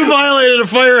 you violated a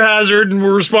fire hazard and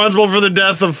were responsible for the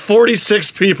death of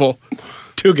 46 people.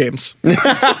 2 games. 2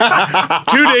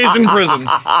 days in prison.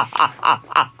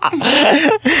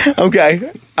 Okay.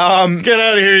 Get out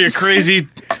of here, you crazy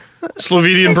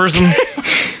Slovenian person.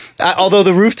 Although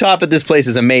the rooftop at this place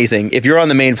is amazing, if you're on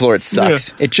the main floor, it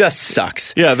sucks. Yeah. It just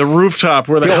sucks. Yeah, the rooftop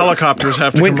where the helicopters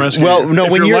have to come rescue you.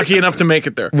 If you're lucky enough to make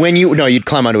it there. You'd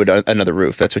climb onto another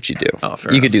roof. That's what you do. Oh,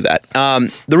 fair You could do that.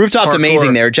 The rooftop's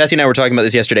amazing there. Jesse and I were talking about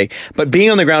this yesterday. But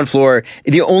being on the ground floor,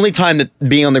 the only time that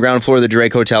being on the ground floor of the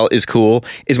Drake Hotel is cool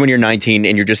is when you're 19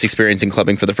 and you're just experiencing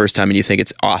clubbing for the first time and you think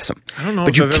it's awesome. I don't know but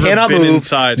if you I've cannot ever been move.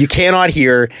 inside. You cannot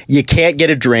hear. You can't get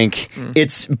a drink.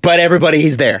 But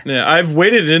everybody's there. Yeah, I've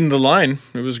waited in the line.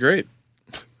 It was great.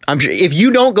 I'm sure if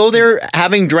you don't go there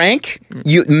having drank,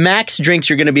 max drinks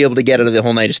you're going to be able to get out of the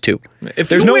whole night is 2. If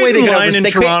There's you no wait way they in can line in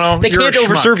Toronto, they you're can't a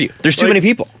overserve schmuck. you. There's too Like- many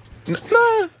people.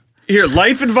 Here,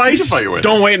 life advice: fight your way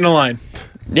don't there. wait in a line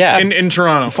Yeah, in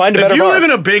Toronto. Find a if better you bar. live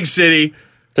in a big city,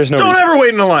 There's no don't reason. ever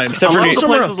wait in a line. Except for Go New- The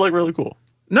somewhere place else. is like really cool.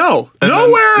 No, then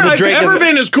nowhere the I've Drake ever is-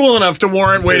 been is cool enough to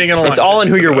warrant waiting in a line. It's all in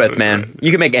who you're with, man.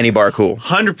 You can make any bar cool.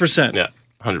 100%. Yeah,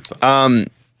 100%.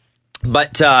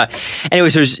 But anyway,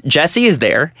 so Jesse is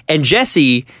there, and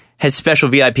Jesse has special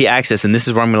VIP access, and this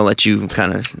is where I'm going to let you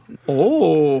kind of...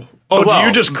 Oh, Well, do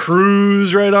you just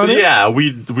cruise right on it? Yeah,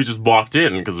 we just walked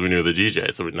in because we knew the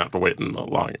DJ, so we didn't have to wait in the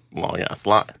long ass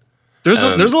line. There's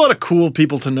a lot of cool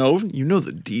people to know. You know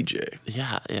the DJ.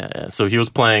 Yeah. So he was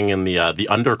playing in the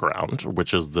underground,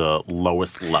 which is the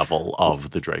lowest level of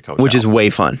the Drake Hotel, Which is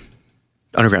way fun.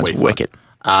 Underground's Way fun. wicked.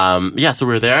 So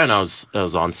we were there, and I was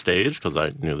on stage because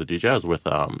I knew the DJ. I was with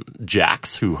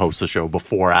Jax, who hosts the show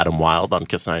before Adam Wilde on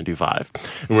Kiss 92.5,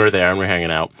 and we were there and we were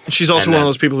hanging out. She's also And one of then-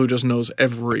 those people who just knows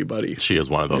everybody. She is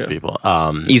one of those people.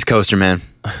 East Coaster, man.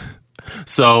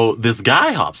 So this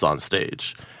guy hops on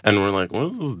stage, and we're like,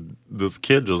 "What is this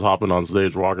kid just hopping on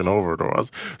stage, walking over to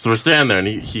us?" So we're standing there, and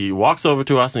he walks over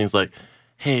to us, and he's like,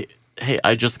 "Hey,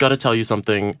 I just got to tell you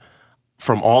something.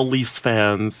 From all Leafs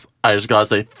fans, I just gotta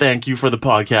say thank you for the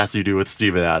podcast you do with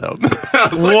Steve and Adam."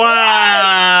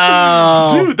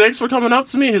 Wow. Dude, thanks for coming up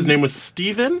to me. His name was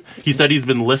Steven. He said he's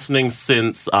been listening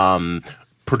since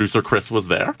producer Chris was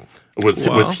there.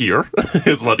 Was here,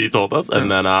 is what he told us.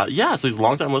 And then, so he's a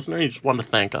long-time listener. He just wanted to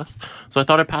thank us. So I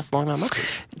thought I'd pass along that message.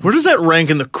 Where does that rank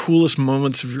in the coolest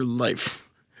moments of your life?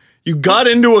 You got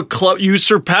into a club, you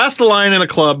surpassed a line in a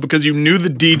club because you knew the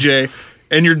DJ,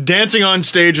 and you're dancing on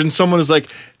stage, and someone is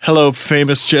like, "Hello,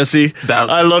 famous Jesse.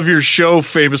 I love your show,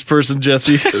 famous person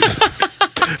Jesse."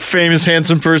 Famous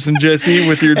handsome person Jesse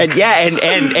with your And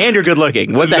you're good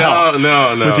looking. What the hell?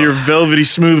 No. with your velvety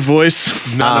smooth voice.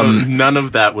 None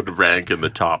of that would rank in the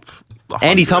top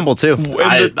And he's humble too.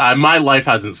 My life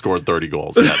hasn't scored 30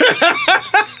 goals yet.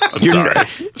 I'm sorry.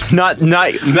 Not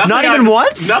even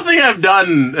once? Nothing I've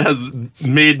done has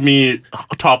made me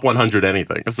top 100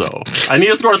 anything. So I need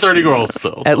to score 30 goals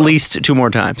still. At least 2 more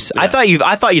times. Yeah. I thought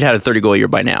you'd had a 30 goal year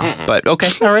by now. But okay,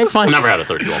 all right, fine. I've never had a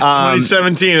 30 goal.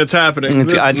 2017, it's happening.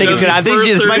 I think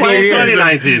this might be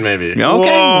 2019 maybe. Okay.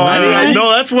 Whoa,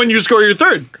 no, that's when you score your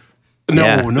third.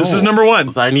 No. This is number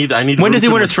 1. I need. When does he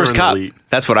win his first cup?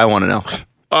 That's what I want to know.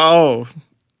 Oh,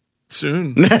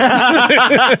 soon.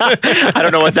 I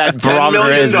don't know what that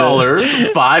barometer is.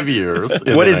 $10 5 years.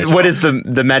 What is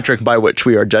the metric by which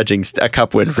we are judging a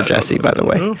cup win for Jesse? By the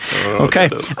way, okay.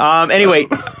 Anyway,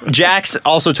 Jax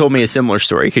also told me a similar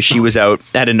story because she was out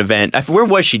at an event. Where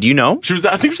was she? Do you know?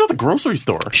 I think she was at the grocery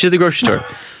store. She's at the grocery store,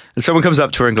 and someone comes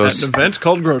up to her and goes, "An event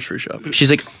called grocery shopping." She's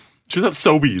like, "She was at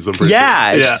Sobeys." I'm pretty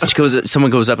sure. She goes.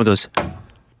 Someone goes up and goes,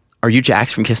 "Are you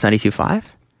Jax from Kiss 92.5?"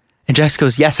 And Jax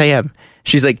goes, "Yes, I am."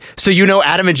 She's like, "So you know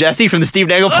Adam and Jesse from the Steve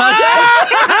Dangle podcast?"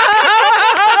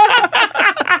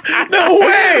 No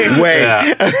way!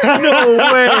 Yeah. No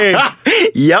way!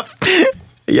 Yep.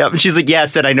 And she's like, "Yeah," I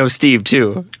said, "I know Steve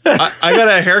too." I got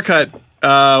a haircut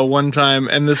one time,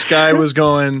 and this guy was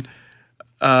going,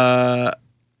 I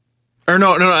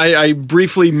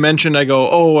briefly mentioned, I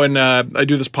go, and I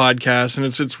do this podcast, and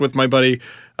it's with my buddy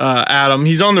Adam.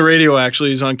 He's on the radio, actually.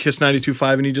 He's on Kiss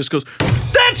 92.5, and he just goes,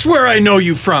 "That's where I know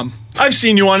you from. I've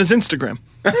seen you on his Instagram."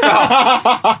 That's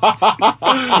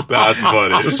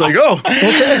funny. It's just like, oh,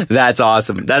 okay. That's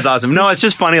awesome. No, it's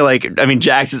just funny. Like, I mean,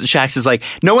 Jax is like,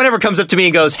 no one ever comes up to me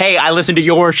and goes, "Hey, I listen to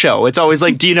your show." It's always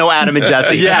like, "Do you know Adam and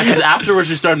Jesse?" Yeah, because afterwards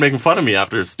she started making fun of me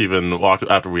after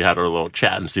we had our little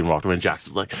chat and Steven walked away, and Jax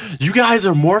is like, "You guys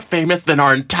are more famous than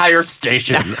our entire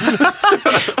station."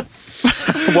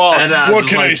 Well, what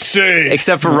can I say?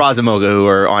 Except for Razamoga, who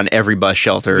are on every bus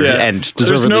shelter and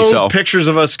deservedly There's so. no pictures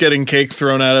of us getting cake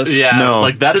thrown at us. Yeah, no.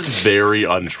 Like that is very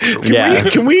untrue.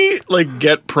 Can we like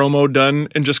get promo done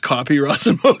and just copy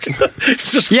Razamoga?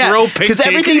 Just throw pink because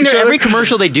every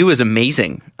commercial they do is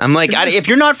amazing. I'm like, if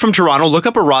you're not from Toronto, look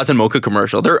up a Roz and Mocha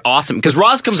commercial. They're awesome because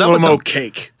Roz comes up with them.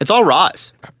 Cake. It's all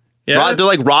Roz. Yeah, they're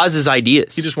like Roz's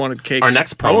ideas. He just wanted cake. Our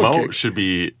next promo should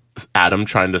be Adam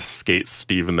trying to skate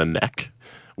Steve in the neck.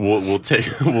 We'll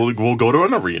go to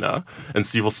an arena and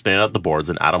Steve will stand at the boards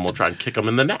and Adam will try and kick him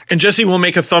in the neck. And Jesse will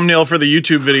make a thumbnail for the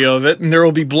YouTube video of it, and there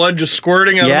will be blood just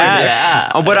squirting out of my neck.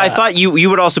 Yeah. But I thought you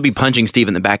would also be punching Steve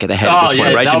in the back of the head at this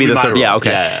point, right? To be the third. Yeah. Okay.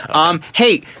 Yeah.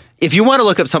 Hey, if you want to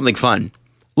look up something fun,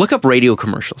 look up radio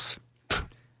commercials.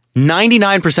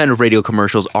 99% of radio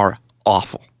commercials are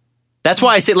awful. That's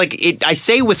why I say I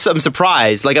say with some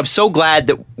surprise, like I'm so glad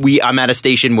that I'm at a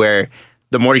station where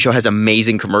the Morty Show has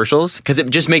amazing commercials because it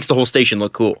just makes the whole station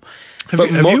look cool.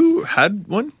 Have you had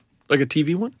one? Like a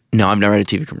TV one? No, I've never had a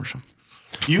TV commercial.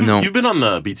 You've been on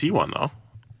the BT one, though.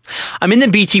 I'm in the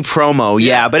BT promo,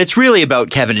 yeah, but it's really about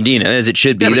Kevin and Dina, as it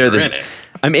should be. You're in it.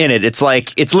 I'm in it. It's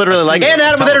literally like, and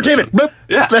Adam with entertainment. Boop.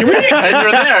 Yeah. And you're there.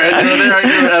 And you're there at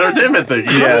your entertainment thing.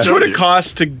 How much would it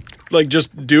cost to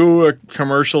just do a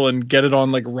commercial and get it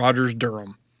on like Rogers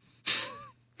Durham?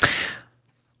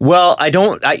 Well,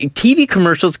 TV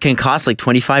commercials can cost like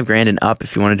 $25,000 and up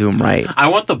if you want to do them right. I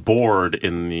want the board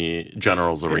in the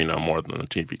General's Arena more than the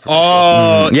TV commercial.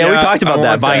 Oh, yeah, we talked about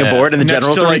that, buying a board in the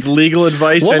General's Arena. Like legal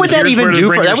advice. What would that even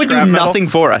do for? That would do nothing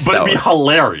for us, but though. It'd be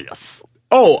hilarious.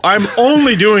 Oh, I'm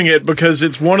only doing it because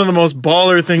it's one of the most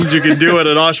baller things you can do at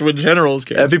an Oshawa Generals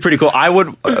game. That'd be pretty cool.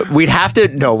 We have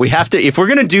to, if we're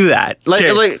going to do that,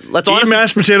 let's eat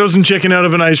mashed potatoes and chicken out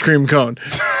of an ice cream cone.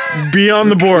 Be on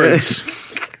the boards.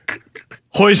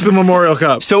 Hoist the Memorial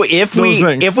Cup. So if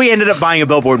we ended up buying a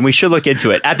billboard, and we should look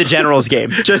into it at the Generals game,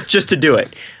 just to do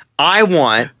it. I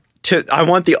want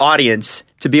the audience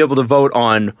to be able to vote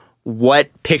on what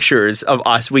pictures of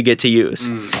us we get to use.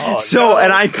 And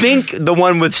I think the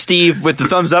one with Steve with the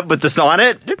thumbs up with the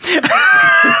sonnet,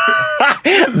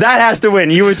 that has to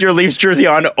win. You with your Leafs jersey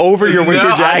on over your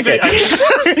winter jacket.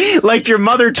 Like your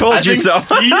mother told you so.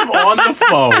 Steve on the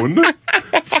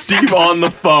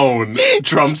phone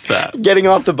trumps that. Getting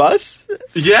off the bus?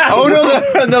 Yeah. Oh no,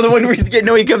 another one where he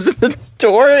comes in the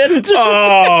door and it's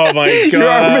just my God. Your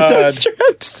arm is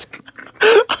outstretched.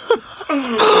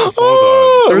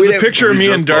 There was a picture of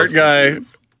me and Dart Guy,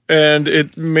 and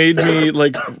it made me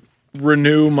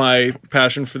renew my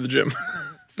passion for the gym.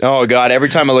 Oh God! Every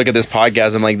time I look at this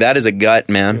podcast, I'm like, that is a gut,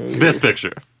 man. This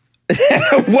picture.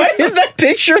 What is that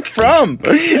picture from?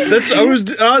 I was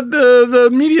the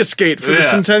media skate for the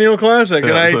Centennial Classic,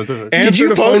 and I answered Did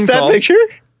you a phone post that call. Picture?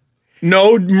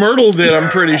 No, Myrtle did. I'm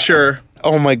pretty sure.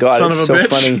 Oh my god, Son it's of a so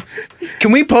bitch. funny.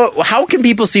 Can we how can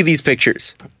people see these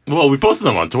pictures? Well, we posted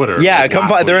them on Twitter. Yeah, like, come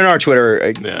last find. They're in week. our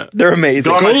Twitter. Yeah. They're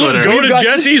amazing. Go on my Twitter. Go We've to got-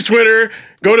 Jesse's Twitter,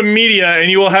 go to media, and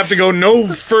you will have to go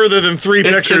no further than 3 It's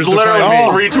pictures to literally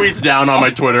find me. 3 tweets down on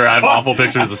my Twitter. I have awful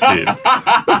pictures of Steve.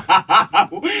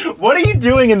 What are you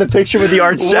doing in the picture with the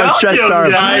outstretched Welcome,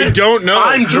 arm? guys. I don't know.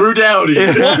 I'm Drew Dowdy.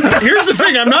 Here's the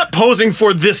thing. I'm not posing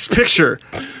for this picture.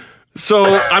 So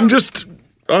I'm just,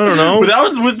 I don't know. But that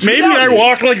was with Drew Maybe I Dowdy.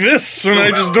 walk like this and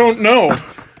I just don't know.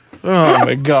 Oh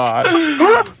my God.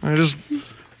 I just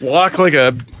walk like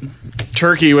a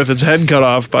turkey with its head cut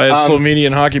off by a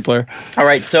Slovenian hockey player. All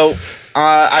right, so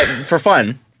for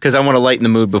fun, because I want to lighten the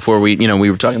mood before we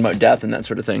were talking about death and that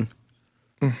sort of thing.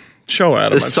 Show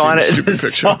Adam. I've seen sonnet, the the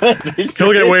stupid picture. sonnet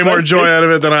He'll get way more joy out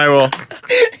of it than I will.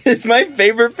 It's my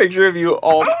favorite picture of you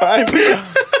all time.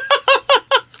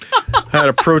 I had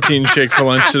a protein shake for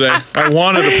lunch today. I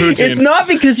wanted a poutine. It's not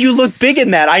because you look big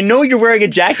in that. I know you're wearing a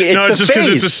jacket. It's no, it's the just because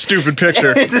face. it's a stupid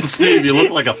picture. Steve, you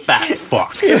look like a fat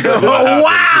fuck.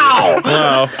 Wow,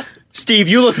 Wow. Steve,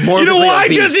 you look more. You know why,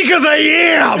 Jesse? Because I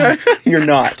am. You're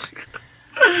not.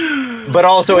 But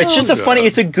also, it's just a funny.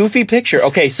 It's a goofy picture.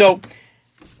 Okay, so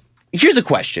here's a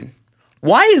question: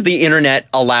 why is the internet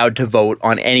allowed to vote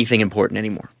on anything important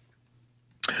anymore?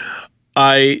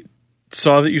 I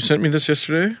saw that you sent me this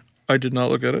yesterday. I did not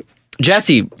look at it.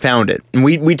 Jesse found it, and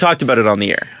we talked about it on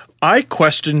the air. I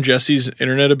questioned Jesse's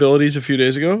internet abilities a few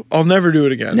days ago. I'll never do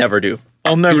it again. Never do.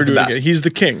 I'll never He's do the it best. again. He's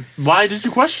the king. Why did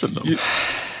you question them?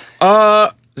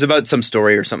 It's about some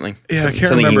story or something. Yeah, I can't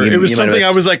Something remember. you It was might have something I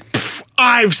missed. was like, "Pff,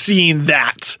 I've seen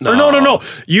that. Or no.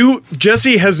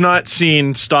 Jesse has not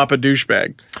seen Stop a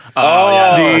Douchebag, Oh,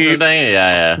 yeah. the-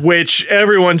 Yeah. which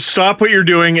everyone stop what you're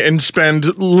doing and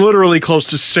spend literally close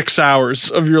to 6 hours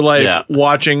of your life Yeah.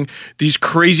 watching these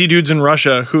crazy dudes in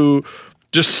Russia who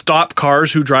just stop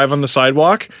cars who drive on the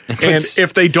sidewalk. And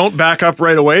if they don't back up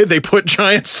right away, they put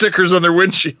giant stickers on their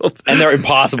windshield. And they're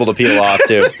impossible to peel off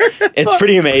too. It's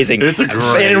pretty amazing. It's a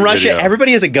great And in Russia, video.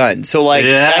 everybody has a gun. So like,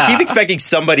 Yeah. I keep expecting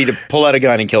somebody to pull out a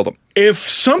gun and kill them. If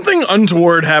something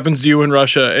untoward happens to you in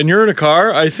Russia and you're in a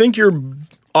car, I think you're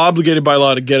obligated by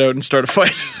law to get out and start a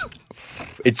fight.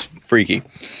 It's freaky.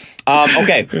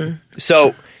 Okay,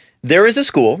 so there is a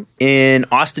school in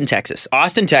Austin, Texas.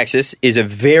 Austin, Texas is a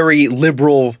very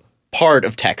liberal part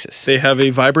of Texas. They have a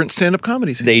vibrant stand-up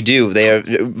comedy scene. They do. They have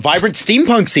a vibrant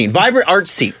steampunk scene, vibrant art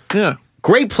scene. Yeah.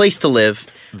 Great place to live.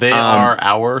 They are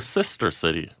our sister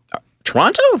city.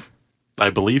 Toronto? I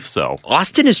believe so.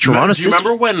 Austin is Toronto's Do you sister?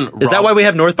 remember when? Is that why we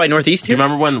have North by Northeast Do you here?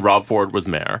 remember when Rob Ford was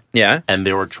mayor? Yeah. And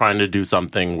they were trying to do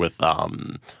something with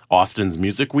Austin's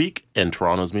Music Week and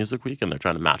Toronto's Music Week, and they're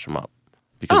trying to match them up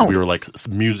because Oh. we were like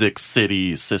Music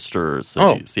City sisters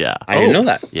cities. Yeah, I didn't know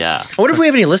that. Yeah. I wonder if we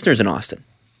have any listeners in Austin.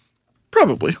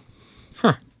 Probably.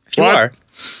 If you What? are,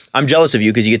 I'm jealous of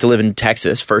you because you get to live in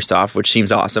Texas, first off, which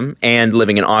seems awesome, and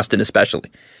living in Austin especially.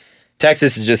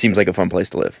 Texas just seems like a fun place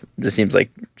to live. It just seems like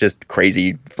just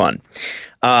crazy fun.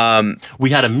 We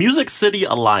had a Music City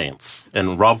alliance,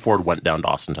 and Rob Ford went down to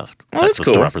Austin, Texas Well, that's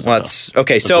cool. to represent Well, us. that's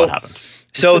okay. That's So, what happened.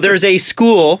 so there's a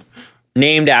school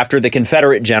named after the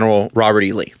Confederate general Robert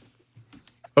E. Lee.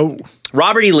 Oh.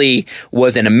 Robert E. Lee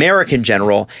was an American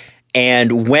general,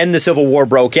 and when the Civil War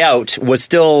broke out, was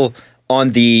still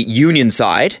on the Union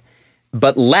side,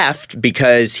 but left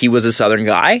because he was a Southern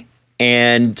guy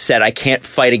and said, I can't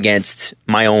fight against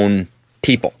my own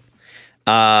people.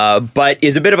 But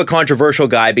is a bit of a controversial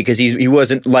guy because he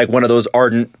wasn't like one of those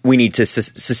ardent, we need to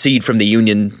secede from the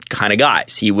Union kind of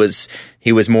guys. He was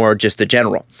more just a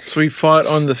general. So he fought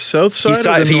on the south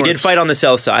side or the He north? did fight on the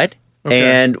south side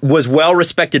and was well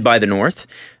respected by the north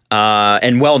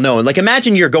and well known. Like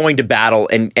imagine you're going to battle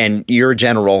and you're a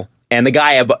general and the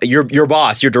guy, your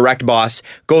boss, your direct boss,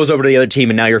 goes over to the other team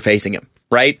and now you're facing him,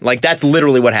 right? Like that's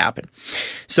literally what happened.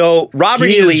 So Robert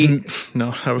He E. is- Lee,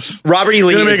 No, I was Robert E.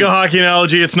 Lee going to is make a hockey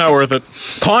analogy. It's not worth it.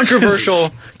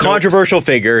 controversial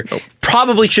figure.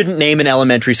 Probably shouldn't name an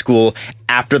elementary school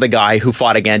after the guy who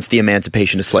fought against the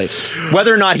emancipation of slaves,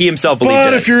 whether or not he himself believed in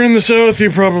But it. if you're in the south,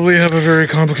 you probably have a very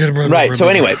complicated brother. Right. So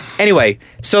anyway,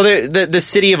 so the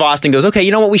city of Austin goes, okay,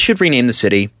 you know what? We should rename the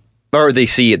city, or the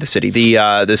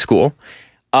school.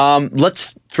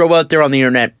 Let's throw out there on the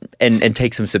internet and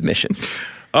take some submissions.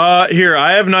 Here,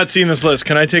 I have not seen this list.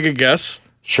 Can I take a guess?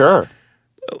 Sure.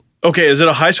 Okay, is it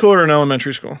a high school or an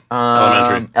elementary school?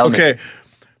 Elementary. Okay.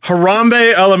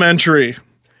 Harambe Elementary.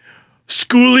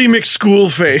 Schooly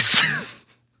McSchoolface.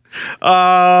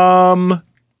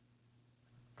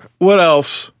 What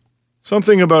else?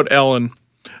 Something about Ellen.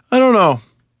 I don't know.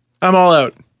 I'm all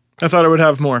out. I thought I would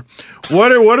have more.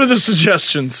 What are the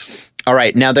suggestions? All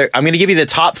right. Now, I'm going to give you the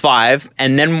top 5,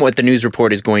 and then what the news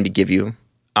report is going to give you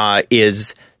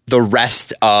is the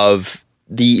rest of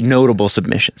the notable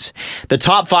submissions. The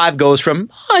top 5 goes from,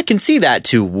 I can see that,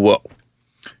 to, whoa.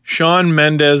 Shawn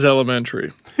Mendes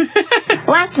Elementary.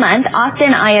 Last month,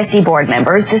 Austin ISD board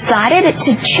members decided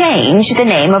to change the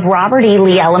name of Robert E.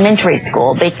 Lee Elementary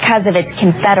School because of its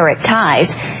Confederate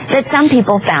ties that some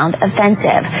people found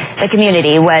offensive. The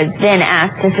community was then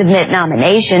asked to submit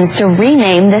nominations to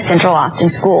rename the Central Austin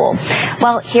School.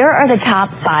 Well, here are the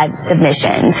top 5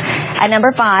 submissions. At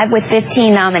number 5, with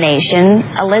 15 nominations,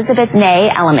 Elizabeth Ney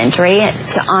Elementary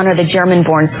to honor the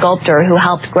German-born sculptor who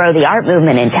helped grow the art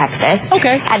movement in Texas.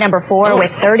 Okay. At number 4,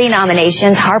 with 30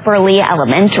 nominations, Harper Lee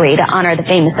Elementary to honor the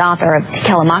famous author of To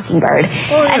Kill a Mockingbird.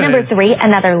 At number 3,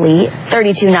 another Lee.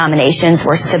 32 nominations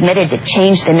were submitted to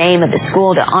change the name of the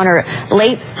school to honor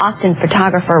late Austin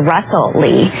photographer Russell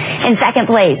Lee. In second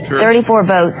place, 34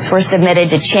 votes were submitted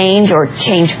to change or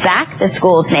change back the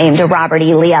school's name to Robert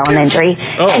E. Lee Elementary.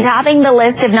 And topping the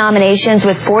list of nominations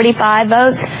with 45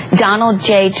 votes, Donald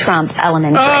J. Trump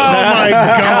Elementary. Oh my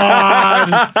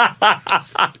God.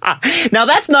 Now,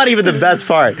 that's not even the best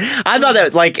part. I thought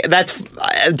that,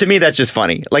 to me, that's just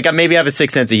funny. Maybe I have a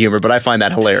sick sense of humor, but I find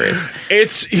that hilarious.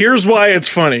 Here's why it's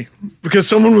funny. Because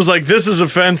someone was like, this is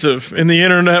offensive. And the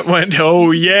internet went,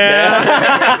 oh yeah.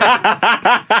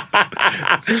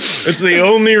 It's the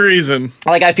only reason.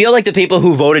 I feel like the people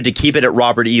who voted to keep it at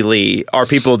Robert E. Lee are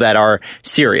people that are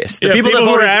serious. The people that who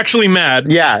voted, are actually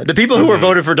mad. Yeah, the people who are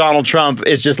voted for Donald Trump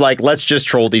is just let's just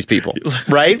troll these people,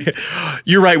 right?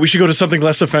 You're right. We should go to something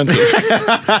less offensive.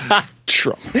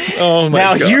 Trump. Oh my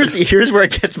God. Now, here's where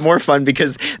it gets more fun,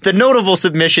 because the notable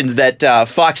submissions that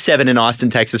Fox 7 in Austin,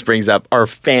 Texas brings up are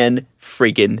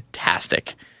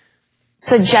fan-freaking-tastic.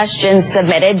 Suggestions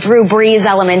submitted: Drew Brees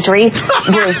Elementary,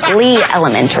 Bruce Lee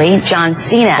Elementary, John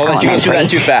Cena Elementary. You do that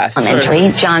too fast.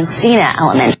 Elementary, John Cena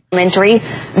Elementary,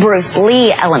 Bruce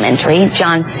Lee Elementary,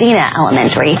 John Cena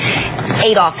Elementary,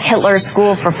 Adolf Hitler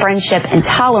School for Friendship and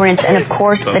Tolerance, and of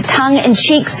course the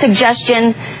tongue-in-cheek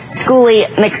suggestion, Schoolie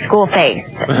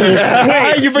McSchoolface.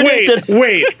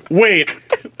 Wait.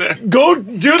 Go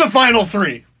do the final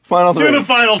 3. Do the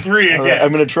final 3 again. Right,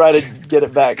 I'm going to try to get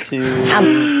it back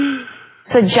to...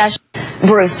 Suggestion: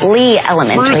 Bruce Lee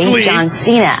Elementary, John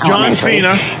Cena Elementary,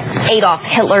 Adolf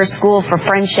Hitler School for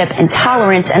Friendship and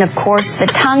Tolerance, and of course the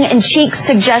tongue-in-cheek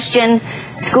suggestion,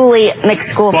 Schoolie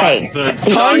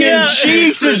McSchoolface.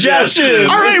 Tongue-in-cheek suggestion.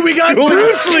 All right, we got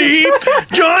Bruce Lee,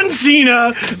 John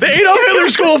Cena, the Adolf Hitler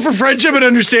School for Friendship and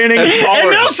Understanding,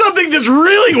 and now something that's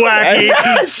really wacky,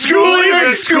 Schoolie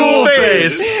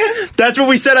McSchoolface. That's what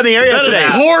we said on the air yesterday. That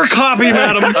is poor copy,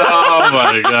 madam. Oh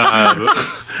my God.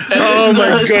 Oh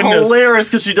my it's goodness. hilarious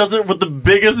because she does it with the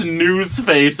biggest news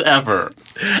face ever.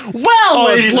 Well,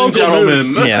 ladies and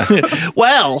gentlemen. Yeah.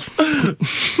 Well,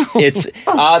 It's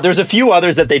there's a few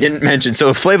others that they didn't mention.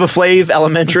 So Flava Flav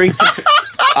Elementary,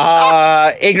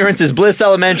 Ignorance is Bliss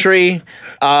Elementary,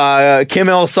 Kim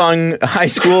Il Sung High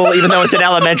School, even though it's an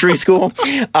elementary school.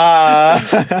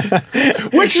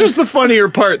 which is the funnier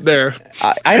part there?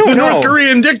 I don't The know. North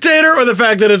Korean dictator or the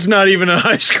fact that it's not even a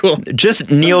high school? Just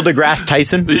Neil deGrasse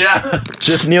Tyson. Yeah.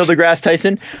 Just Neil deGrasse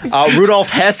Tyson. Rudolf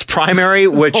Hess Primary,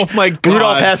 which Oh my God.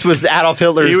 Rudolf Hess was Adolf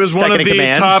Hitler's He was one second of in the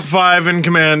command. top 5 in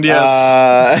command,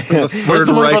 yes. The Where's Third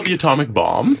the one about Reich. the atomic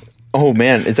bomb? Oh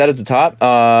man, is that at the top?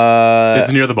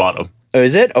 It's near the bottom. Oh,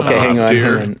 is it? Okay, hang on.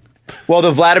 dear. Hang on. Well,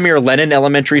 the Vladimir Lenin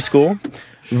Elementary School.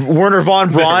 Werner von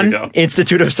There we Braun go.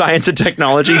 Institute of Science and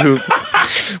Technology, who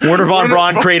Werner von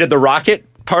Braun created the rocket,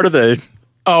 part of the...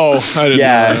 Oh, I didn't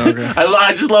Yeah. know that. Okay.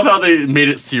 I just love how they made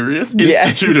it serious. Yeah.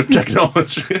 Institute of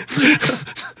Technology.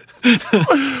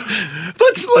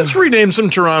 Let's rename some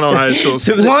Toronto high schools.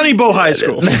 Lonnie Bo High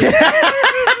School.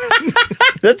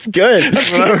 That's good.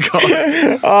 That's what I would call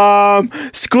it.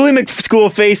 Schoolie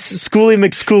McSchoolface, Schoolie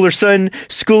McSchoolerson,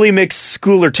 Schoolie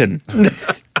McSchoolerton.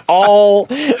 all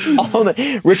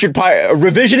Richard Pye,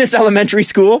 Revisionist Elementary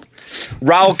School,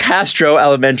 Raul Castro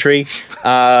Elementary.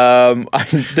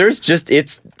 There's just,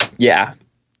 it's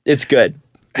good.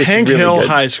 It's Hank really Hill good.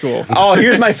 High School. Oh,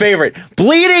 here's my favorite.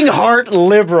 Bleeding Heart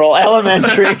Liberal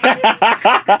Elementary.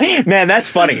 Man, that's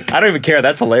funny. I don't even care.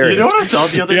 That's hilarious. You know what I saw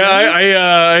the other Yeah, day?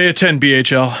 I attend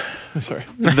BHL. Sorry.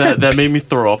 that made me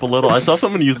throw up a little. I saw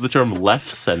someone use the term left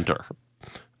center.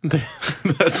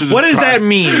 What does that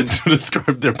mean? To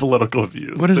describe their political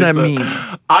views. What does They that said, mean?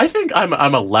 I think I'm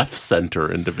a left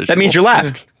center individual. That means you're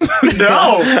left.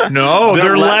 No. No,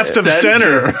 they're left of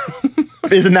center.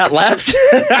 Isn't that left?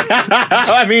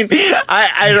 I mean,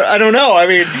 I don't know. I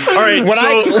mean, All right,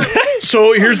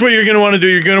 so here's what you're going to want to do.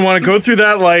 You're going to want to go through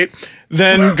that light.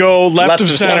 then go left of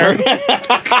center,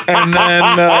 and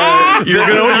then you're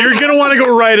gonna want to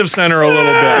go right of center a little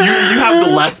bit. You have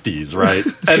the lefties, right?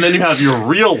 And then you have your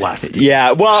real lefties.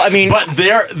 Yeah, well, I mean, But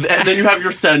and then you have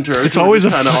your centers. It's always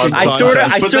a kind of fun hard.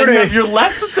 contest. But then you have your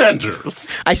left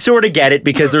centers. I sort of get it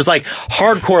because there's like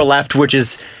hardcore left, which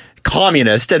is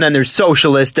communist, and then there's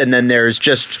socialist, and then there's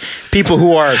just people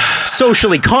who are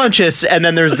socially conscious, and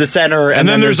then there's the center, And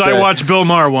then there's I the, watched Bill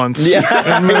Maher once.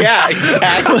 yeah,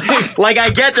 exactly. Like I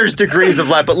get there's degrees of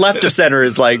left, but left of center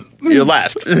is like you're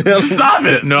left. Stop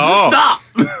it. No. Stop.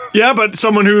 Yeah, but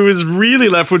someone who is really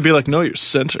left would be like, no, you're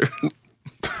center.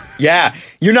 Yeah,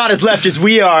 you're not as left as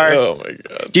we are. Oh my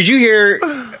god. Did you hear?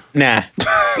 Nah.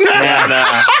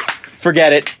 Nah.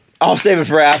 Forget it. I'll save it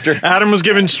for after. Adam was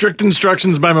given strict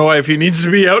instructions by my wife. He needs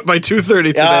to be out by 2:30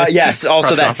 today. Yes, also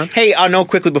Press that. conference? Hey, no,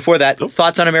 quickly before that,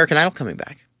 thoughts on American Idol coming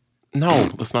back? No,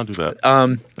 let's not do that.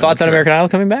 Thoughts on American Idol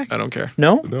coming back? I don't care.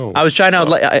 No? No. I was trying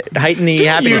to heighten the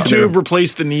happiness. YouTube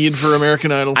replaced the need for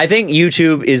American Idol. I think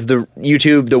YouTube is the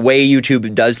way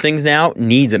YouTube does things now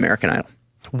needs American Idol.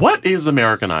 What is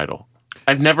American Idol?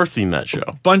 I've never seen that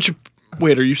show. Bunch of.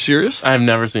 Wait, are you serious? I've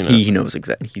never seen it. He knows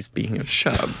exactly. He's speaking of.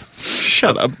 Shut up.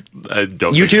 Shut up. I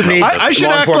don't YouTube think needs- I should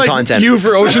long act form like content. you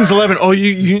for Ocean's 11. Oh,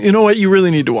 you know what? You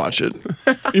really need to watch it.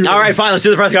 All right, fine. Let's do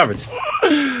the press conference. The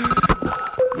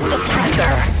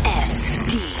Presser.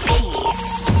 SDP.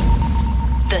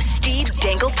 The Steve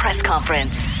Dangle Press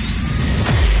Conference.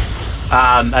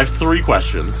 I have 3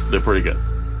 questions. They're pretty good.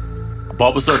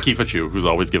 Bulbasaur Kifachu, who's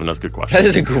always giving us good That questions.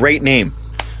 is a great name.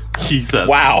 He says,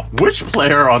 Wow. Which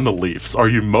player on the Leafs are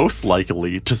you most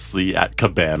likely to see at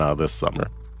Cabana this summer?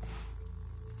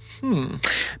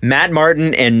 Matt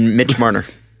Martin and Mitch Marner.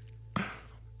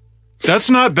 That's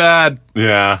not bad.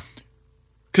 Yeah.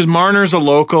 Because Marner's a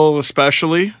local,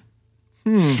 especially.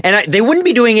 And they wouldn't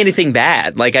be doing anything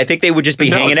bad. Like, I think they would just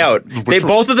be No, hanging just- out.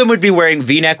 Both of them would be wearing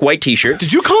V-neck white T-shirts.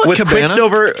 Did you call it with Cabana?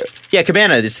 Quicksilver? Yeah,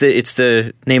 Cabana. It's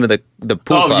the name of the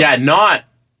pool Oh, club. yeah, not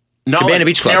Cabana like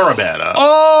Beach Club. Carabana.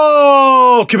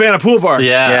 Oh, Cabana Pool Bar.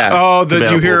 Yeah. Yeah. Oh, that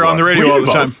Cabana you hear Pool on the Bar. radio We all do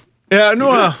the time. both. Yeah,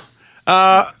 no.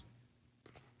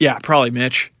 Yeah, probably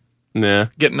Mitch Yeah.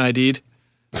 getting ID'd.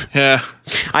 Yeah,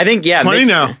 I think, yeah. 20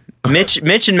 now. Mitch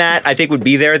and Matt, I think, would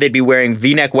be there. They'd be wearing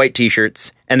V-neck white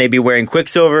T-shirts, and they'd be wearing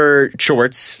Quicksilver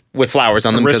shorts with flowers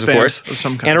on them, because of wristband course, of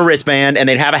some kind. and a wristband, and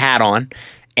they'd have a hat on,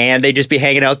 and they'd just be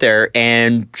hanging out there.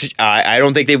 And I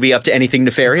don't think they'd be up to anything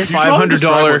nefarious. $500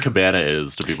 Describe what Cabana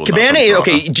is to people. Cabana not is from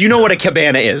okay. Toronto. Do you know what a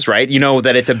cabana is? Right? You know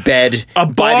that it's a bed, A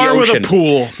by bar the with a ocean.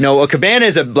 pool. No, a cabana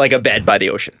is like a bed by the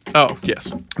ocean. Oh,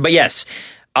 yes. But yes,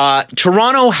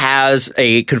 Toronto has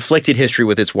a conflicted history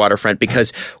with its waterfront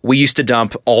because we used to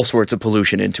dump all sorts of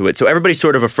pollution into it. So everybody's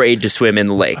sort of afraid to swim in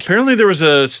the lake. Apparently, there was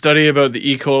a study about the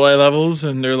E. coli levels,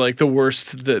 and they're like the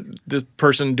worst that the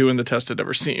person doing the test had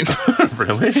ever seen.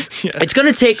 Really? It's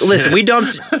going to take. Listen, we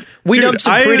dumped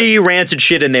some I- pretty rancid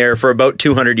shit in there for about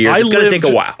 200 years. It's going to take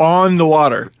a while. on the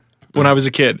water when I was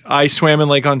a kid. I swam in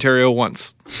Lake Ontario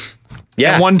once.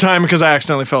 Yeah, And one time because I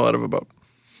accidentally fell out of a boat.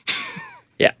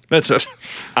 yeah. That's it.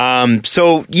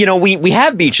 So we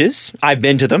have beaches. I've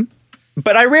been to them,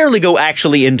 but I rarely go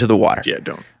actually into the water. Yeah,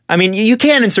 don't. I mean, you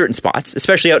can in certain spots,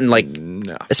 especially out in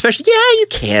especially you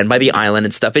can by the island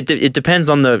and stuff. It depends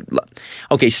on the.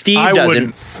 Okay, Steve I doesn't.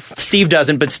 wouldn't. Steve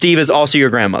doesn't, but Steve is also your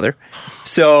grandmother.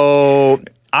 So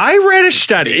I read a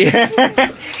study I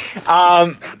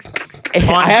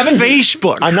haven't.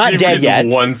 Facebook. I'm not Steve dead reads yet.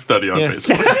 One study on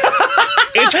Facebook.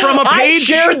 It's from a I page.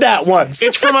 shared that once.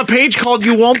 It's from a page called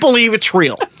 "You Won't Believe It's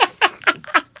Real,"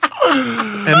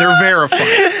 and they're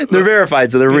verified. They're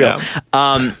verified, so they're real.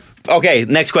 Yeah. Okay,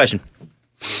 next question.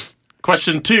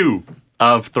 Question 2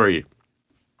 of 3.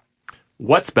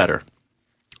 What's better?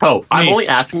 Oh, I'm Me. only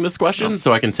asking this question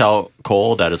so I can tell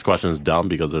Cole that his question is dumb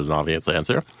because there's an obvious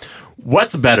answer.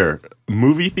 What's better,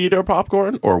 movie theater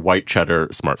popcorn or white cheddar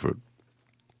smart food?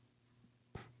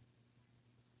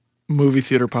 Movie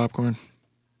theater popcorn.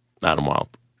 Adam Wild.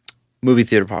 Movie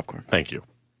theater popcorn. Thank you.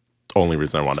 Only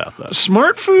reason I wanted to ask that.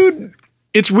 Smart food.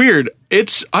 It's weird.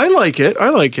 I like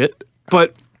it,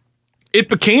 but it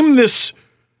became this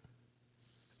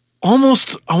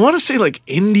almost, I want to say, like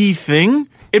indie thing.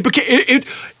 It became it.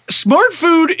 Smart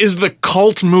food is the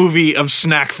cult movie of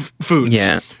snack foods.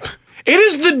 Yeah. It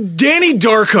is the Danny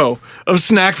Darko of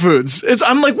snack foods.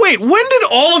 I'm like, wait, when did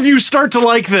all of you start to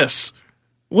like this?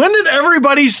 When did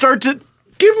everybody start to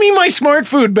give me my smart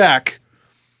food back?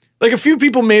 Like a few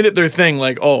people made it their thing,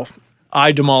 like, oh,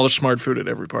 I demolish smart food at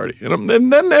every party. And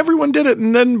then everyone did it.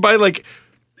 And then by like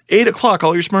 8 o'clock,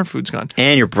 all your smart food's gone.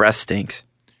 And your breath stinks.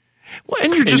 Well,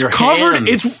 and you're just your covered.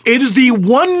 hands. It is the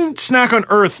one snack on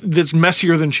earth that's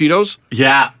messier than Cheetos.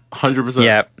 Yeah. 100%.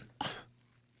 Yeah.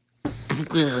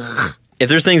 If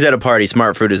there's things at a party,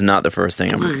 smart food is not the first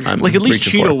thing I'm Like at least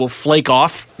reaching Cheeto for. will flake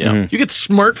off. Yeah. You get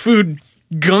smart food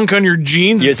gunk on your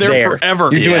jeans. It's there forever.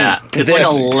 You're doing Yeah. It's like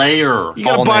a layer. You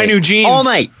gotta all buy night. new jeans. All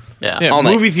night. Yeah. Yeah, all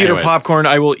night. movie theater Anyways. popcorn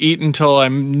I will eat until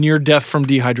I'm near death from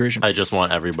dehydration. I just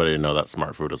want everybody to know that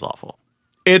smart food is awful.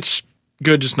 It's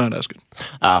good, just not as good.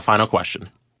 Final question.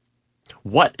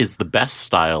 What is the best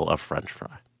style of French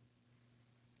fry?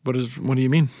 What do you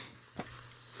mean?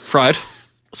 Fried?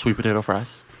 Sweet potato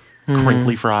fries?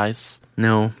 Crinkly fries?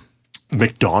 No.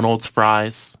 McDonald's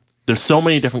fries? There's so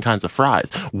many different kinds of fries.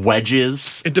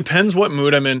 Wedges? It depends what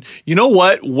mood I'm in. You know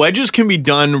what? Wedges can be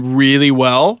done really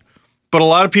well, but a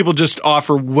lot of people just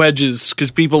offer wedges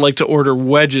because people like to order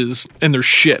wedges and they're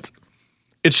shit.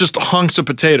 It's just hunks of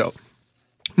potato.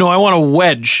 No, I want a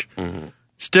wedge.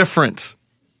 It's different.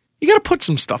 You got to put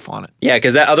some stuff on it. Yeah,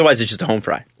 because otherwise it's just a home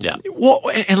fry. Yeah. Well,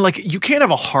 and like you can't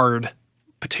have a hard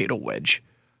potato wedge.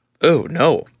 Oh,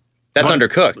 no. That's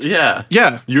undercooked. Yeah.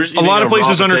 Yeah, You're just a eating lot of raw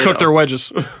places potato. undercook their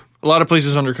wedges. A lot of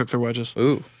places undercook their wedges.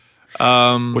 Ooh.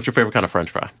 What's your favorite kind of French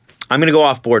fry? I'm going to go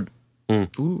off board.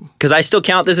 Because I still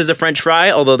count this as a French fry,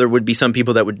 although there would be some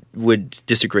people that would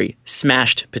disagree.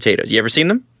 Smashed potatoes. You ever seen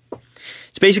them?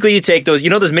 It's basically you take those,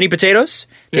 those mini potatoes?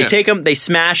 They Yeah. take them, they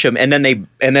smash them, and then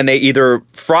they either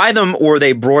fry them or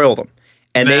they broil them.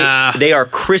 And Nah. they are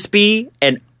crispy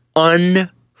and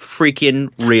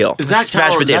unfreaking real. Is that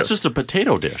smashed potatoes? That's just a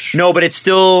potato dish. No, but it's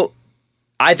still.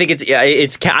 I think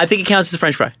I think it counts as a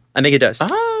French fry. I think it does.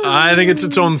 I think it's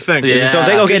its own thing. Yeah. So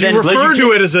they okay then. You refer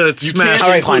to it as a You smash. can't All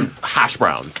right, include fine. hash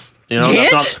browns. You know,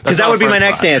 Can't? that's Because that not would be my French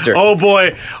next fry. answer. Oh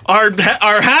boy, our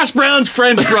hash browns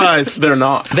French fries. They're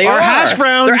not. They Our are. hash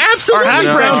browns. They're absolutely Our hash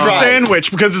French browns fries.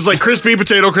 sandwich because it's like crispy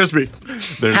potato crispy.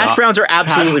 They're Hash not. browns are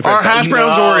absolutely French Our hash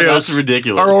browns No, Oreos. that's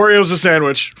ridiculous. Our Oreos a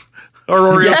sandwich. Our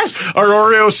Oreos. Yes. Our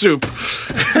Oreo soup.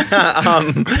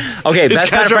 Okay,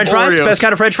 best kind of ketchup French fries. Oreos. Best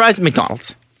kind of French fries.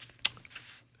 McDonald's.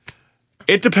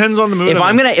 It depends on the mood. If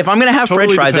I'm gonna have Totally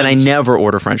French fries, and I depends. never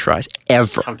order French fries How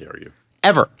ever, dare you?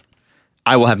 ever,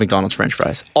 I will have McDonald's French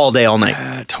fries all day, all night.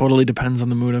 It totally depends on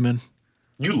the mood I'm in.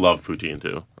 You love poutine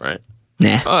too, right?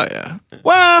 Nah, Oh yeah.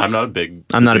 Well, I'm not a big.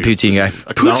 I'm not a poutine guy. 'cause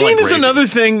I don't poutine like is gravy. another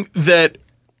thing that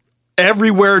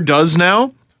everywhere does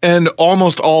now, and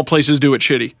almost all places do it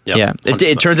shitty. Yep, yeah, it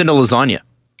 100%. turns into lasagna,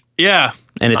 Yeah.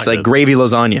 and it's Not like good. gravy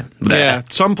lasagna. Bleh. Yeah.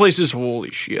 Some places,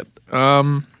 holy shit.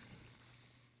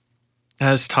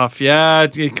 That's tough. Yeah,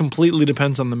 it completely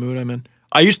depends on the mood I'm in.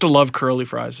 I used to love curly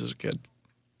fries as a kid.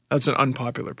 That's an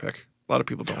unpopular pick. A lot of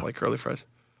people don't like curly fries.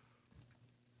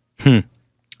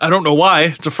 I don't know why.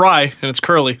 It's a fry and it's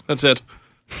curly. That's it.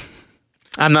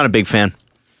 I'm not a big fan.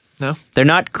 No, They're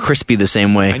not crispy the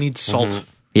same way. I need salt.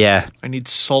 Yeah, I need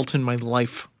salt in my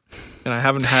life, and I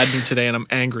haven't had any today, and I'm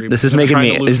angry. this is because I'm making trying me.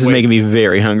 to This lose is weight. making me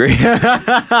very hungry.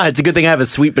 It's a good thing I have a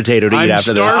sweet potato to eat I'm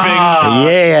after starving.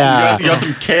 this. Yeah, You got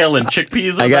some kale and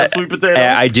chickpeas I with got that sweet potato.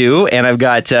 I do, and I've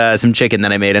got some chicken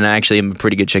that I made, and I actually am a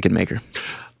pretty good chicken maker.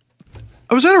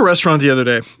 I was at a restaurant the other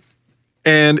day,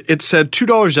 and it said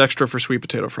 $2 extra for sweet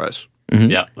potato fries. Yeah,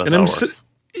 that's And how I'm it works.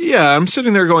 I'm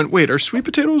sitting there going, wait, are sweet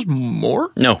potatoes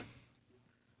more? No,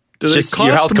 Do it's they just you're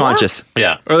cost health more? conscious.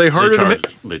 Yeah. Are they harder to charge,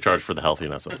 make? They charge for the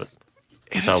healthiness of it.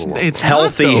 That's how It's, the world it's works.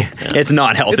 Healthy. not, though. It's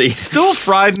not healthy. It's still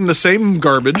fried in the same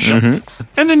garbage, Mm-hmm.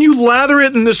 and then you lather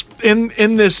it in this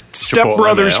Step Chipotle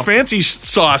Brothers mayo. fancy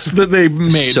sauce that they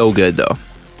made. So good though.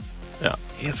 Yeah.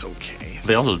 it's okay.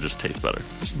 They also just taste better.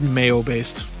 It's mayo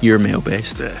based. You're mayo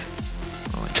based.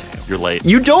 You're late.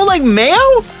 You don't like mayo?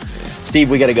 Steve,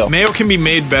 we gotta go. Mayo can be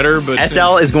made better, but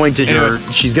SL is going to. Anyway.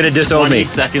 She's gonna disown 20 me.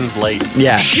 seconds late.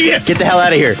 Yeah. Shit. Get the hell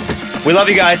out of here. We love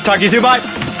you guys. Talk to you soon. Bye.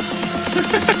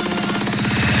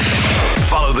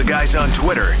 Follow the guys on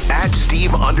Twitter at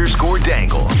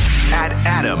Steve_Dangle, at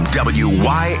Adam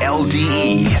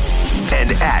WYLDE,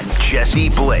 and at Jesse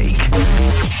Blake.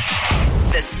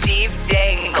 The Steve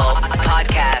Dangle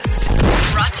Podcast.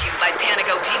 Brought to you by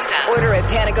Panago Pizza. Order at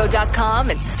panago.com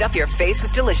and stuff your face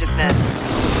with deliciousness.